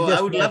 I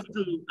would love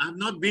to. I have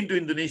not been to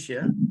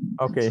Indonesia.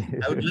 Okay.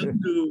 I would love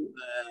to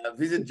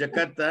visit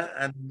Jakarta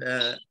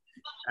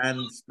and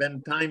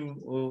spend time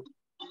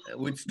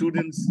with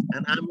students.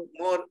 And I'm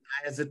more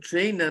as a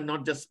trainer,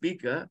 not just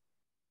speaker.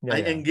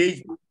 I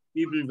engage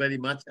people very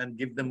much and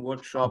give them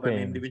workshop and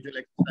individual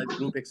exercise,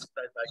 group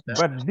exercise like that.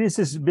 But this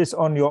is based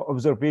on your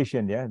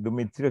observation, the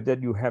material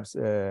that you have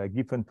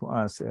given to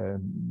us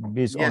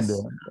based on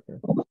the.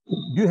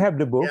 You have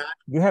the book.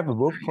 You have a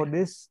book for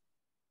this.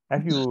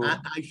 Have you?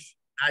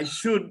 I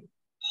should.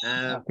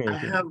 I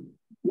have.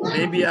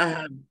 Maybe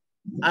I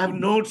have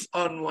notes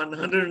on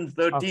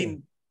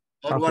 113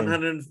 or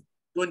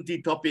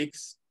 120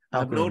 topics. I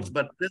have notes,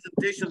 but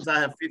presentations I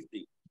have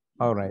 50.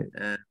 All right.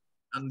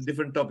 On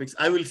different topics.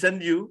 I will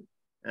send you.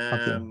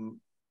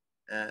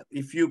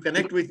 If you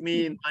connect with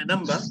me in my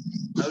number,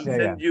 I will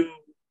send you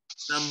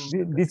some.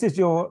 This is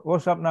your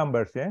WhatsApp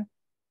numbers, yeah?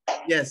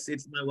 Yes,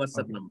 it's my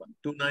WhatsApp number,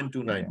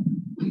 2929.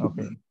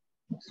 Okay.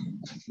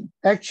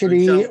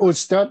 Actually,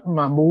 Ustadz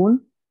Mamoon,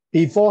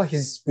 before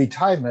his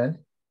retirement,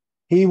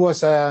 he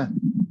was a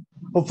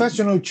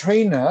professional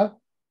trainer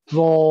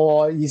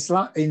for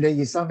Islam in the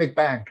Islamic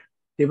Bank,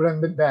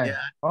 Development Bank.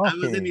 I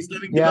was in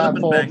Islamic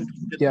Development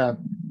Bank.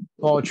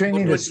 For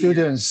training the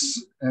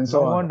students and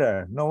so on.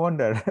 No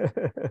wonder.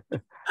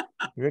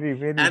 Very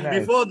and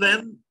nice. Before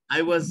then,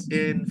 I was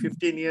in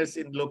 15 years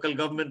in local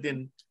government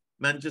in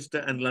Manchester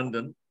and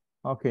London.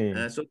 Okay.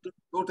 So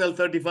total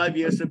 35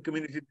 years of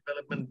community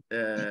development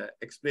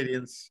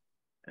experience,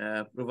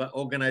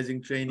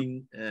 organizing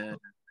training, and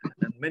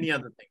many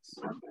other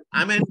things.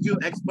 I'm an NGO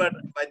expert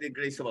by the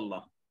grace of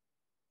Allah.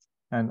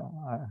 And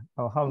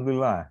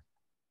Alhamdulillah.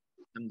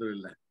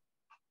 Alhamdulillah.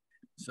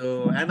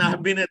 So, and I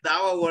have been a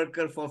dawah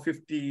worker for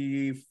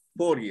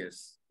 54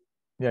 years.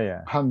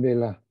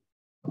 Alhamdulillah.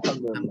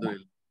 Alhamdulillah.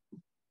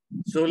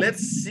 So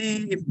let's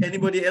see if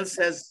anybody else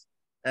has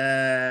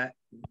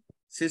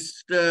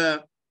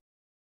Sister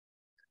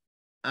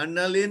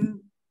Annalyn,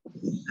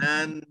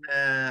 and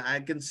I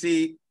can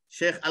see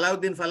Sheikh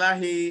Alauddin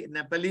Falahi,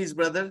 Nepalese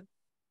brother.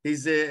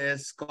 He's a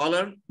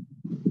scholar.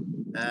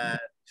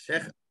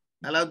 Sheikh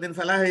Alauddin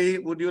Falahi,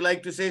 would you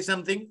like to say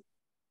something?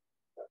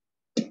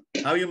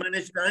 How you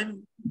manage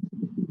time?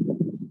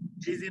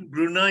 He's in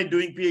Brunei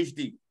doing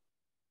PhD.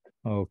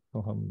 Oh,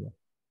 alhamdulillah.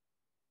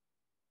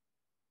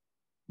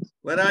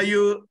 Where are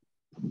you,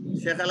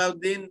 Sheikh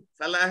Alauddin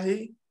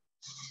Falahi?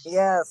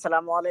 Yeah,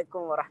 Assalamualaikum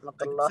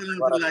warahmatullahi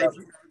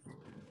wabarakatuh.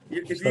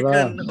 If you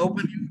can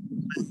open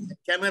your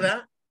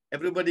camera,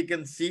 everybody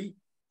can see.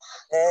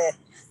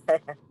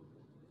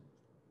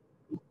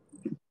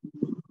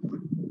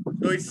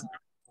 So it's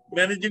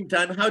managing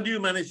time. How do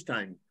you manage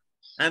time?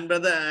 And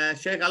brother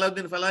Sheikh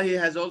Alauddin Falahi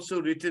has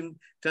also written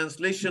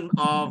translation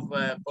of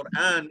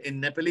Quran in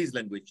Nepalese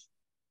language.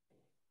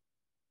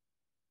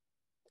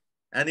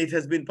 And it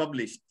has been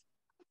published.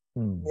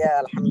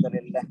 Yeah,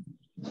 alhamdulillah.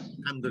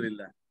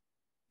 Alhamdulillah.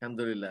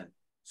 Alhamdulillah.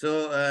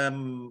 So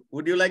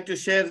would you like to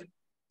share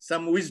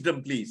some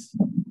wisdom, please?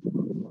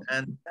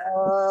 And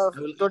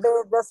today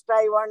just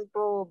I want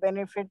to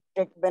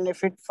take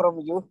benefit from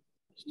you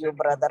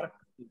brother.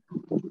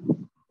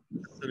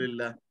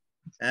 Alhamdulillah.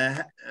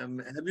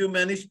 Have you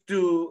managed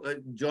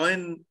to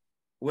join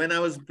when I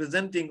was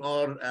presenting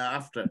or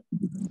after?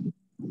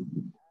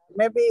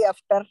 Maybe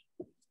after.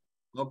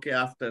 Okay,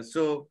 after.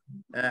 So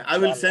I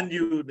will send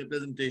you the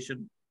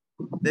presentation.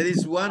 There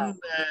is one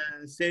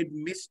said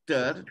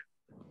Mr.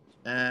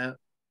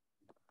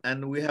 And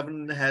we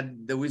haven't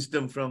had the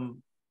wisdom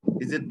from,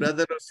 is it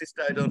brother or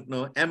sister? I don't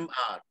know.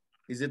 MR.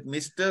 Is it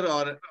Mr.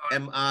 or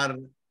MR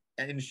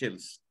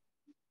initials?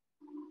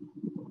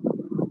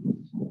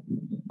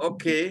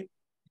 Okay.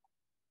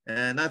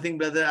 Nothing,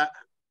 brother.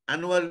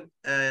 Anwar,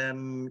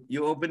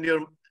 you opened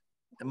your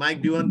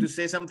mic. Do you want to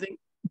say something?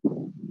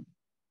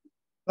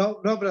 No,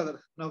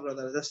 brother. No,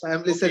 brother. Just I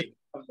am listening.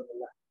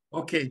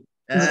 Okay.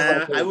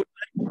 I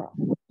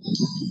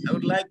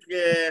would like.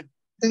 I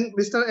think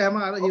Mr.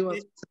 MR, he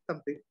was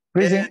something.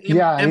 He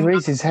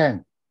raised his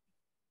hand.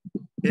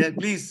 Yeah,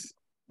 please.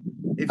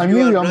 If unmute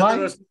you are your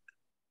brother, mic.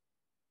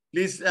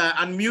 Please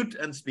unmute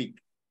and speak.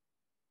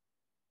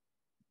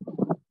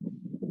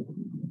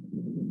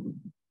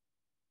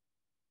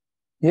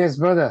 Yes,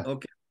 brother.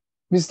 Okay.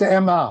 Mr.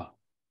 MR.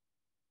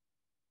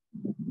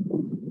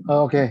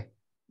 Okay.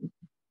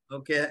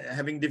 Okay,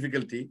 having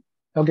difficulty.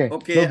 Okay.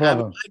 Okay, No I would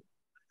problem. like,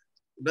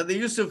 Brother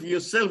Yusuf,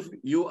 yourself,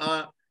 you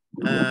are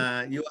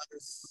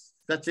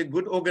such a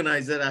good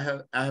organizer.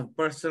 I have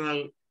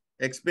personal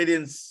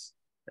experience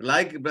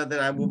like Brother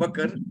Abu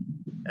Bakr,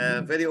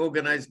 a very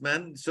organized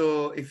man.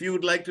 So if you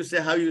would like to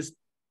say how you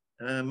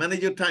manage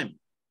your time,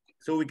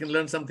 so we can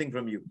learn something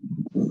from you.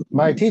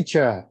 My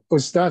teacher,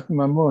 Ustadz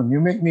Mamoon,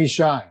 you make me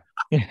shy.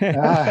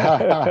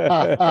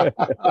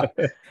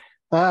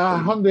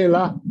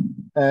 Alhamdulillah.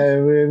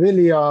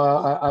 Really,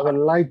 I would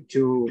like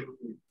to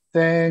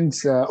thank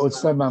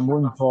Ustadz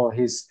Mamoon for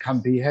his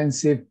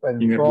comprehensive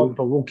and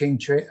thought-provoking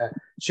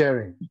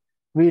sharing.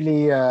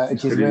 Really,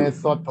 it is very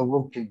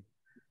thought-provoking.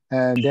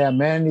 And there are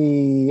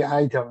many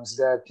items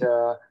that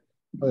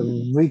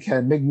we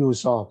can make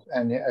use of,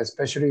 and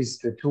especially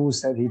the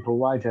tools that he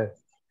provided.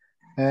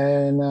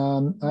 And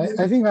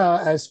I think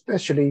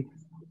especially,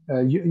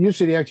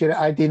 usually actually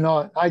I did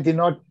not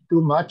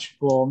do much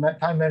for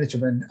time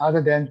management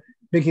other than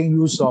making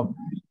use of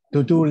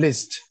to-do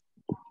list.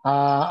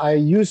 I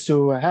used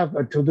to have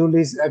a to-do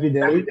list every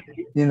day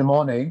in the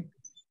morning,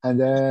 and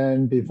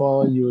then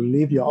before you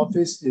leave your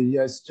office, you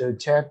just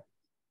check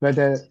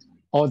whether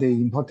all the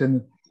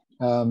important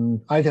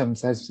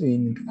items has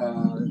been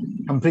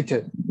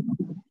completed.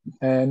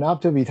 And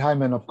after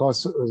retirement, of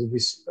course, we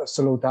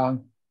slow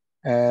down.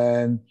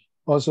 And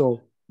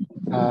also,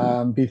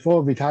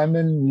 before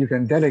retirement, you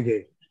can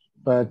delegate.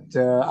 But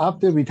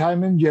after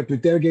retirement, you have to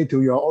delegate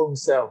to your own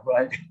self,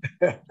 right?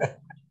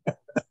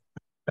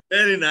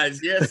 Very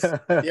nice. Yes.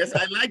 Yes,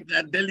 I like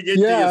that. Delegate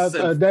to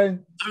yourself.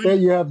 Then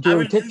you have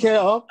to take care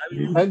of.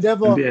 And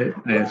therefore,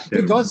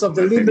 because of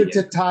the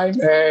limited time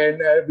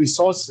and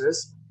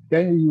resources,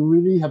 then you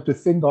really have to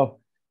think of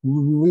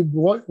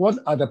what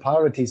are the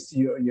priorities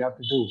you have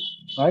to do,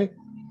 right?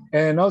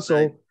 And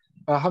also,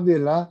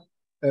 alhamdulillah,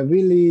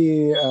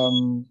 really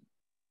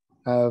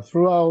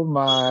throughout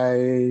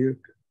my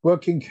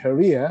working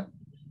career,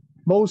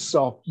 most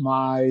of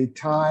my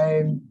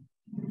time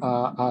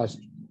are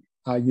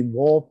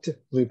involved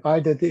with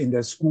either in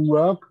the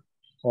schoolwork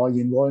or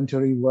in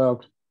voluntary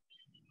work.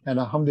 And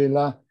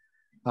alhamdulillah,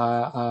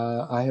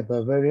 I have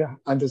a very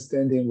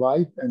understanding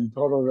wife and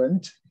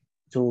tolerant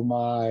to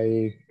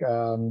my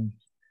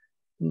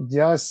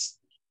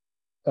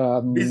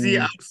busy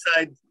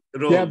outside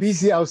roles. Yeah,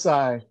 busy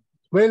outside.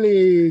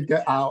 Really,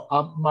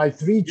 my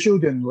 3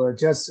 children were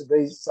just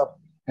raised up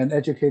and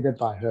educated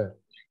by her.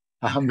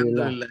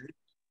 Alhamdulillah.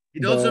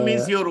 It also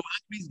means your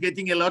wife is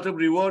getting a lot of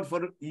reward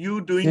for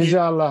you doing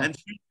Inshallah. it and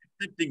she's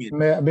accepting it.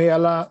 May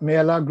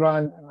Allah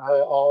grant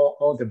her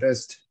all the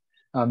best.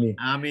 Ameen.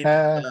 Ameen.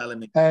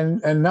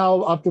 And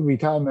now after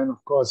retirement,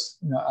 of course,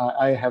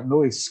 I have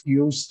no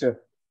excuse to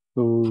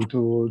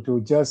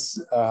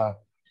just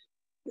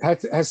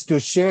has to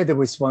share the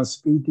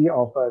responsibility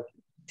of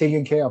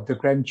taking care of the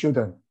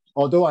grandchildren.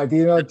 Although I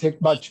did not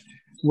take much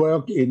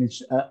work in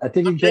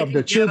taking care of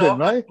the children,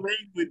 right?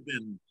 Playing with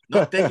them,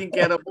 not taking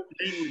care of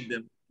playing with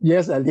them.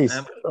 Yes, at least.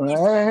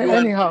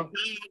 Anyhow,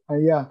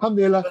 yeah,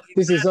 alhamdulillah,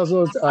 this is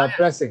also a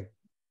blessing.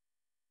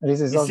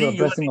 This is You also see, a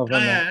you are blessing of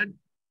Allah. retired.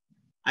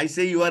 I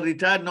say you are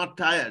retired, not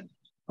tired.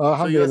 Oh,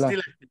 So you are Alhamdulillah.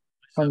 still active.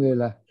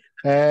 Alhamdulillah.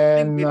 I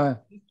And think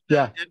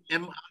yeah,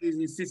 MR is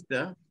his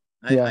sister.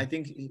 yeah. I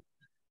think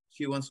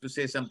she wants to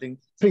say something.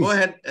 Please. Go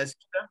ahead,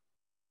 sister.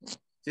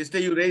 Sister,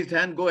 you raised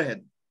hand. Go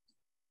ahead.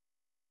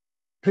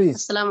 Please.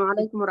 Assalamu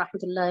alaikum wa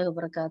rahmatullahi wa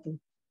barakatuh.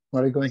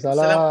 Walaikum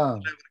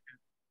salam.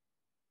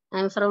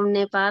 I'm from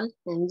Nepal.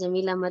 I'm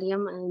Jamila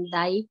Mariam. I'm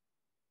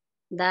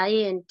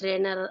Dai and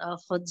trainer of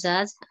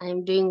Hujjaj.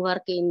 I'm doing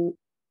work in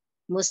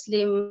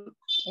Muslim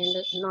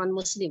and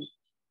non-Muslim.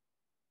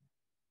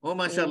 Oh,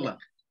 mashallah.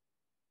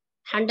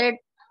 100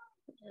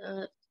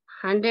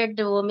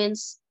 women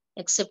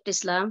accept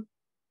Islam.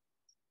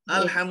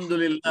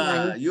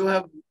 Alhamdulillah.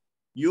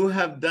 You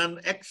have done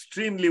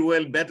extremely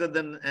well, better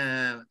than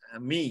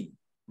me.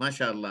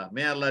 Mashallah.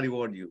 May Allah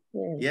reward you.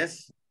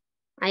 Yes.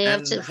 I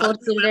have 4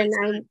 children.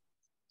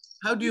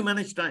 How do you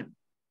manage time?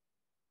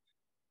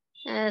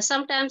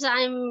 Sometimes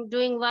I'm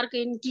doing work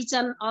in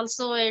kitchen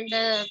also and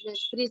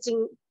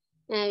preaching,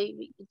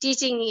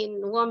 teaching in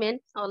women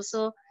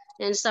also.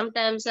 And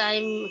sometimes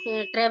I'm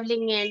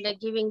traveling and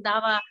giving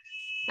dawah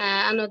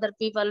another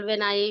people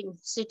when I'm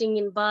sitting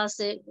in bus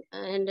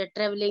and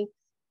traveling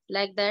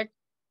like that.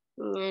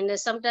 And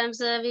sometimes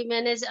we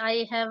manage.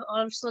 I have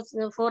also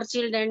 4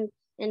 children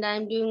and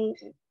I'm doing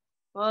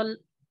all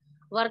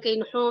work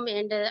in home.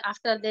 And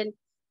after then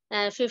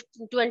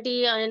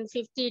 20 and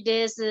 50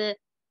 days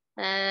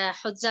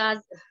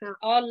Hujjaj,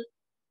 all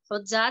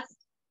Hujjaj,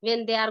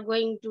 when they are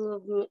going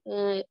to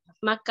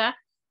Makkah,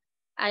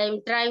 I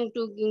am trying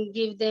to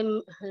give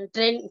them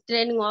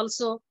training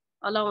also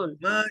alone.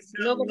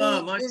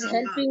 Nobody is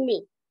helping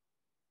me.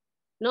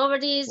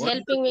 Nobody is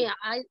helping me.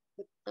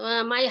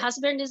 My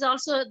husband is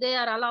also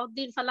there,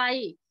 Alauddin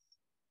Falahi.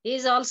 He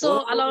is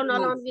also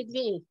alone with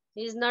me.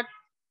 He is not.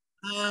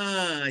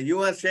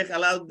 You are Sheikh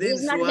Alauddin. He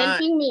is not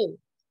helping me.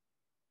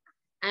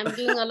 I am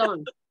doing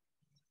alone.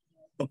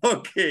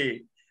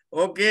 Okay.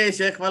 Okay,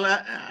 Sheikh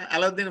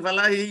Alauddin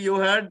Falahi, you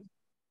heard?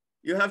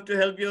 You have to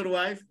help your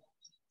wife,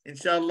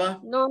 inshallah.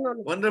 No.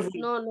 Wonderful.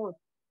 No.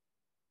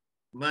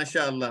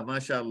 MashaAllah,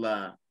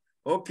 MashaAllah.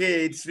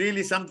 Okay, it's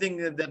really something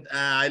that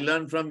I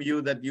learned from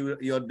you, that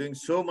you're doing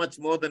so much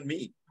more than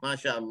me.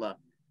 MashaAllah.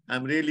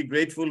 I'm really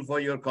grateful for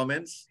your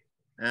comments.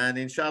 And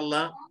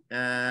inshallah,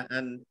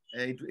 and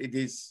it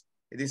is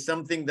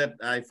something that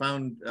I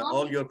found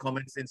all your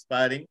comments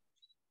inspiring.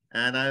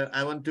 And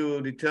I want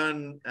to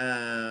return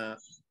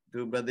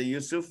to Brother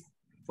Yusuf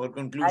for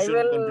conclusion.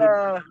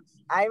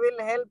 I will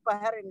help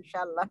her,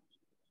 inshallah.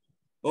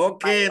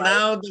 Okay,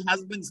 now the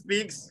husband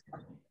speaks.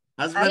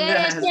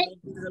 Brother,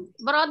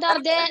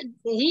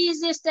 he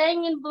is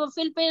staying in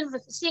Philippines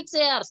 6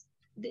 years.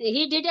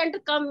 He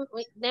didn't come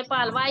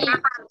Nepal. Why?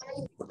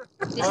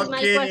 This is my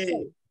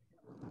question.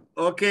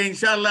 Okay,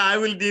 inshallah, I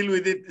will deal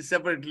with it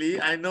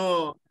separately. I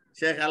know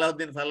Sheikh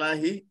Alauddin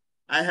Falahi.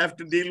 I have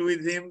to deal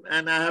with him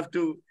and I have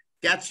to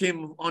catch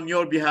him on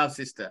your behalf,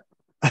 sister.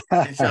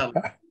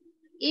 Inshallah.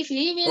 If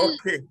he will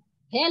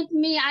help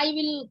me, I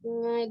will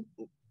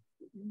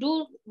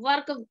do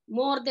work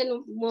more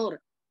than more.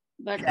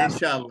 But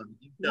inshallah.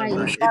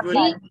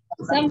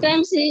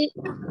 Sometimes he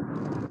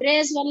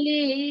prays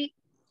only. He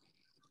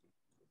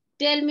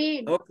tell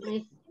me,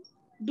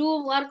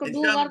 do work.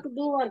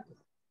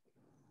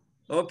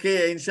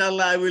 Okay,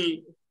 inshallah, I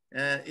will.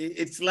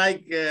 It's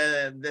like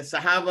the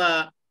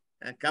Sahaba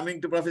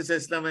coming to Prophet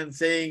Islam and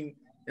saying,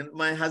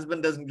 my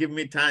husband doesn't give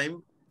me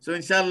time. So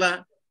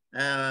inshallah,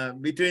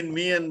 between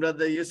me and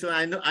Brother Yusuf,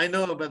 I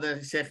know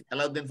Brother Sheikh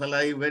Alauddin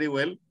Falahi very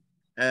well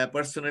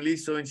personally.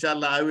 So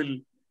inshallah, I will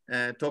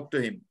talk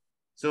to him.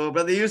 So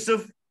Brother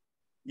Yusuf,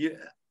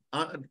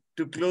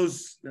 to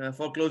close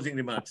for closing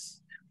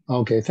remarks.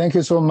 Okay, thank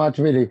you so much,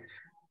 really.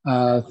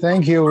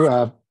 Thank you,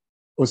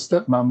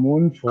 Ustadz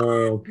Mamoon,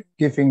 for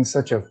giving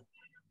such a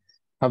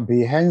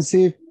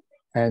comprehensive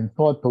and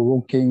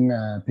thought-provoking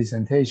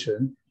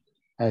presentation.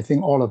 I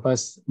think all of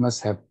us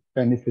must have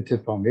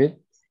benefited from it.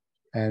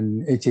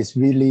 And it is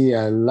really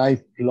a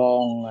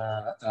lifelong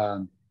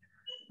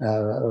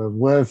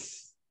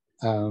worth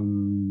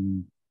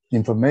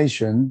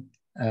information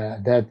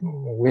that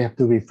we have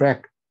to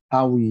reflect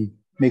how we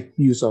make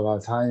use of our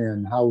time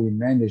and how we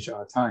manage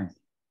our time.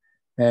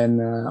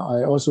 And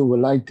I also would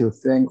like to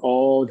thank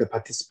all the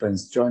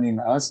participants joining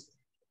us,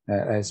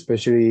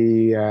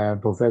 especially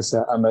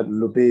Professor Ahmed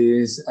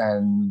Lubis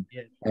and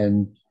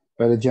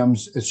Brother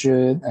James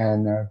Ashid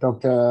and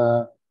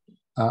Dr.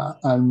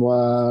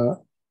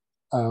 Anwar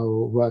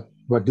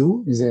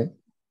Wadu, is it?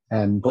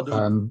 And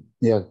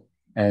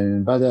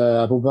and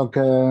Brother Abu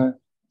Bakr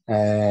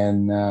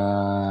and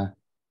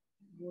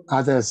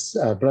others,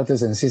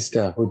 brothers and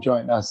sisters who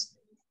joined us.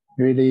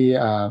 Really,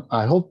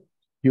 I hope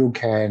you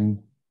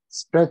can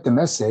spread the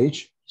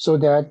message so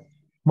that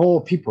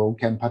more people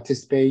can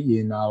participate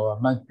in our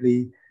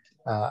monthly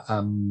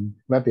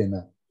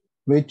webinar,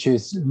 which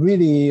is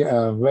really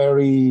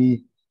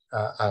very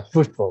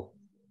fruitful.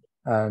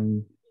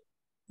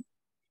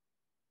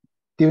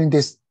 During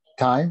this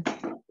time,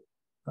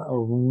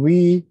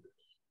 we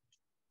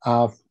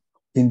are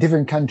in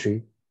different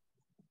countries,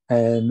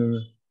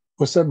 And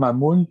Ustadz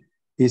Mamoon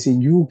is in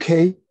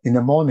UK in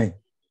the morning.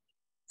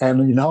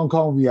 And in Hong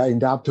Kong, we are in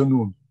the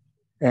afternoon.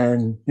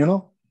 And,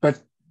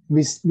 but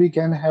we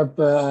can have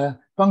a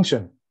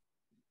function.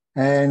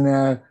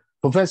 And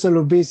Professor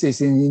Lubis is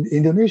in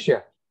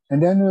Indonesia.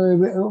 And then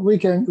we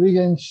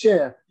can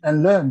share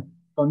and learn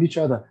from each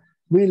other.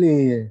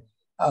 Really,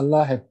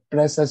 Allah has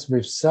blessed us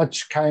with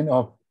such kind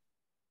of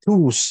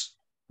tools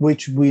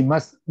which we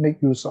must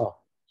make use of.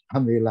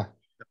 Alhamdulillah.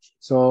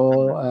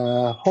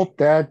 So hope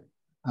that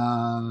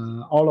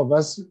all of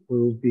us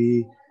will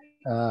be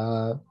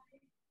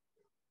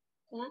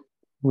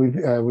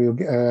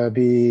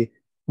be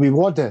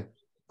rewarded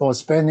for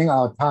spending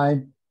our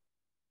time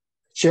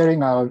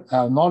sharing our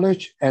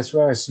knowledge as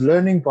well as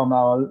learning from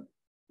our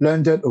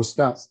learned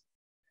ustads.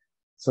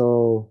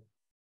 So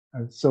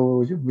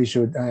we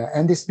should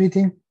end this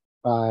meeting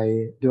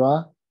by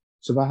dua.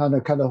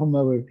 Subhanaka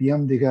Allahumma wa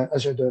bihamdika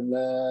ashhadu an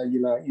la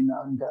ilaha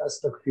illa anta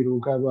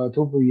astaghfiruka wa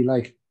atubu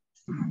ilaik.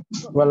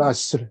 Wal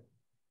asr.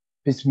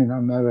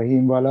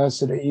 Bismillahirrahmanirrahim. Wal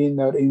asr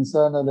innal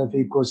insana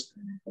lafi khusr.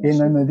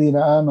 Innal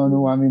ladhina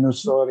amanu wa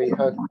aminus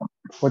solihat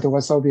wa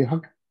tawassaw bil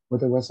haqq wa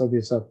tawassaw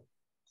bis sabr.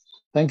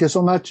 Thank you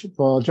so much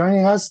for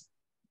joining us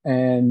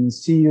and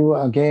see you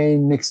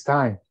again next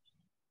time.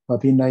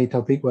 Wabillahi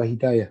taufiq wa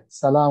hidayah.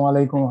 Assalamu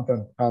alaikum wa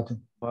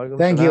rahmatullahi.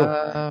 Thank you.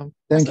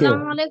 Thank you.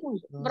 Assalamu alaikum,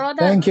 brother.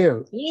 Thank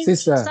you,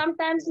 sister.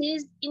 Sometimes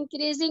he's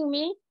increasing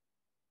me.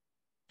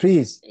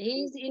 Please.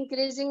 He's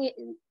increasing.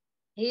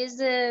 He's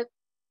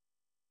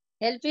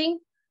helping.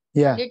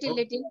 Yeah. Little.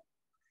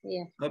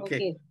 Yeah.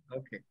 Okay.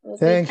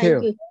 Thank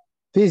you.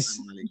 Please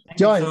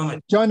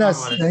join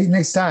us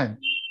next time.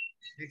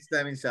 Next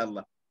time,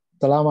 inshallah.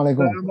 Assalamu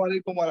alaikum. Assalamu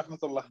alaikum wa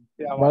rahmatullah.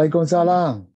 Wa alaikum salam.